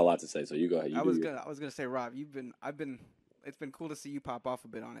 because I got a lot to say. So you go ahead. I was gonna say, Rob, it's been cool to see you pop off a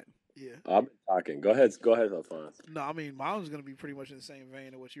bit on it. Yeah. I've been talking. Go ahead, Fonz. No, I mean mine's gonna be pretty much in the same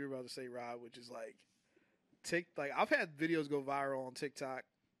vein of what you were about to say, Rob, which is like, I've had videos go viral on TikTok,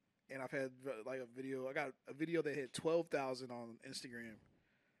 and I've had like I got a video that hit 12,000 on Instagram,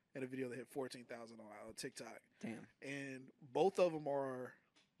 and a video that hit 14,000 on TikTok. Damn. And both of them are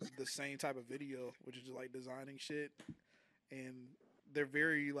the same type of video, which is just like designing shit, and they're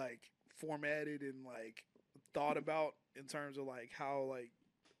very like formatted and like thought about in terms of like how like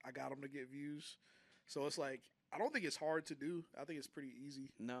I got them to get views. So it's like I don't think it's hard to do. I think it's pretty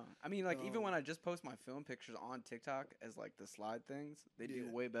easy. No, I mean like even when I just post my film pictures on TikTok as like the slide things, they do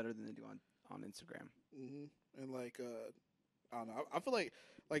way better than they do on Instagram. Mm-hmm. And like I don't know. I feel like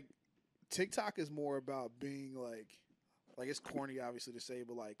TikTok is more about being like it's corny obviously to say,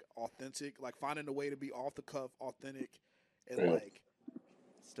 but like authentic, like finding a way to be off the cuff, authentic, and like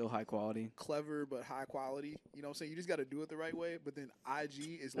still high quality, clever but high quality. You know what I'm saying? You just got to do it the right way. But then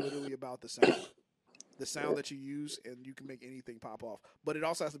IG is literally about the sound that you use, and you can make anything pop off. But it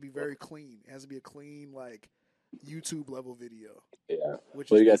also has to be very clean. It has to be a clean like YouTube level video. Yeah. Which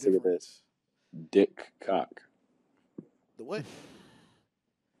What do is you guys the think of difference. this? Dick cock. The what?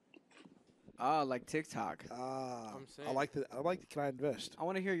 Like TikTok. I'm saying. I like the. Can I invest? I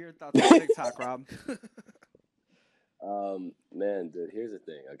want to hear your thoughts on TikTok, Rob. Man, dude, here's the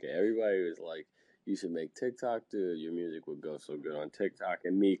thing. Okay, everybody was like, you should make TikTok, dude. Your music would go so good on TikTok.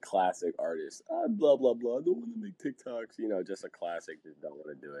 And me, classic artist, blah, blah, blah. I don't want to make TikToks. You know, just a classic, just don't want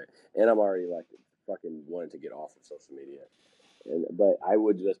to do it. And I'm already, like, fucking wanting to get off of social media. But I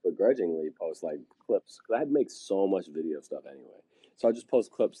would just begrudgingly post, like, clips. Because I'd make so much video stuff anyway. So I just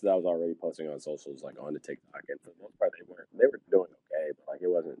post clips that I was already posting on socials, like, onto TikTok. And for the most part, they were doing okay. But, like, it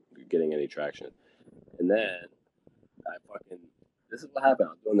wasn't getting any traction. And then this is what happened.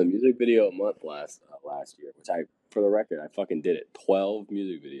 I was doing the music video a month last year, which for the record, I fucking did it. 12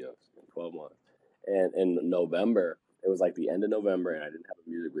 music videos in 12 months. And in November, it was like the end of November, and I didn't have a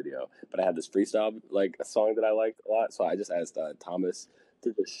music video, but I had this freestyle, like a song that I liked a lot. So I just asked Thomas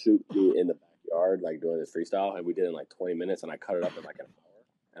to just shoot me in the backyard, like doing this freestyle, and we did it in like 20 minutes, and I cut it up in like an hour,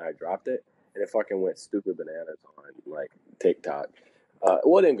 and I dropped it, and it fucking went stupid bananas on like TikTok.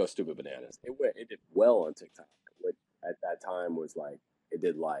 Well, it didn't go stupid bananas. It did well on TikTok, which at that time was like, it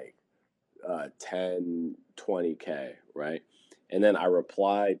did like 10, 20K, right? And then I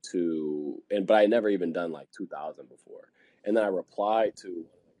replied to, but I had never even done like 2,000 before. And then I replied to one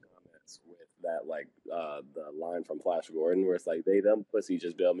of the comments with that, like, the line from Flash Gordon where it's like, they, them pussy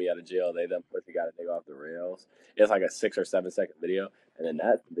just bailed me out of jail. They, them pussy got to take off the rails. It's like a 6 or 7 second video. And then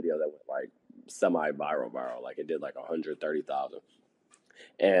that's the video that went like semi-viral. Like it did like 130,000.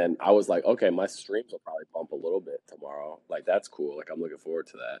 And I was like, okay, my streams will probably bump a little bit tomorrow. Like, that's cool. Like, I'm looking forward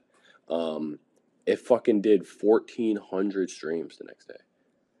to that. It fucking did 1,400 streams the next day.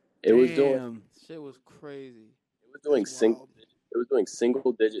 It was doing shit was crazy. It was doing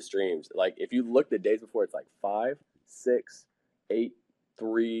single digit streams. Like, if you look the days before, it's like 5, 6, 8,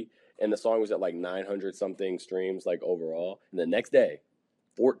 3, and the song was at like 900 something streams, like overall. And the next day,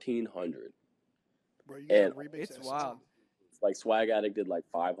 1,400. Bro, and it's wild. Like Swag Addict did like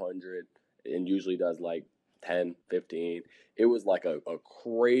 500 and usually does like 10, 15. It was like a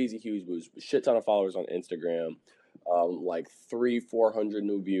crazy huge boost. Shit ton of followers on Instagram, like 300-400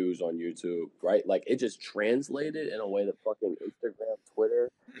 new views on YouTube, right? Like it just translated in a way that fucking Instagram, Twitter,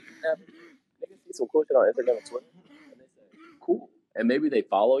 niggas see some cool shit on Instagram and Twitter, and they say, cool. And maybe they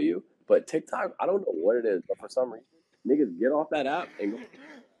follow you, but TikTok, I don't know what it is, but for some reason, niggas get off that app and go.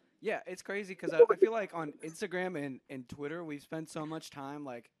 Yeah, it's crazy because I feel like on Instagram and Twitter, we've spent so much time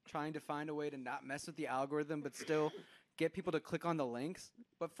like trying to find a way to not mess with the algorithm, but still get people to click on the links.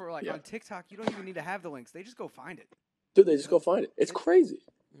 But for like on TikTok, you don't even need to have the links; they just go find it. Dude, they just go find it. It's crazy.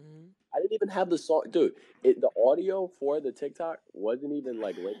 Mm-hmm. I didn't even have the song, dude. The audio for the TikTok wasn't even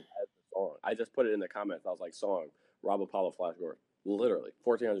like linked as the song. I just put it in the comments. I was like, "Song, Rob Apollo, Flash Gordon." Literally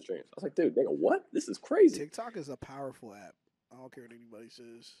 1,400 streams. I was like, "Dude, nigga, what? This is crazy." TikTok is a powerful app. I don't care what anybody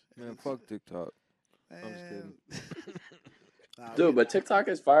says. Man, fuck TikTok. I'm just kidding. Dude, but TikTok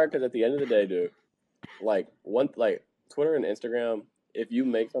is fire because at the end of the day, dude, like Twitter and Instagram, if you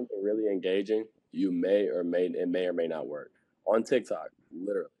make something really engaging, it may or may not work. On TikTok,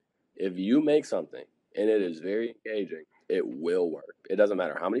 literally, if you make something and it is very engaging, it will work. It doesn't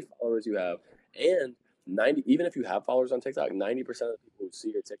matter how many followers you have, and even if you have followers on TikTok, 90% of the people who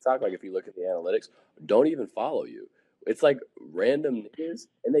see your TikTok, like if you look at the analytics, don't even follow you. It's like random niggas,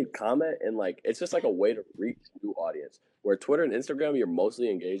 and they comment, and like it's just like a way to reach new audience. Where Twitter and Instagram, you're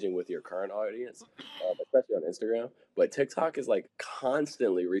mostly engaging with your current audience, especially on Instagram. But TikTok is like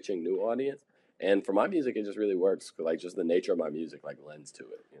constantly reaching new audience, and for my music, it just really works. Like just the nature of my music, like lends to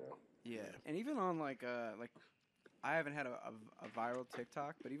it, you know. Yeah, and even on like I haven't had a viral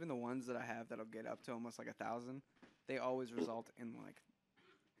TikTok, but even the ones that I have that'll get up to almost like 1,000, they always result in like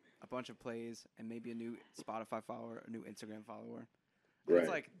a bunch of plays and maybe a new Spotify follower, a new Instagram follower. And it's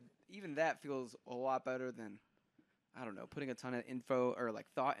like even that feels a lot better than, I don't know, putting a ton of info or like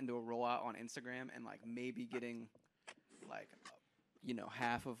thought into a rollout on Instagram and like maybe getting like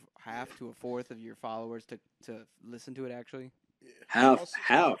half to a fourth of your followers to listen to it actually. Yeah.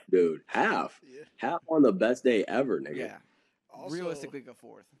 Half, dude. Half. Yeah. Half on the best day ever, nigga. Yeah. Also, realistically, a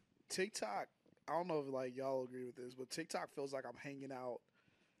fourth. TikTok, I don't know if like y'all agree with this, but TikTok feels like I'm hanging out.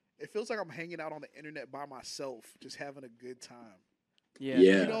 It feels like I'm hanging out on the internet by myself, just having a good time. Yeah.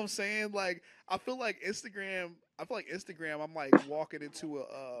 You know what I'm saying? Like, I feel like Instagram, I'm like walking into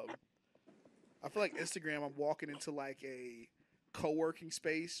like a co-working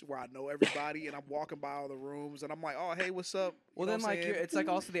space where I know everybody and I'm walking by all the rooms and I'm like, oh, hey, what's up? Well, then like it's like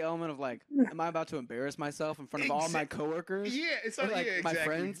also the element of like, am I about to embarrass myself in front of all my coworkers? Yeah, it's like exactly. my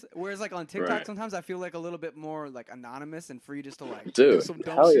friends. Whereas like on TikTok, sometimes I feel like a little bit more like anonymous and free just to like do some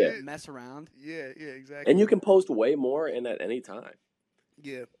dumb shit, mess around. Yeah, exactly. And you can post way more in at any time.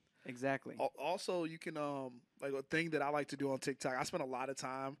 Yeah. Exactly. Also, you can like a thing that I like to do on TikTok. I spend a lot of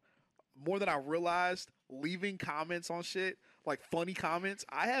time, more than I realized, leaving comments on shit, like funny comments.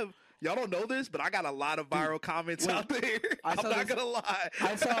 Y'all don't know this, but I got a lot of viral comments out there. I'm not gonna lie.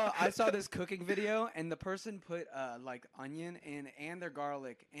 I saw this cooking video, and the person put like onion and their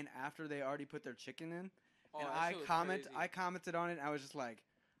garlic in after they already put their chicken in. And I commented on it. And I was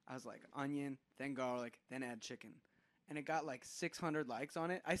like onion, then garlic, then add chicken, and it got like 600 likes on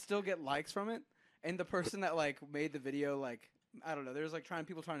it. I still get likes from it, and the person that like made the video, like, I don't know, there's like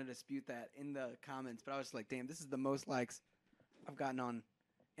people trying to dispute that in the comments, but I was just like, damn, this is the most likes I've gotten on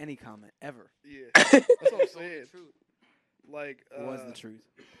any comment ever. Yeah, that's what I'm saying. Like, it was the truth.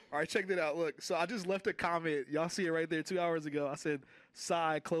 All right, check that out. Look, so I just left a comment. Y'all see it right there 2 hours ago. I said,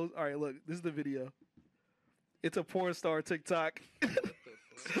 "Sigh, close." All right, look, this is the video. It's a porn star TikTok.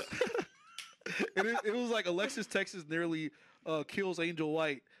 And it was like Alexis Texas nearly kills Angel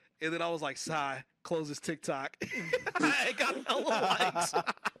White, and then I was like, "Sigh, closes TikTok." It got hella likes.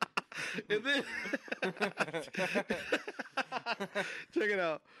 And then check it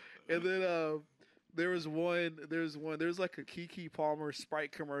out. And then there's like a Keke Palmer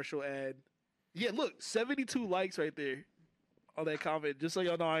Sprite commercial ad. Yeah, look, 72 likes right there on that comment. Just so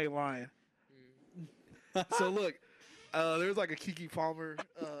y'all know I ain't lying. So look, there's like a Keke Palmer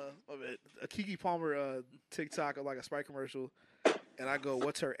TikTok of like a Sprite commercial, and I go,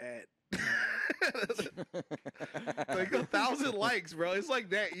 "What's her ad?" Like 1,000 likes, bro. It's like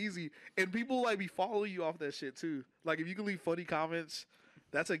that easy, and people like be following you off that shit too. Like if you can leave funny comments,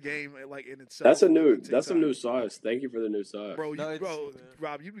 that's a game like in itself. That's some new sauce. Thank you for the new sauce, bro.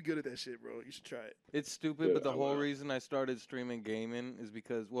 Rob, you'd be good at that shit, bro. You should try it. It's stupid, but the whole reason I started streaming gaming is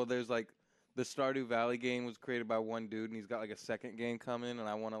because there's like the Stardew Valley game was created by one dude, and he's got like a second game coming, and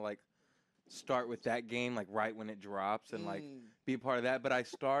I want to like start with that game like right when it drops and like be a part of that. But I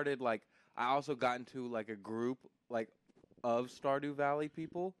also got into like a group like of Stardew Valley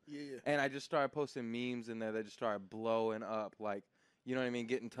people. Yeah. And I just started posting memes in there that just started blowing up, like, you know what I mean,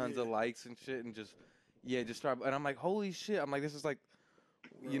 getting tons of likes and shit, and just start. And I'm like, holy shit! I'm like, this is like,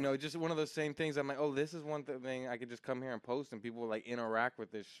 you know, just one of those same things. I'm like, oh, this is one thing I could just come here and post, and people will like interact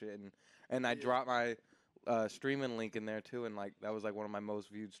with this shit. And I dropped my streaming link in there too, and like that was like one of my most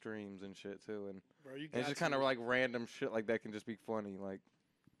viewed streams and shit too. And, it's just kind of like random shit like that can just be funny, like.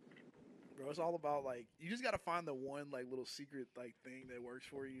 Bro, it's all about like you just gotta find the one like little secret like thing that works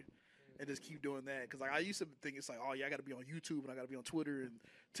for you, and just keep doing that. Cause like I used to think it's like, oh yeah, I gotta be on YouTube and I gotta be on Twitter and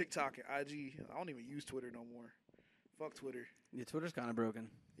TikTok and IG. I don't even use Twitter no more. Fuck Twitter. Yeah, Twitter's kind of broken.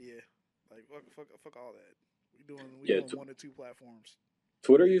 Yeah, like fuck all that. We doing one or two platforms.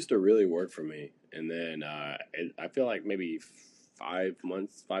 Twitter used to really work for me, and then I feel like maybe 6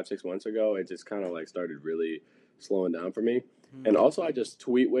 months ago, it just kind of like started really slowing down for me. And also, I just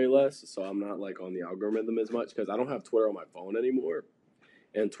tweet way less, so I'm not like on the algorithm as much because I don't have Twitter on my phone anymore.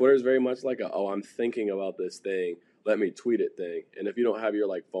 And Twitter is very much like I'm thinking about this thing, let me tweet it thing. And if you don't have your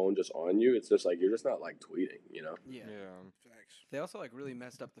like phone just on you, it's just like you're just not like tweeting, you know? Yeah. Facts. They also like really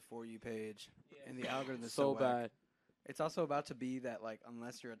messed up the For You page, and the algorithm is so so bad. It's also about to be that like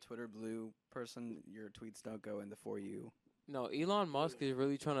unless you're a Twitter Blue person, your tweets don't go in the For You. No, Elon Musk is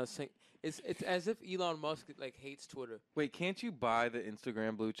really trying to sink. It's as if Elon Musk like hates Twitter. Wait, can't you buy the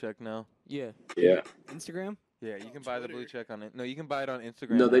Instagram blue check now? Yeah. Yeah. Instagram? Yeah, you can buy the blue check on it. No, you can buy it on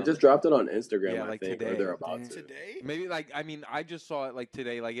Instagram. No, they now. just dropped it on Instagram. Yeah, I like think, today. or they're about to. Today? Maybe like I just saw it like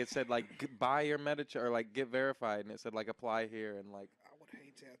today. Like it said like buy your meta or like get verified, and it said like apply here and like. I would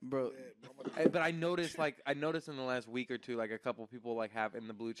hate to have to Bro, do that. But I noticed in the last week or two like a couple people like have in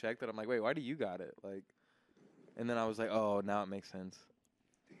the blue check that I'm like, wait, why do you got it? Like, and then I was like, oh, now it makes sense.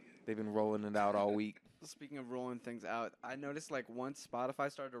 They've been rolling it out all week. Speaking of rolling things out, I noticed like once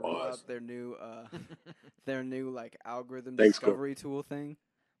Spotify started to roll out their new like algorithm discovery tool thing,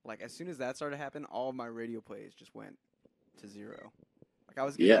 like as soon as that started to happen, all of my radio plays just went to zero. Like I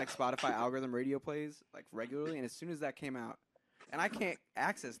was getting like Spotify algorithm radio plays like regularly, and as soon as that came out, and I can't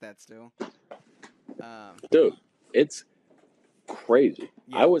access that still. Dude, it's crazy.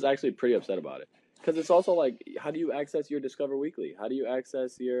 Yeah. I was actually pretty upset about it. Because it's also like, how do you access your Discover Weekly? How do you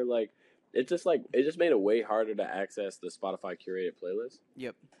access your, like, it just made it way harder to access the Spotify curated playlist.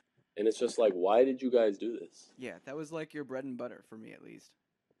 Yep. And it's just like, why did you guys do this? Yeah, that was like your bread and butter for me at least.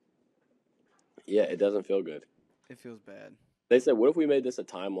 Yeah, it doesn't feel good. It feels bad. They said, what if we made this a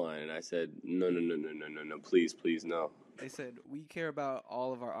timeline? And I said, no, please, no. They said, we care about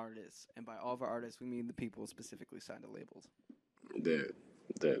all of our artists. And by all of our artists, we mean the people specifically signed to labels.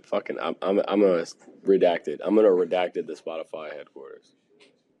 Dude, fucking, I'm gonna redact it. I'm gonna redact it, the Spotify headquarters.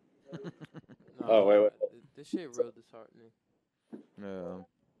 No, wait. This shit real disheartening. Yeah.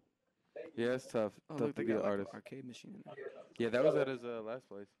 Yeah, it's tough. Oh, Tough look, to they be an got like artist. arcade machine in there. Yeah, that was at his last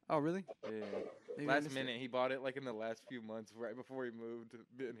place. Oh, really? Yeah. Maybe I Last missed it. minute, he bought it like in the last few months, right before he moved.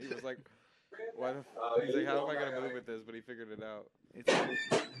 And he was like, "Why the?" He's like, "How am I gonna move with this?" But he figured it out.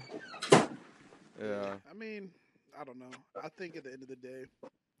 Yeah. I mean, I don't know. I think at the end of the day,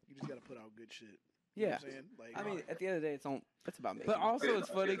 you just gotta put out good shit. You know Yeah. what I'm saying? Like, I mean, at the end of the day, it's about making. But also, it's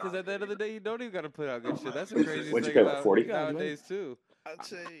funny because at the end of the day, you don't even gotta put out good shit. That's the craziest What'd you thing pay, about 40? nowadays too.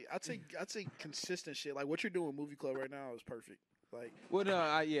 I'd say consistent shit. Like what you're doing with Movie Club right now is perfect. Like, Well, no,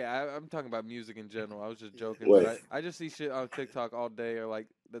 I'm talking about music in general. I was just joking. Wait. But I just see shit on TikTok all day or like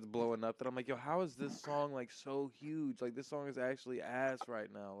that's blowing up that I'm like, yo, how is this song like so huge? Like this song is actually ass right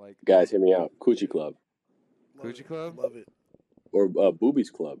now. Like Guys, hear me out. Coochie Club love Coochie it. Club? Love it. or Boobies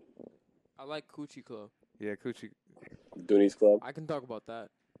Club, I like Coochie Club. yeah, Coochie. Dooney's Club, I can talk about that.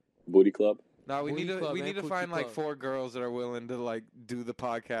 Booty Club. No, we Booty need to Club we and need to Coochie find like Club. 4 girls that are willing to like do the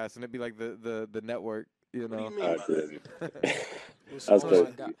podcast and it'd be like the network, you What do know. you mean by that? What's That's the-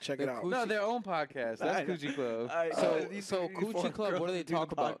 good. God. Check The it out. Coochie- No, their own podcast. That's I know. Coochie Club. So Coochie Club, what do they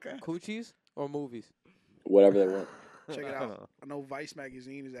talk about? Coochies or movies? Whatever they want. Check it I don't know. out. I know Vice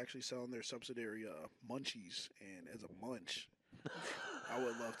magazine is actually selling their subsidiary Munchies, and as a munch, I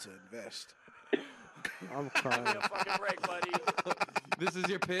would love to invest. I'm Give me crying. a fucking break, buddy. This is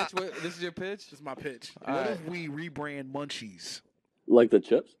your pitch. This is your pitch. This is my pitch. All What right. if we rebrand Munchies? Like the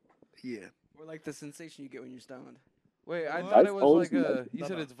chips? Yeah. Or like the sensation you get when you're stoned. Wait, I What? thought it Vice was owns like a. Munchies. You No,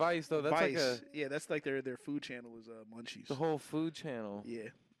 said no. it's Vice though. That's Vice. like a Yeah, that's like their food channel is Munchies. the whole food channel. Yeah.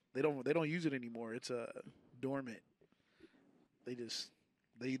 They don't use it anymore. It's dormant. They just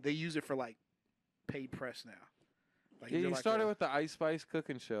they use it for like paid press now. Like Yeah, they're you like started with the Ice Spice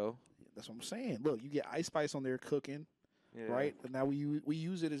cooking show. that's what I'm saying. Look, you get Ice Spice on there cooking, Yeah. right? And now we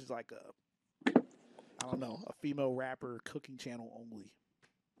use it as like a I don't know, a female rapper cooking channel only.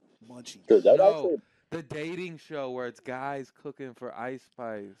 Munchies. Dude, that No. actually, The dating show where it's guys cooking for Ice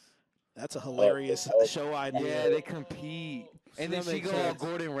Spice. That's a hilarious show idea. Yeah, they compete, and then that she makes go all sense.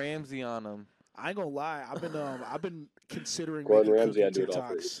 Gordon Ramsay on them. I ain't gonna lie. I've been considering Gordon making Ramsay, I cooking do it all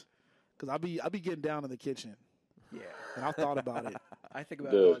for you. TikToks because I be getting down in the kitchen, Yeah. and I've thought about it. I think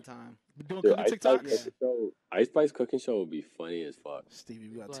about it all Dude. the time. Doing dude, cooking Ice Spice TikToks. cooking show. Ice Spice cooking show would be funny as fuck. Stevie,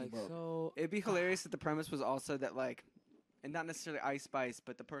 we got to Like, team up. so It'd be hilarious if the premise was also that like, and not necessarily Ice Spice,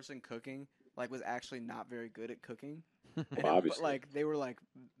 but the person cooking like was actually not very good at cooking. And Well, but obviously. like they were like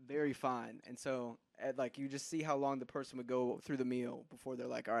very fine, and so like you just see how long the person would go through the meal before they're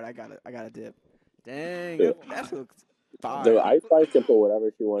like, all right, I got a dip. Dang, Dude. that looks fire. Dude, Ice Spice can put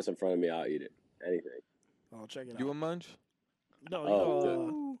whatever she wants in front of me. I'll eat it. Anything. Oh, check it You a out. munch? No, Oh, you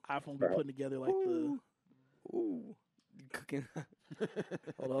know, iPhone be putting together like the. Ooh, you cooking.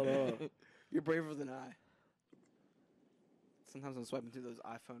 Hold on. You're braver than I. Sometimes I'm swiping through those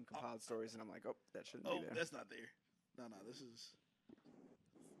iPhone compiled stories, and I'm like, oh, that shouldn't Oh, be there. that's not there. No, this is.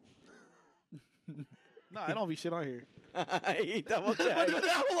 No, I don't be shit on here. I double check.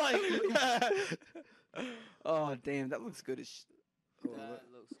 I'm like, Oh damn, that looks good as. that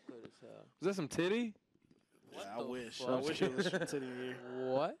looks good as hell. Was that some titty? What I the wish. fuck? I wish it was sitting here.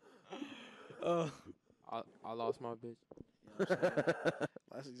 What? Oh, I lost my bitch. You know what I'm saying?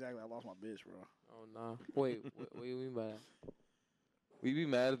 That's exactly. I lost my bitch, bro. Oh nah. Wait, what do you mean by that? We'd be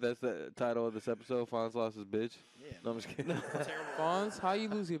mad if that's the title of this episode. Fonz lost his bitch. Yeah. No, I'm just kidding. Fonz, how you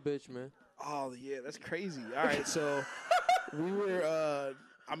lose your bitch, man? Oh yeah, that's crazy. All right, so we were.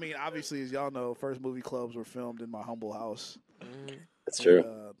 I mean, obviously, as y'all know, first movie clubs were filmed in my humble house. That's true.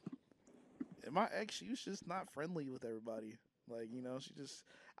 And my ex, she was just not friendly with everybody. Like, you know, she just,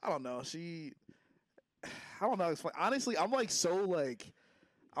 I don't know. I don't know. It's like, honestly, I'm like so like,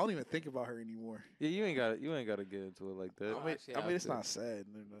 I don't even think about her anymore. Yeah, you ain't got to get into it like that. Oh, actually, I mean, it's have to. not sad,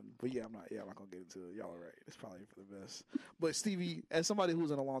 but yeah, I'm not gonna get into it. Y'all are right. It's probably for the best. But Stevie, as somebody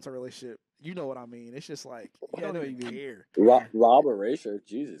who's in a long term relationship, you know what I mean. It's just like you Yeah, I don't know what even you mean. care. Rob Erasure.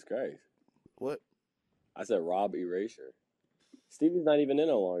 Jesus Christ. What? I said Rob Erasure. Stevie's not even in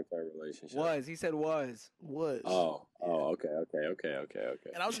a long-term relationship. he said was. Was. Oh, okay.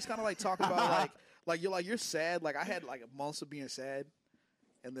 And I was just kind of like talking about like you're sad. Like I had like months of being sad,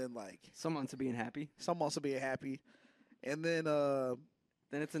 and then like Some months of being happy. some months of being happy, and then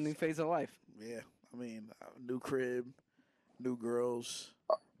Then it's a new phase of life. yeah, I mean new crib, new girls,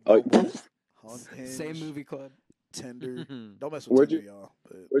 Oh, Hinge, Same movie club. Tinder. Don't mess with Where'd Tinder, y'all.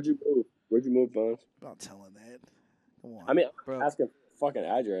 But where'd you move? Where'd you move, Fonz? I'm not telling that. Come on. I mean, Bro. I'm asking for a fucking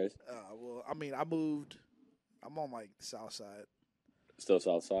address. well, I mean, I moved. I'm on like the south side. Still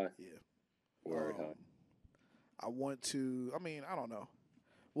south side? Yeah. Word, huh? I want to. I mean, I don't know.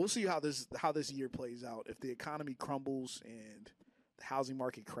 We'll see how this year plays out. If the economy crumbles and housing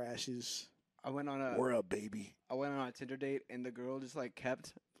market crashes. We're up, baby. I went on a Tinder date, and the girl just like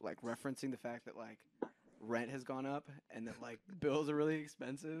kept like referencing the fact that like rent has gone up and that like bills are really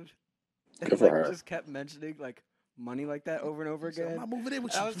expensive. Good And for like her. just kept mentioning like money like that over and over He said, again. I'm not moving in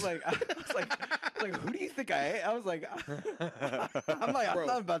with I you. was like, who do you think I am? I was like, I'm Bro.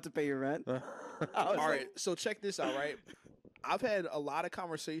 not about to pay your rent. I was All like, right, so check this out, right? I've had a lot of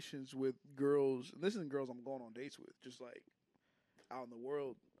conversations with girls. And this isn't girls I'm going on dates with, just like out in the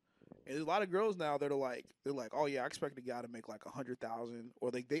world. And there's a lot of girls now that are like, oh yeah, I expect a guy to make like 100,000,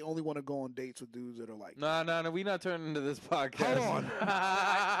 or they only want to go on dates with dudes that are like, No, we not turning into this podcast. hold on,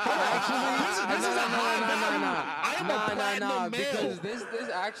 Nah, because this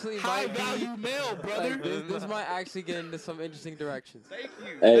actually high might be value male, brother. like, this might actually get into some interesting directions. Thank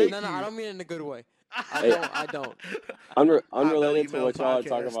you. Hey. No, I don't mean it in a good way. Hey. I don't. Unrelated to Male what y'all are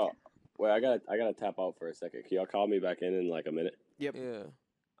talking podcast. about. Wait, I gotta tap out for a second. Can y'all call me back in like a minute? yep. Yeah.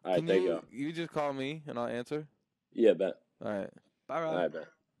 All right, Can thank y'all. you just call me and I'll answer? Yeah, bet. All right. Bye, All Rob. right, bet.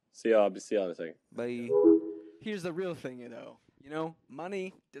 See y'all in a second. Bye. Here's the real thing, though. You know,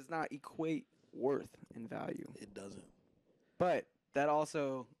 money does not equate worth and value. It doesn't. But that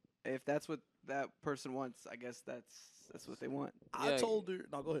also, if that's what that person wants, I guess that's what they want. I Yeah. told her.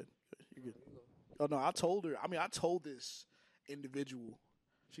 No, go ahead. You're good. Oh no, I told her. I mean, I told this individual.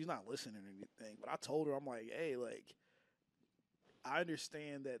 She's not listening or anything, but I told her, I'm like, hey, like, I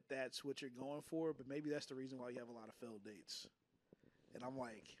understand that that's what you're going for, but maybe that's the reason why you have a lot of failed dates. And I'm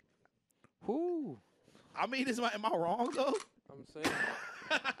like, Whoo. I mean, am I wrong though? I'm saying.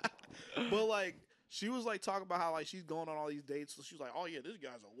 But like, she was like talking about how like she's going on all these dates. So she's like, oh yeah, this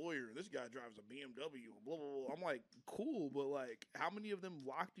guy's a lawyer. This guy drives a BMW. Blah blah blah. I'm like, cool, but like, how many of them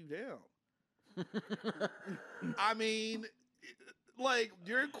locked you down? I mean, like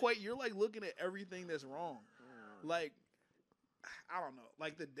you're like looking at everything that's wrong. Like, I don't know.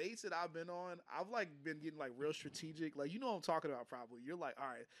 Like the dates that I've been on, I've like been getting like real strategic. Like, you know what I'm talking about probably. You're like, all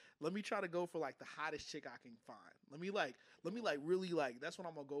right, let me try to go for like the hottest chick I can find. Let me really like that's what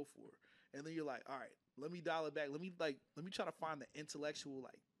I'm gonna go for. And then you're like, all right, let me dial it back. Let me try to find the intellectual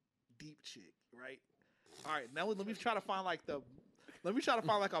like deep chick, right? All right, now let me try to find like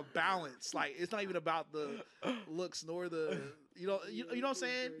a balance. Like it's not even about the looks nor the you know what I'm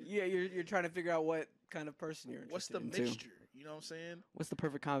saying? Yeah, you're trying to figure out what kind of person you're What's interested the in, too. mixture? You know what I'm saying? What's the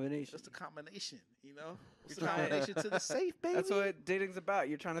perfect combination? What's the combination? You know? What's the combination to the safe, baby? That's what dating's about.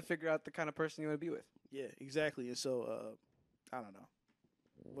 You're trying to figure out the kind of person you want to be with. Yeah, exactly. And so, I don't know.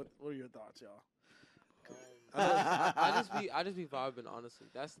 What are your thoughts, y'all? I just be vibing, honestly.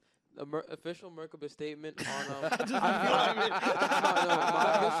 That's the official MERKEBA statement on my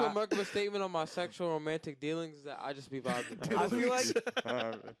official MERKEBA statement on my sexual romantic dealings is that I just be vibing. I feel like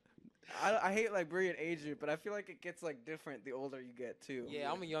I hate like bringing age it, but I feel like it gets like different the older you get too. Yeah,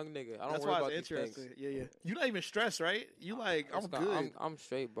 I'm a young nigga. I don't That's worry why about it's these interesting. things. Yeah. You're not even stressed, right? You like, I'm good. I'm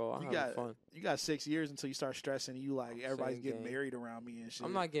straight, bro. I'm You having fun. You got 6 years until you start stressing. And you like everybody's Same getting game. married around me and shit.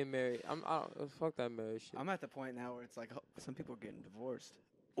 I'm not getting married. Fuck that marriage shit. I'm at the point now where it's like some people are getting divorced.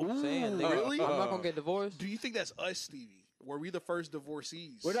 Ooh, saying, nigga, really? I'm not gonna get divorced. Do you think that's us, Stevie? Were we the first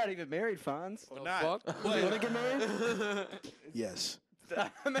divorcees? We're not even married, Fonz. Or The not? fuck? But- You wanna get married? Yes,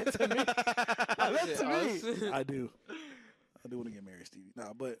 I meant to me. I meant to me. I do. I do want to get married, Stevie.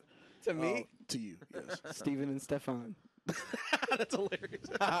 Nah, but To me? to you, yes. Steven and Stefan. That's hilarious.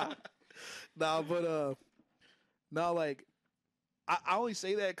 Nah, but no, like I only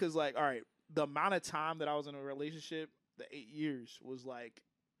say that because, like, all right, the amount of time that I was in a relationship, the 8 years was like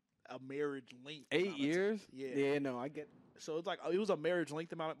a marriage length. 8 years? Yeah. Yeah, no, I get. So it's like it was a marriage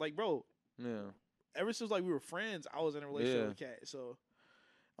length amount. Like, bro, Yeah. ever since like we were friends, I was in a relationship with Kat. So,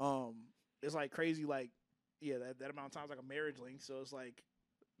 it's like crazy. Like, yeah, that amount of time is like a marriage length. So it's like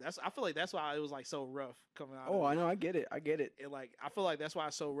I feel like that's why it was like so rough coming out. Oh, of I it. know, I get it. And like I feel like that's why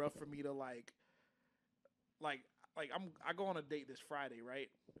it's so rough for me to like I go on a date this Friday, right?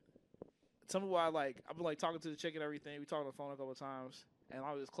 Some people I've been like talking to the chick and everything. We talked on the phone a couple of times, and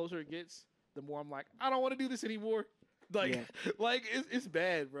as closer it gets, the more I'm like, I don't want to do this anymore. Like, Yeah. like it's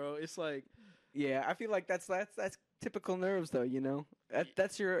bad, bro. It's like, Yeah, I feel like that's typical nerves, though. You know,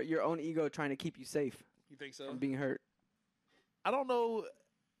 that's your own ego trying to keep you safe you think so? from being hurt I don't know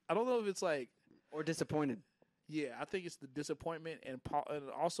if it's like, or disappointed. yeah, I think it's the disappointment and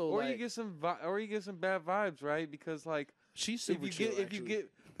also Or like, you get some bad vibes, right? Because like she's super if you chill, actually.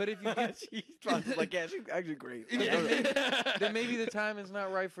 but if you get She's like, yeah, she's actually great. then maybe the time is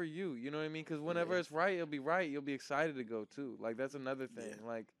not right for you. You know what I mean? Because whenever it's right, it'll be right. You'll be excited to go too. Like that's another thing. Yeah.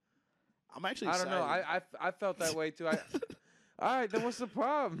 Like I'm actually I don't know. excited. I felt that way too. All right, then what's the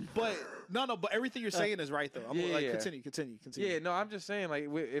problem? But but everything you're saying is right though. I'm Yeah. continue. Yeah, no, I'm just saying, like,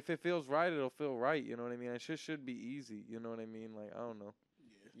 if it feels right, it'll feel right. You know what I mean? It should be easy. You know what I mean? Like, I don't know.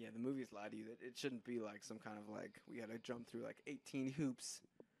 Yeah, the movies lie to you that it shouldn't be like some kind of like we gotta jump through like 18 hoops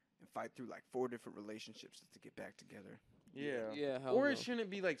and fight through like 4 different relationships just to get back together. Yeah. Yeah, hell Or no. it shouldn't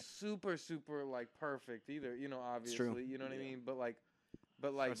be like super, super like perfect either. You know, obviously. true. You know what I mean? But like,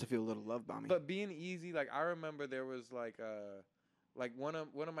 Starts to feel a little love bombing. but being easy, like I remember there was like one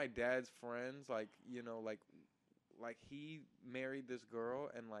of my dad's friends, like, you know, like he married this girl,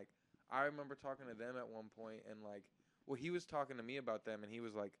 and like I remember talking to them at one point, and like, well, he was talking to me about them, and he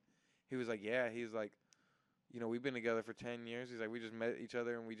was like, yeah, he's like, you know, we've been together for 10 years. He's like, we just met each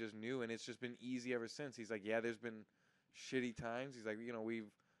other and we just knew, and it's just been easy ever since. He's like, yeah, there's been shitty times. He's like, you know,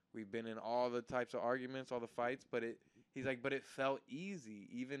 we've been in all the types of arguments, all the fights, but he's like, but it felt easy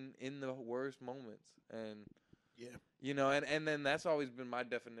even in the worst moments. And Yeah. you know, and then that's always been my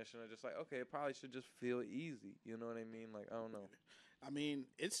definition of just like, okay, it probably should just feel easy. You know what I mean? Like, I don't know. I mean,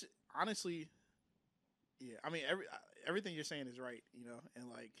 it's honestly, yeah. I mean, everything you're saying is right, you know, and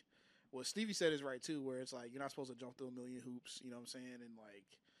like what Stevie said is right too, where it's like you're not supposed to jump through a million hoops, you know what I'm saying? And like,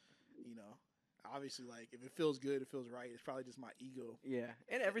 you know, obviously, like if it feels good, it feels right. It's probably just my ego. Yeah,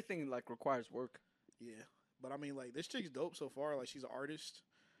 and everything like requires work. Yeah, but I mean, like this chick's dope so far. Like she's an artist.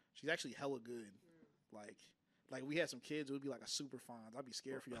 She's actually hella good. Like we had some kids, it would be like a super FHONZZ. I'd be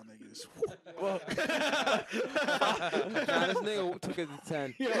scared for y'all niggas. Well, Nah, this nigga took it to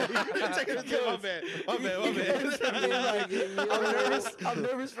 10. My bad. I'm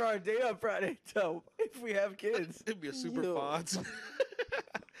nervous for our date on Friday. So if we have kids, It'd be a super Yo. FHONZZ.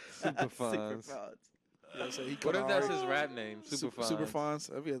 Super FHONZZ. You know, so he What if that's hard. his rap name? Super FHONZZ. Super FHONZZ.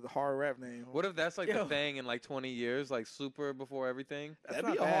 That'd be a hard rap name. What if that's like Yo. the thing in like 20 years, like super before everything? That'd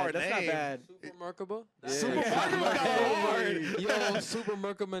That's be not a hard bad. That's name. not bad. Super Merkeba? Yeah. Super Yeah. Merkeba got hard. Yo, Super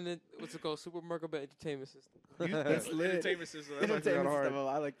Merkeba, what's it called? Super Merkeba Entertainment System. That's lit. Entertainment system. That's actually Entertainment hard. system.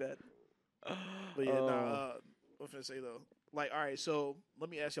 I like that. But yeah, Oh. what was I gonna say though? Like, all right, so let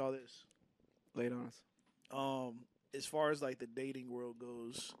me ask y'all this. Lay it on us. As far as like the dating world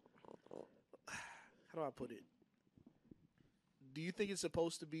goes, how do I put it? Do you think it's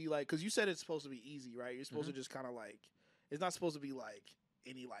supposed to be like? Because you said it's supposed to be easy, right? You're supposed to just kind of like. It's not supposed to be like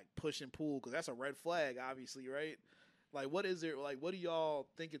any like push and pull, because that's a red flag, obviously, right? Like, what is it? Like, what do y'all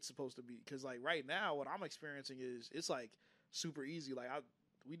think it's supposed to be? Because like right now, what I'm experiencing is it's like super easy. Like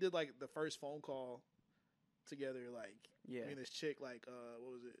we did like the first phone call together, like Yeah. me and this chick, like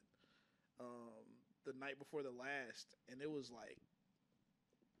what was it? The night before the last, and it was like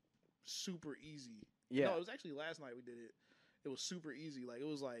super easy. Yeah. No, it was actually last night we did it. It was super easy. Like it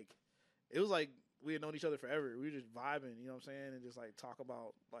was like we had known each other forever. We were just vibing, you know what I'm saying, and just like talk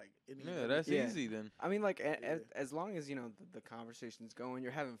about like any. Yeah, that's Yeah. easy then. I mean, like, Yeah. as long as, you know, the conversation's going,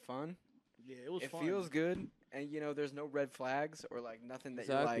 you're having fun, Yeah, it was. it fun. feels good, and, you know, there's no red flags or, like, nothing that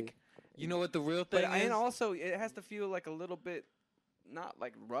you're Exactly. like. You know what the real But, thing is? and also, it has to feel like a little bit, not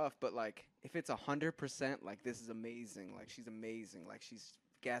like rough, but like, if it's 100%, like, this is amazing, like, she's amazing, like, she's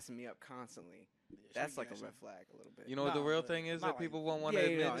gassing me up constantly, Yeah, she that's like a gassing. red flag a little bit. You know what the Nah, real but thing is not that like- people won't want to yeah,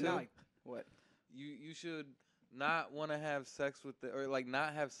 admit no, to? not like, what? You should not want to have sex with or like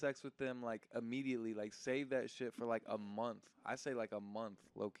not have sex with them like immediately. Like save that shit for like a month. I say like a month,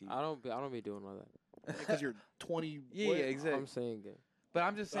 low key. I don't be doing all that. Because you're 20. Yeah, what? yeah, exactly. I'm saying it. But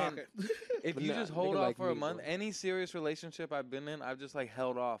I'm just saying, Okay. if But you nah, just hold nigga off like for a me, month, bro. any serious relationship I've been in, I've just like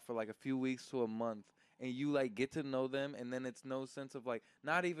held off for like a few weeks to a month, and you like get to know them, and then it's no sense of like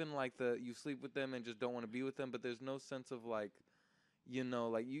not even like you sleep with them and just don't want to be with them, but there's no sense of like, you know,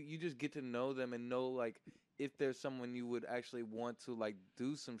 like you just get to know them and know like if there's someone you would actually want to like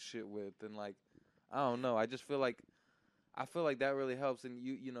do some shit with, and like I don't know, I just feel like that really helps, and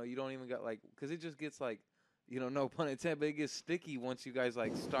you know you don't even got like because it just gets like. You know, no pun intended, but it gets sticky once you guys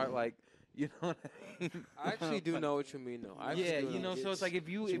like start like, you know what I mean? I actually do know what you mean, though. I actually Yeah, do you know, so it's like if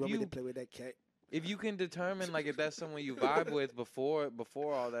She want me to you play with that cat. if you can determine like if that's someone you vibe with before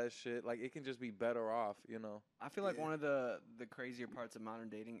all that shit, like it can just be better off, you know. I feel like Yeah. one of the crazier parts of modern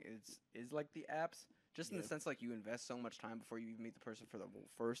dating is like the apps, just in Yeah. the sense like you invest so much time before you meet the person for the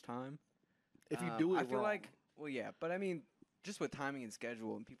first time. If you do it I feel wrong. like, well, yeah, but I mean, just with timing and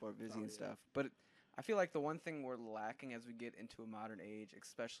schedule, and people are busy Oh, and yeah. stuff. But I feel like the one thing we're lacking as we get into a modern age,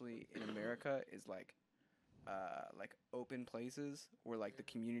 especially in America, is like open places where like the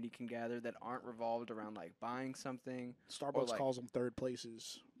community can gather that aren't revolved around like buying something. Starbucks like- calls them third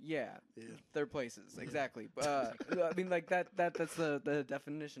places. Yeah, Yeah. third places, exactly. I mean, like that's the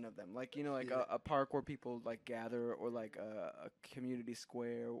definition of them. Like, you know, like Yeah. a park where people like gather, or like a community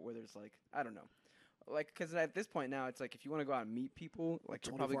square where there's like, I don't know. like, because at this point now, it's like if you want to go out and meet people, like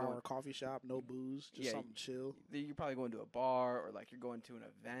you're probably 24-hour going, coffee shop, no booze, just something chill. You're probably going to a bar or like you're going to an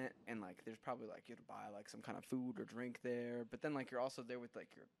event, and like there's probably like you have to buy like some kind of food or drink there. But then like you're also there with like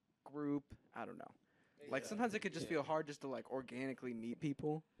your group. I don't know. Like sometimes it could just feel hard just to like organically meet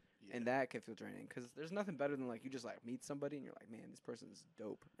people, and that can feel draining. Because there's nothing better than like you just like meet somebody and you're like, man, this person's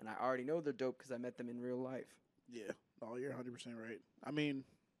dope, and I already know they're dope because I met them in real life. Yeah. Oh, you're 100% right. I mean,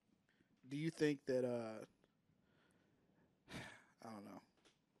 do you think that I don't know.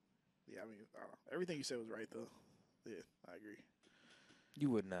 Yeah, I mean, everything you said was right, though. Yeah, I agree. You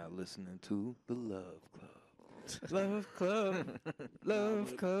were not listening to the Love Club. Love Club.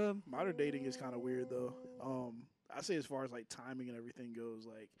 Love Club. Modern dating is kind of weird, though. I say as far as, like, timing and everything goes,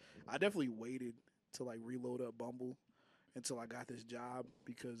 like, I definitely waited to, like, reload up Bumble until I got this job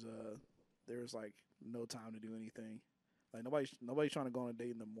because there was, like, no time to do anything. Like, nobody's trying to go on a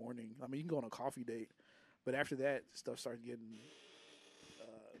date in the morning. I mean, you can go on a coffee date, but after that, stuff starts getting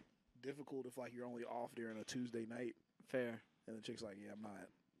difficult if like you're only off during a Tuesday night. Fair. And the chick's like, yeah, I'm not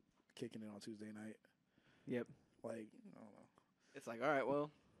kicking it on Tuesday night. Yep. Like, I don't know. It's like, all right, well,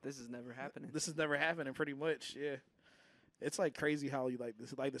 this is never happening. This is never happening, pretty much. Yeah. It's like crazy how you like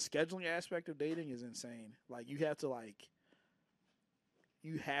this. Like the scheduling aspect of dating is insane. Like you have to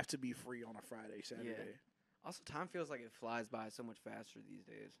be free on a Friday, Saturday. Yeah. Also, time feels like it flies by so much faster these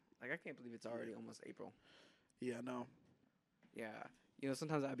days. Like I can't believe it's already almost April. Yeah, I know. Yeah. You know,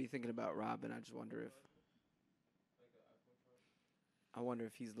 sometimes I'd be thinking about Rob, and I just wonder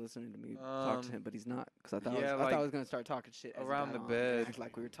if he's listening to me talk to him, but he's not. Because I thought I was going to start talking shit as around the bed. Act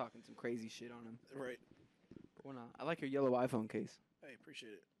like we were talking some crazy shit on him. Right. But we're not. I like your yellow iPhone case. Hey,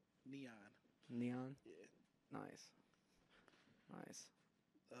 appreciate it. Neon. Neon? Yeah. Nice.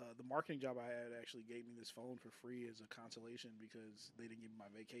 The marketing job I had actually gave me this phone for free as a consolation because they didn't give me my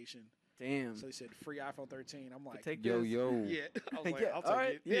vacation. Damn. So they said free iPhone 13. I'm like, take yo. Yeah. I was like, I'll take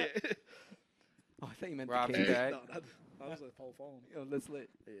right, it. Yeah. Oh, I thought you meant Rob's the case. back. No, that was a whole phone. Yo, that's lit.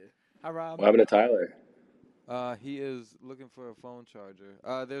 Yeah. Hi, Rob. What happened to Tyler? He is looking for a phone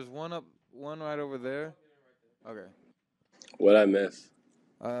charger. There's one right over there. Okay. What'd I miss?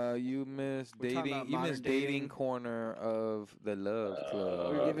 You missed We're talking dating. about You modern missed dating dating. corner of the Love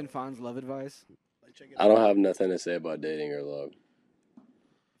Club. We're giving Fonz love advice. Like, check it I don't have nothing to say about dating or love.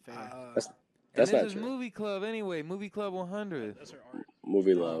 Fair. That's and not this is true. Movie Club anyway. Movie Club 100. That's her art.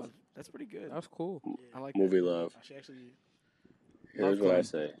 Movie love. That's pretty good. That's cool. I like Movie that. love. She actually. Here's what I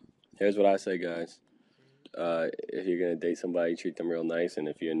say. Here's what I say, guys. If you're gonna date somebody, treat them real nice, and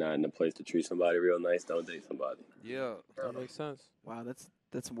if you're not in a place to treat somebody real nice, don't date somebody. Yeah. That makes sense. Wow, that's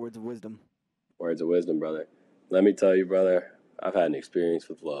some words of wisdom. Words of wisdom, brother. Let me tell you, brother, I've had an experience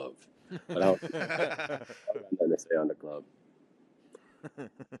with love. But I don't have nothing to say on the club.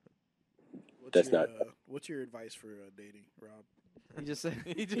 What's your advice for dating, Rob? He just said.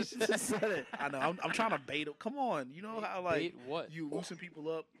 He just said it. I know. I'm trying to bait him. Come on. You know how like Bait what? you loosen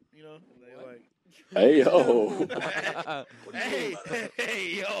people up. You know. And they like. Hey yo.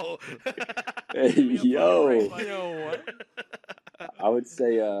 Hey yo. Hey yo. You know what? I would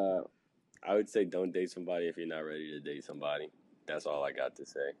say don't date somebody if you're not ready to date somebody. That's all I got to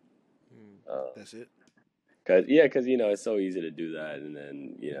say. That's it. Cause it's so easy to do that, and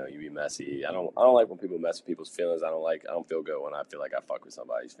then you be messy. I don't like when people mess with people's feelings. I don't feel good when I feel like I fuck with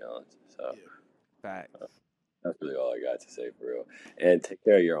somebody's feelings. So Facts. that's really all I got to say for real. And take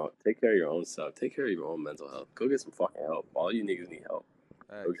care of your own stuff. Take care of your own mental health. Go get some fucking help. All you niggas need help.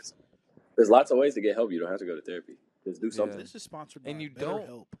 Go get some. There's lots of ways to get help. You don't have to go to therapy. Just do something. This is sponsored by And you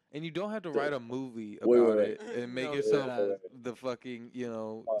BetterHelp. don't have to write a movie about Wait. it and make No, yourself no. the fucking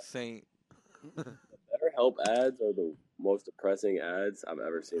saint. BetterHelp ads are the most depressing ads I've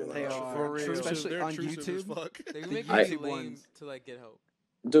ever seen. in my They life. are. For real. Especially They're on intrusive as YouTube. fuck. They make I- you lame ones. to like get help.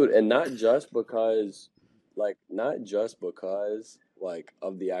 Dude, and not just because like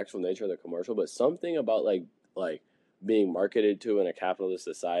of the actual nature of the commercial, but something about like being marketed to in a capitalist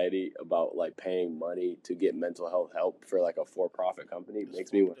society about like paying money to get mental health help for like a for-profit company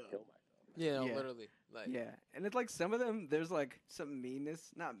makes me want to kill myself. Yeah, no, Yeah. literally. Like, Yeah, and it's like some of them. There's like some meanness,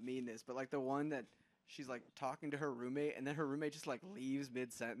 not meanness, but like the one that she's like talking to her roommate, and then her roommate just like leaves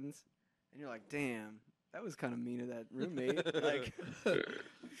mid sentence, and you're like, damn, that was kind of mean of that roommate. Like,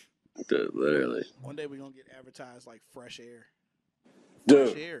 Dude, literally. One day we're gonna get advertised like fresh air.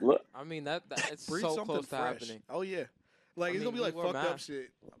 Dude, air. look, I mean that it's Breathe so something close to fresh. happening. Oh yeah, like I it's gonna mean, be we like wear fucked up masks. shit.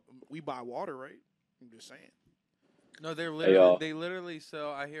 We buy water, right? I'm just saying. No, they're Hey, y'all. they literally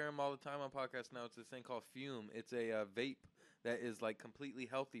sell. I hear them all the time on podcasts now. It's this thing called Fume. It's a vape that is like completely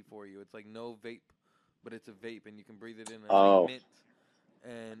healthy for you. It's like no vape, but it's a vape, and you can breathe it in. And Oh. like mint.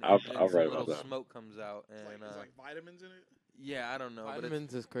 and I'll then write some about little that. smoke comes out, and There's like vitamins in it. yeah, I don't know, but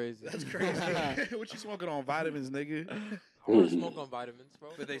Vitamins is crazy. That's crazy. What you smoking on? Vitamins, nigga. I want to smoke on vitamins, bro.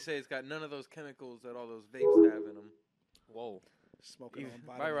 but they say it's got none of those chemicals that all those vapes have in them. Whoa. Smoking on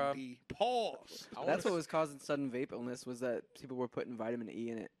Bye, vitamin Rob. D. Pause. That's what was causing sudden vape illness, was that people were putting vitamin E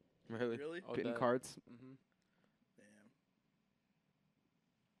in it. Really? Really? Oh, Putting damn. carts. Mm-hmm. Damn.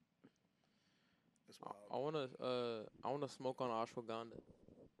 That's wild. I wanna smoke on ashwagandha.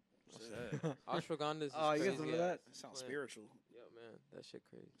 What's that? Ashwagandha is Oh, you guys crazy. remember that? That sounds Man. spiritual. Yeah, man, that shit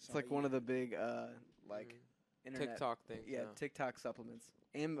crazy. It's like one of the big, like, internet. TikTok things. Yeah, TikTok supplements.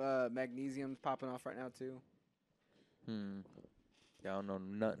 And magnesium's popping off right now, too. Yeah, I don't know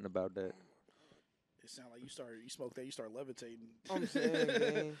nothing about that. It sounds like you smoke that, you start levitating. I'm saying,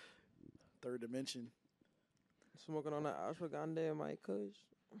 man. Third dimension. Smoking on that ashwagandha in my kush.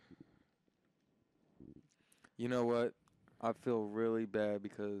 You know what? I feel really bad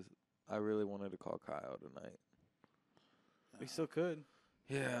because I really wanted to call Kyle tonight. We still could.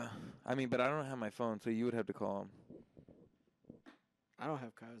 Yeah. I mean, but I don't have my phone, so you would have to call him. I don't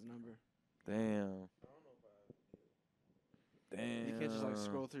have Kyle's number. Damn. Damn. You can't just, like,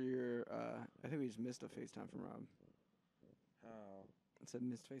 scroll through your, I think we just missed a FaceTime from Rob. How? It said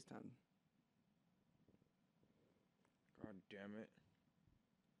missed FaceTime. God damn it.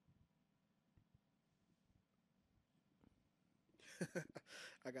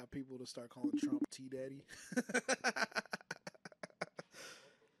 I got people to start calling Trump T Daddy.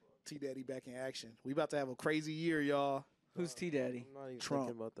 T Daddy back in action. We about to have a crazy year, y'all. Who's T Daddy? I'm not even Trump.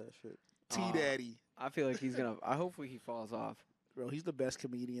 thinking about that shit. T Daddy. I feel like he's gonna. I hopefully he falls off. Bro, he's the best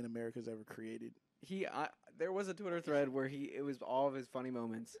comedian America's ever created. There was a Twitter thread where it was all of his funny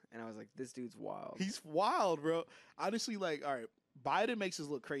moments, and I was like, this dude's wild. He's wild, bro. Honestly, like, all right, Biden makes us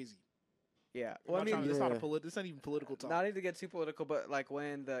look crazy. Yeah. Well, Well, I mean, it's not it's not even political talk. not even to get too political, but like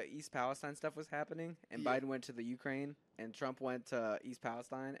when the East Palestine stuff was happening, and Yeah. Biden went to the Ukraine, and Trump went to East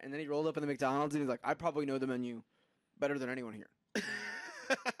Palestine, and then he rolled up in the McDonald's, and he's like, I probably know the menu better than anyone here.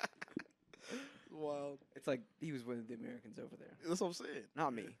 Wild. It's like he was with the Americans over there, That's what I'm saying.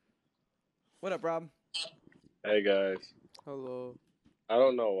 not me. What up, Rob? Hey guys, Hello. I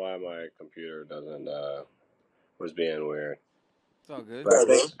don't know why my computer doesn't was being weird. It's all good. But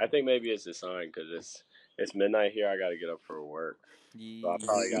I think maybe it's a sign because it's midnight here. I got to get up for work. So I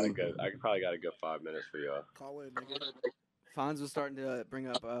probably got a good 5 minutes for y'all. Call in, nigga. Fonz was starting to bring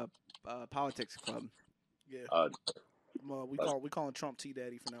up politics club. Yeah. We calling Trump T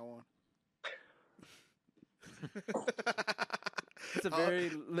Daddy from now on. It's a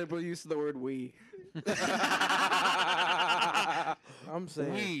very liberal use of the word "we." I'm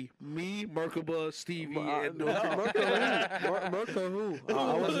saying. Me, Merkeba, Stevie, and Merka who?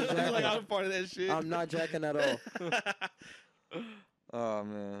 I wasn't jacking. like I'm part of that shit. I'm not jacking at all. Oh,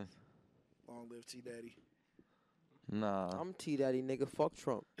 man. Long live T Daddy. Nah. I'm T Daddy, nigga. Fuck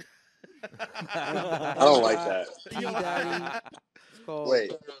Trump. I don't like that. T Daddy. It's called.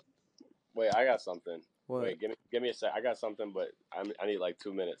 Wait, I got something. What? Wait, give me a sec. I got something, but I need like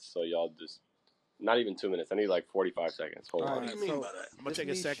 2 minutes. So y'all just not even 2 minutes. I need like 45 seconds. Hold All on. right, What do you mean by that? I'm gonna This take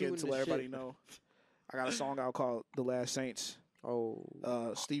a me second shooting to the let everybody shit. know. I got a song out called "The Last Saints." Oh.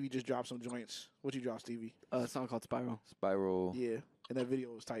 Stevie just dropped some joints. What you drop, Stevie? A song called Spiral. Spiral. Yeah, and that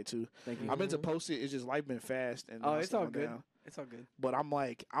video was tight too. Thank you. I meant to post it. It's just life been fast, and Oh, now it's all slowing good. down. It's all good. But I'm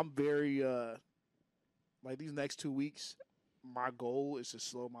very like these next 2 weeks. My goal is to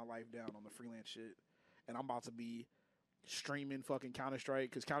slow my life down on the freelance shit, and I'm about to be streaming fucking Counter-Strike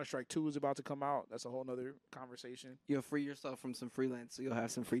because Counter-Strike 2 is about to come out. That's a whole nother conversation. You'll free yourself from some freelance, so you'll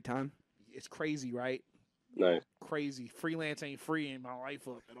have some free time. It's crazy, right? Nice. Crazy. Freelance ain't freeing my life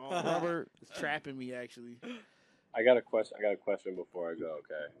up at all. Robert is trapping me actually. I got a question before I go.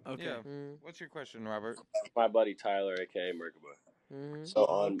 Okay. Okay. Yeah. What's your question, Robert? My buddy Tyler, aka Merkeba. Mm-hmm. So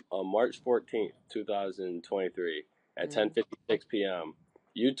on March 14th, 2023, at 10:56 p.m.,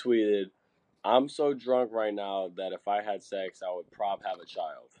 you tweeted, "I'm so drunk right now that if I had sex, I would have a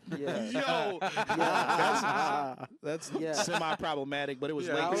child." Yeah. Yo, that's Yeah. semi-problematic, but it was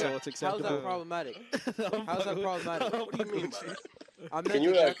late, so it's How's acceptable. that problematic? How's that problematic? What do you mean by that? I meant Can you,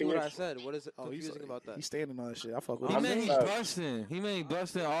 exactly can what you- I said. What is Oh, confusing about that? He's standing on that shit. I fuck with He I'm him. may just- busting. He may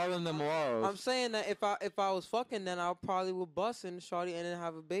busting all in them walls. I'm saying that if I was fucking, then I probably would bust in shorty and then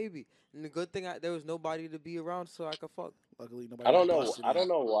have a baby. And the good thing, there was nobody to be around, so I could fuck. Luckily, nobody. I don't know. busted I don't him.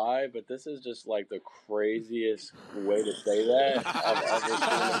 know why, but this is just like the craziest way to say that I've ever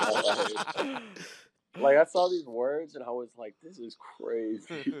seen in my life. Like I saw these words and I was like, "This is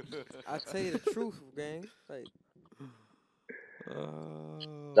crazy." I tell you the truth, gang. Like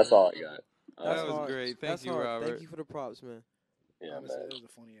That's all I got. That was hard. great. Thank That's you, hard. Robert. Thank you for the props, man. Yeah, Honestly, man. that was a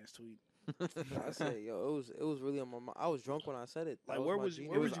funny ass tweet. I said, yo, it was really on my mind. I was drunk when I said it. Like, That where my was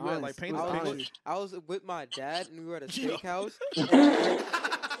genius. where was you at? Like, paint the picture. I was with my dad, and we were at a Yo. steakhouse.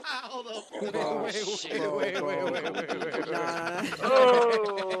 Hold up. Wait. Nah.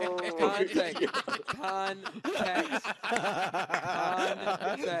 Oh. Context.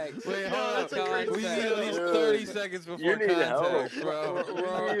 Wait, hold that's up. a great We need tweet. at least Dude, 30 seconds before you need context, help. bro.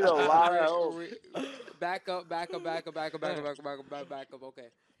 You need a lot of help. Back up. Okay.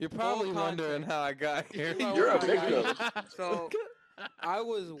 You're probably Full wondering context. how I got here. You're a victim. So I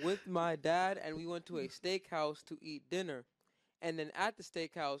was with my dad, and we went to a steakhouse to eat dinner. And then at the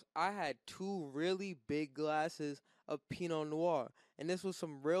steakhouse, I had 2 really big glasses of Pinot Noir. And this was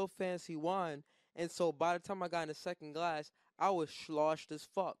some real fancy wine. And so by the time I got in the second glass, I was sloshed as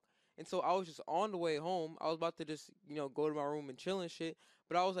fuck. And so I was just on the way home. I was about to just, go to my room and chill and shit.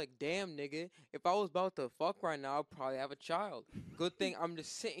 But I was like, damn, nigga, if I was about to fuck right now, I'd probably have a child. Good thing I'm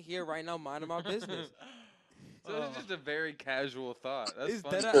just sitting here right now minding my business. So it's just a very casual thought. That's It's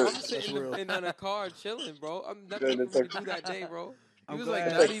funny. that I'm sitting in a car chilling, bro. I'm nothing Dude, for me to do that day, bro. He was glad.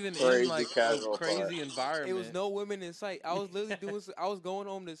 like That's not even crazy in like a casual crazy part. environment. It was no women in sight. I was literally I was going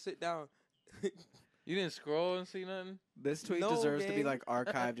home to sit down. You didn't scroll and see nothing? This tweet No, deserves to be gang. like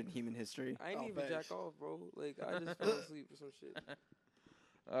archived in human history. I ain't Oh, even thanks. jack off, bro. Like I just fell asleep or some shit.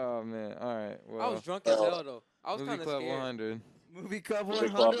 Oh man. All right. Well, I was drunk as hell though. I was Movie kind of Club scared. 100. Movie Club Movie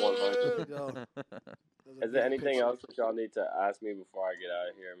Club 100. 100. Yo, Is there anything else that y'all need to ask me before I get out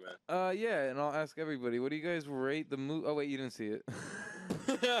of here, man? Yeah, and I'll ask everybody. What do you guys rate the movie? Oh wait, you didn't see it.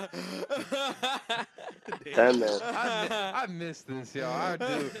 10, man. I miss this, y'all. I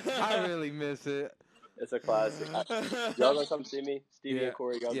do. I really miss it. It's a classic. Y'all gonna come see me? Stevie Yeah. and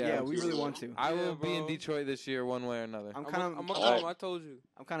Corey, y'all Yeah, Yeah, come we see really me? want to. I Yeah, will be in bro. Detroit this year, one way or another. I'm I'm kind gonna of come. I told you.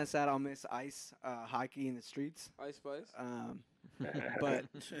 I'm kind of sad I'll miss ice hockey in the streets. Ice Spice. But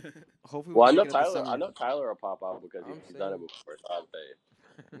hopefully Well, I we know can get up this Tyler. summer. I know Tyler will pop out because I'm he's done it saying. before. So I'll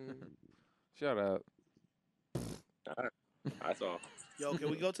pay. Shut up. That's all. yo, can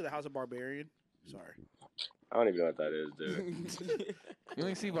we go to the House of Barbarian? Sorry. I don't even know what that is, dude. You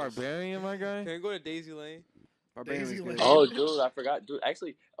ain't see Barbarian, my guy? Can I go to Daisy Lane? Barbarian was Daisy good. Lane. Oh, dude, I forgot. Dude,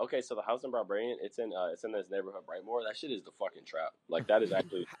 actually, okay. So the House in Barbarian, it's in this neighborhood, Brightmoor. That shit is the fucking trap. Like that is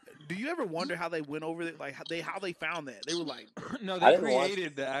actually. Do you ever wonder how they went over it? Like how they found that? They were like, No, I they didn't watch-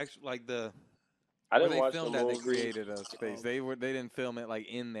 created the actual the. I Where didn't they watch the filmed that. They movie. created a space. They didn't film it like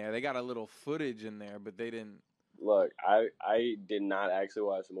in there. They got a little footage in there, but they didn't. Look, I did not actually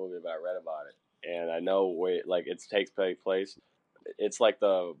watch the movie, but I read about it, and I know where like it takes place. It's like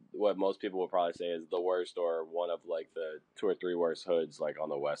what most people would probably say is the worst or one of like the 2 or 3 worst hoods like on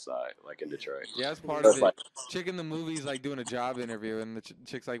the west side, like in Detroit. Yeah, that's part So of it's it. like, Chick in the movie's like doing a job interview, and the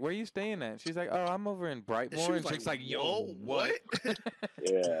chick's like, "Where are you staying at?" She's like, "Oh, I'm over in Brightmoor." she was And chick's like, "Yo, "Whoa, what?"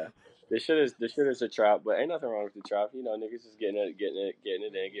 yeah, this shit is a trap, but ain't nothing wrong with the trap. You know, niggas just getting it in, getting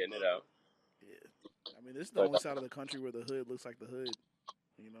it out. yeah. I mean, this is the only side of the country where the hood looks like the hood.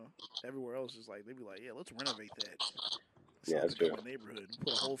 You know, everywhere else is like they'd be like, yeah, let's renovate that. Yeah, that's become true. a neighborhood.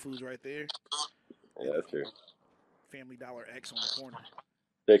 Put a Whole Foods right there. Yeah, that's true. Family Dollar X on the corner.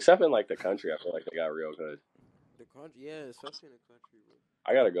 Except in like the country, I feel like they got real good. The country, yeah, especially in the country, bro.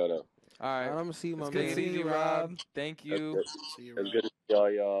 I gotta go though. All right, I'm gonna see my It's good man. seeing you, Rob. Rob. Thank That's you. good. See you It's around. good to see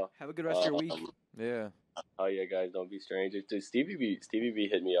y'all. Have a good rest of your week. Yeah. Oh yeah, guys, don't be strangers. Dude, Stevie B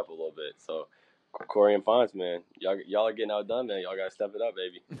hit me up a little bit. So Corey and PHONZZ, man, y'all are getting outdone, man. Y'all gotta step it up,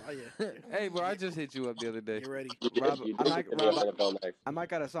 baby. Oh yeah. Hey, bro, I just hit you up the other day. Get ready. Rob, You I did like hit me up Rob. NFL Night. I might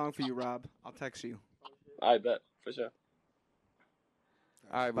got a song for you, Rob. I'll text you. I bet for sure.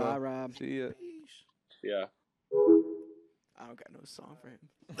 All right, bro. Bye, Rob. See ya. Peace. Yeah. I don't got no song for him.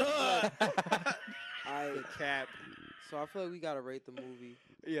 The cap. So I feel like we gotta rate the movie.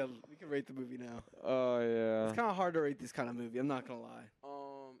 Yeah, we can rate the movie now. Oh yeah. It's kind of hard to rate this kind of movie. I'm not gonna lie.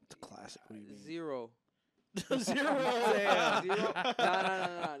 It's a classic. What do you mean? 0. 0. Yeah, 0.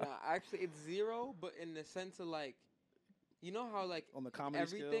 No. Actually, it's 0, but in the sense of like, you know how like On the comedy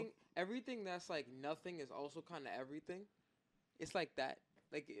everything that's like nothing is also kind of everything. It's like that,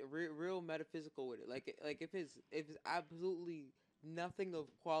 like real metaphysical with it. Like if it's absolutely nothing of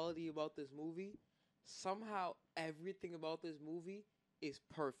quality about this movie, somehow everything about this movie is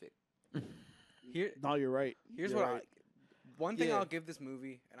perfect. No, you're right. Here's You're what right. one thing Yeah. I'll give this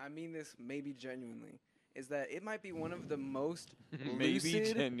movie, and I mean this maybe genuinely, is that it might be one of the most Maybe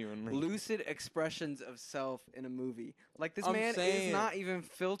lucid, genuinely. lucid expressions of self in a movie. Like this I'm man saying. is not even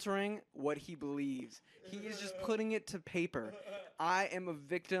filtering what he believes. He is just putting it to paper. I am a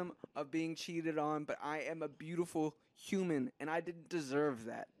victim of being cheated on, but I am a beautiful human, and I didn't deserve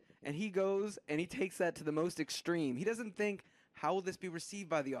that. And he goes and he takes that to the most extreme. He doesn't think How will this be received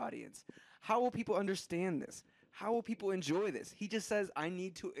by the audience? How will people understand this? How will people enjoy this? He just says, I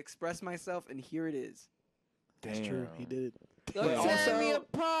need to express myself, and here it is. That's true. He did it. Yo, But tear me also-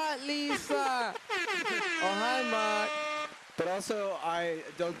 apart, Lisa. Oh, hi, Mark. But also, I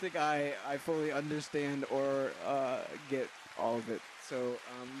don't think I fully understand or get all of it. So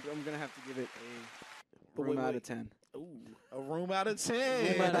I'm going to have to give it a room out of 10. Ooh, a room out of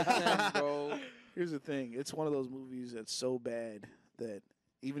 10. Room out of 10, bro. Here's the thing. It's one of those movies that's so bad that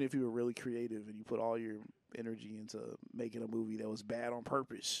even if you were really creative and you put all your energy into making a movie that was bad on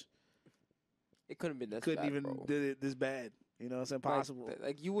purpose, It couldn't have been this couldn't bad, even bro. did it this bad. You know, it's impossible.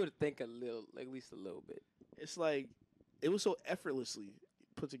 Like you would think a little, like, at least a little bit. It's like it was so effortlessly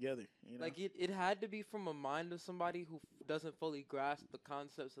put together. You know, Like it had to be from a mind of somebody who doesn't fully grasp the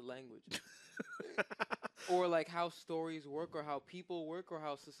concepts of language, or like how stories work, or how people work, or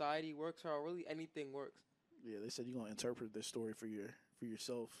how society works, or how really anything works. yeah, they said you're gonna interpret this story for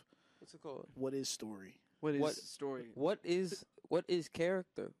yourself. What's it called? What is story? What What- story? What is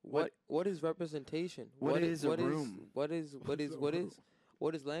character? What is representation? What is a what room? What is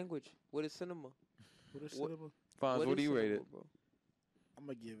language? What is cinema? What is What- cinema? Fonz, what do is you rate cinema, it? bro? I'm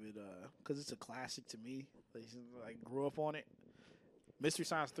gonna give it because it's a classic to me. Like, since I grew up on it. Mystery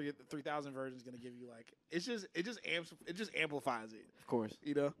Science 3000 version is gonna give you like it just amplifies it. Of course.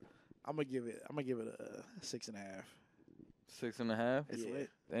 You know, I'm gonna give it a 6.5. 6.5. It's Yeah. lit.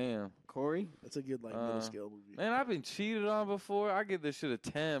 Damn. Corey? It's a good like middle scale movie. Man, I've been cheated on before. I give this shit a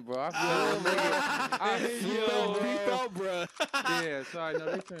 10, bro. I feel I feel, bro. Yeah, sorry,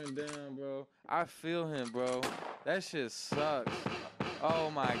 no, they turned down, bro. I feel him, bro. That shit sucks. Oh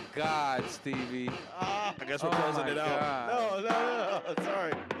my God, Stevie. I guess we're Oh closing my it out. God. No.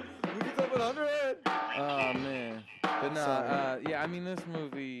 Sorry. Movie Club 100. Oh man. But nah, Sorry. yeah, I mean this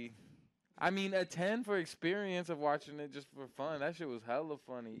movie. I mean a 10 for experience of watching it just for fun. That shit was hella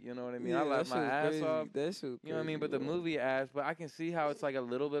funny. You know what I mean? I laughed my ass off. That shit was You know what I mean? But the bro. movie ass. But I can see how it's like a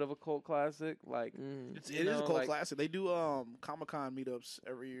little bit of a cult classic. Like, It you is a know, cult like- classic. They do Comic-Con meetups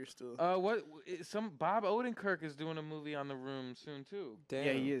every year still. some Bob Odenkirk is doing a movie on The Room soon too. Damn.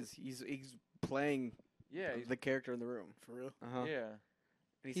 Yeah, he is. He's playing Yeah, he's, the character in the room. For real. Uh-huh. yeah.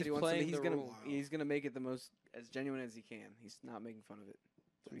 And he He's said he wants to, playing he's the gonna role. he's gonna make it the most as genuine as he can. He's not making fun of it.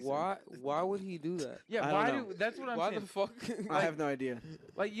 That's what he said. Why would he do that? Yeah, I why don't know. do? That's what I'm Why saying. the fuck? I have no idea.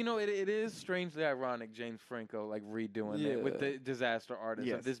 Like, you know, it is strangely ironic, James Franco, like, redoing it with Yeah. the Disaster Artist.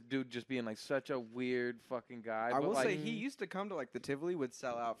 Yes. Of this dude just being, like, such a weird fucking guy. I but, will like, say he used to come to like the Tivoli would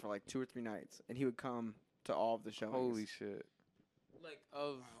sell out for like 2 or 3 nights, and he would come to all of the showings holy shit. like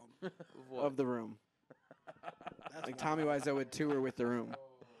of of the Room. Like Tommy Wiseau would tour with the Room.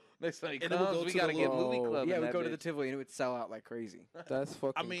 Next time he And it would comes, go we to gotta the get low. Movie Club. Yeah, in we'd that go to the bitch. Tivoli and it would sell out like crazy. That's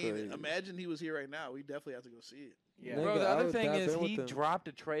fucking I mean, crazy. imagine he was here right now. We definitely have to go see it. Yeah. Nigga, Bro, the I other would thing tap is in with he them. dropped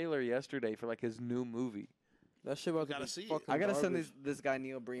a trailer yesterday for, like, his new movie. That shit about to Gotta be see it. fucking I gotta send garbage. this guy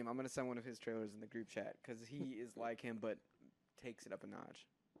Neil Bream. I'm gonna send one of his trailers in the group chat because he is like him, but takes it up a notch.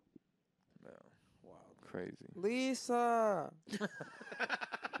 No. Wow. Crazy. Lisa,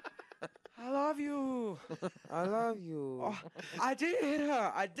 I love you. I love you. Oh, I did hit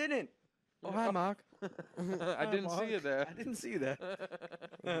her. I didn't. Oh, hi, Mark. I didn't see you there. I didn't see that.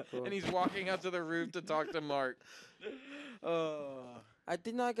 And he's walking out to the roof to talk to Mark. I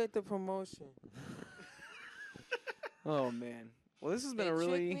did not get the promotion. Oh man. Well, this has been They a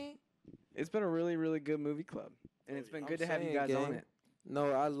tricked really, me? it's been a really, really good movie club, and it's been I'm good to have you saying, guys on gang. it.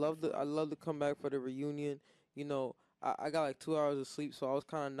 No, I love to come back for the reunion. You know, I got like 2 hours of sleep, so I was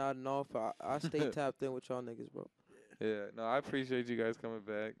kind of nodding off. But I stayed tapped in with y'all niggas, bro. Yeah, no, I appreciate you guys coming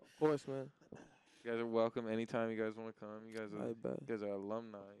back. Of course, man. You guys are welcome anytime you guys want to come. You guys I are, bet. you guys are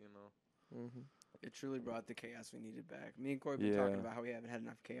alumni, you know. Mm-hmm. It truly brought the chaos we needed back. Me and Corey been Yeah. talking about how we haven't had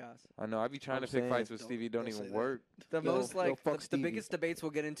enough chaos. I know. I be trying I'm to pick saying, fights with don't- Stevie. Don't don't say even that. work. The Yo, most yo, like fuck the Stevie. biggest debates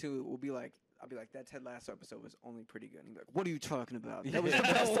we'll get into will be like, I'll be like, that Ted Lasso episode was only pretty good. And he'll be like, what are you talking about? That was the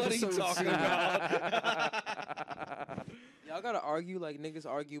best What are you episode talking we've seen." about? Y'all gotta argue like niggas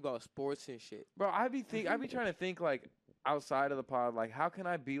argue about sports and shit. Bro, I be trying to think like outside of the pod, like how can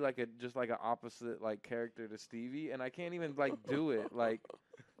I be like just like an opposite like character to Stevie, and I can't even like do it. Like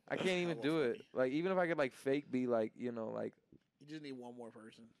I can't even do it. Like even if I could like fake be like, you know, like You just need one more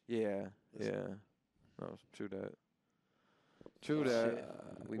person. yeah. No, true that. True that.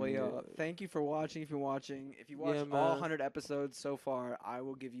 We Well, need yo, it. thank you for watching. If you're watching, if you watched Yeah, all man. 100 episodes so far, I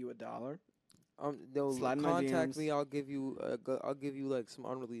will give you $1. They'll Slide in my contact DMs. me. I'll give you like some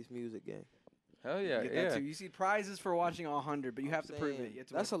unreleased music, gang. Hell yeah, Get yeah. that too. You see prizes for watching all 100, but you have to prove it. You have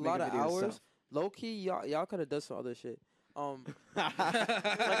to That's a make lot of video hours. yourself. Low key, y'all could have done some other shit. Like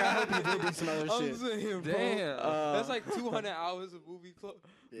I hope you did do some other I'm shit. saying, bro. Damn. That's like 200 hours of movie club.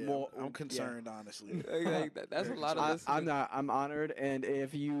 Yeah, More- I'm concerned, honestly. That's a lot of listening. I'm honored, and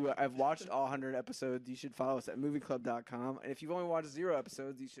if you have watched all 100 episodes, you should follow us at movieclub.com. And if you've only watched 0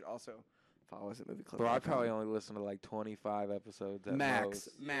 episodes, you should also follow us at movieclub.com. Bro, I probably only listened to like 25 episodes at most.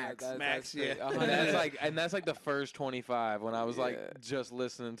 Max. Max, yeah. And that's like the first 25 when I was like Yeah. just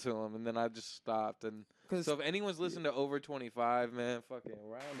listening to them, and then I just stopped. And 'Cause- so if anyone's listened to over 25, man, fucking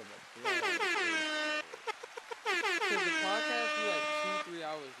round of applause. Because the podcast be like 2-3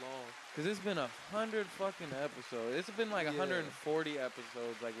 hours long. Cause it's been 100 fucking episodes. It's been like 140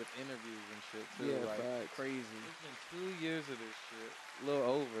 episodes, like with interviews and shit too. Yeah, like facts. Crazy. it's been 2 years of this shit. A little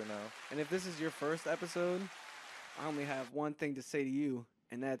over now. And if this is your first episode, I only have one thing to say to you,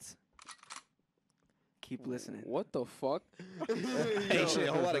 and that's keep listening. What the fuck? Hey, shit,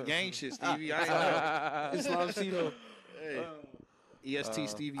 a whole lot of gang shit, Stevie. I ain't Islam Cito. Hey. EST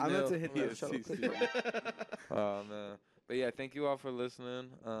Stevie. I meant Nell. to hit the Oh man, but yeah, thank you all for listening.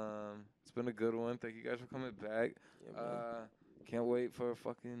 It's been a good one. Thank you guys for coming back. Can't wait for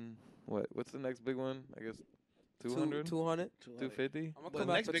fucking what's the next big one? I guess 200, 200. 250. I'm The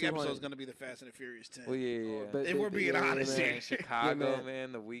gonna next come big back for episode 200. is going to be the Fast and the Furious 10. Well, yeah. But If we're being honest Man, here. Chicago, Yeah,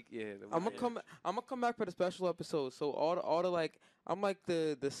 man. The week, I'm gonna come back for the special episode. So all the like, I'm like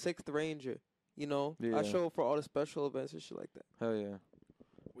the sixth ranger. You know, Yeah. I show up for all the special events and shit like that. Hell yeah.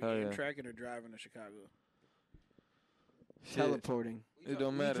 We Hell game yeah. tracking or driving to Chicago. Shit. Teleporting. It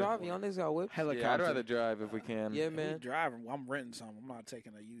don't We matter. driving, y'all niggas got whips. Helicopter. Yeah, I'd rather drive if we can. Yeah, We man. driving. I'm renting some. I'm not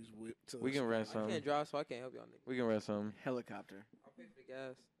taking a used whip. To We can rent I some. can't drive, so I can't help y'all niggas. We can rent some. Helicopter. I'll pay for the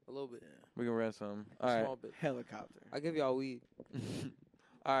gas a little bit, We can rent some. a All right. small bit. Helicopter. I give y'all weed.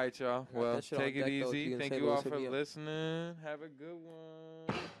 All right, y'all. got Well, that shit on take it deck, though, if easy. you in Thank St. you all Louis, hit for me up. listening. Have a good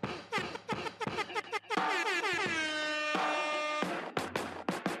one.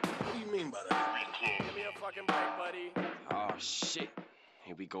 What do you mean by that? Give me a fucking break, buddy. Oh, shit.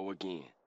 Here we go again.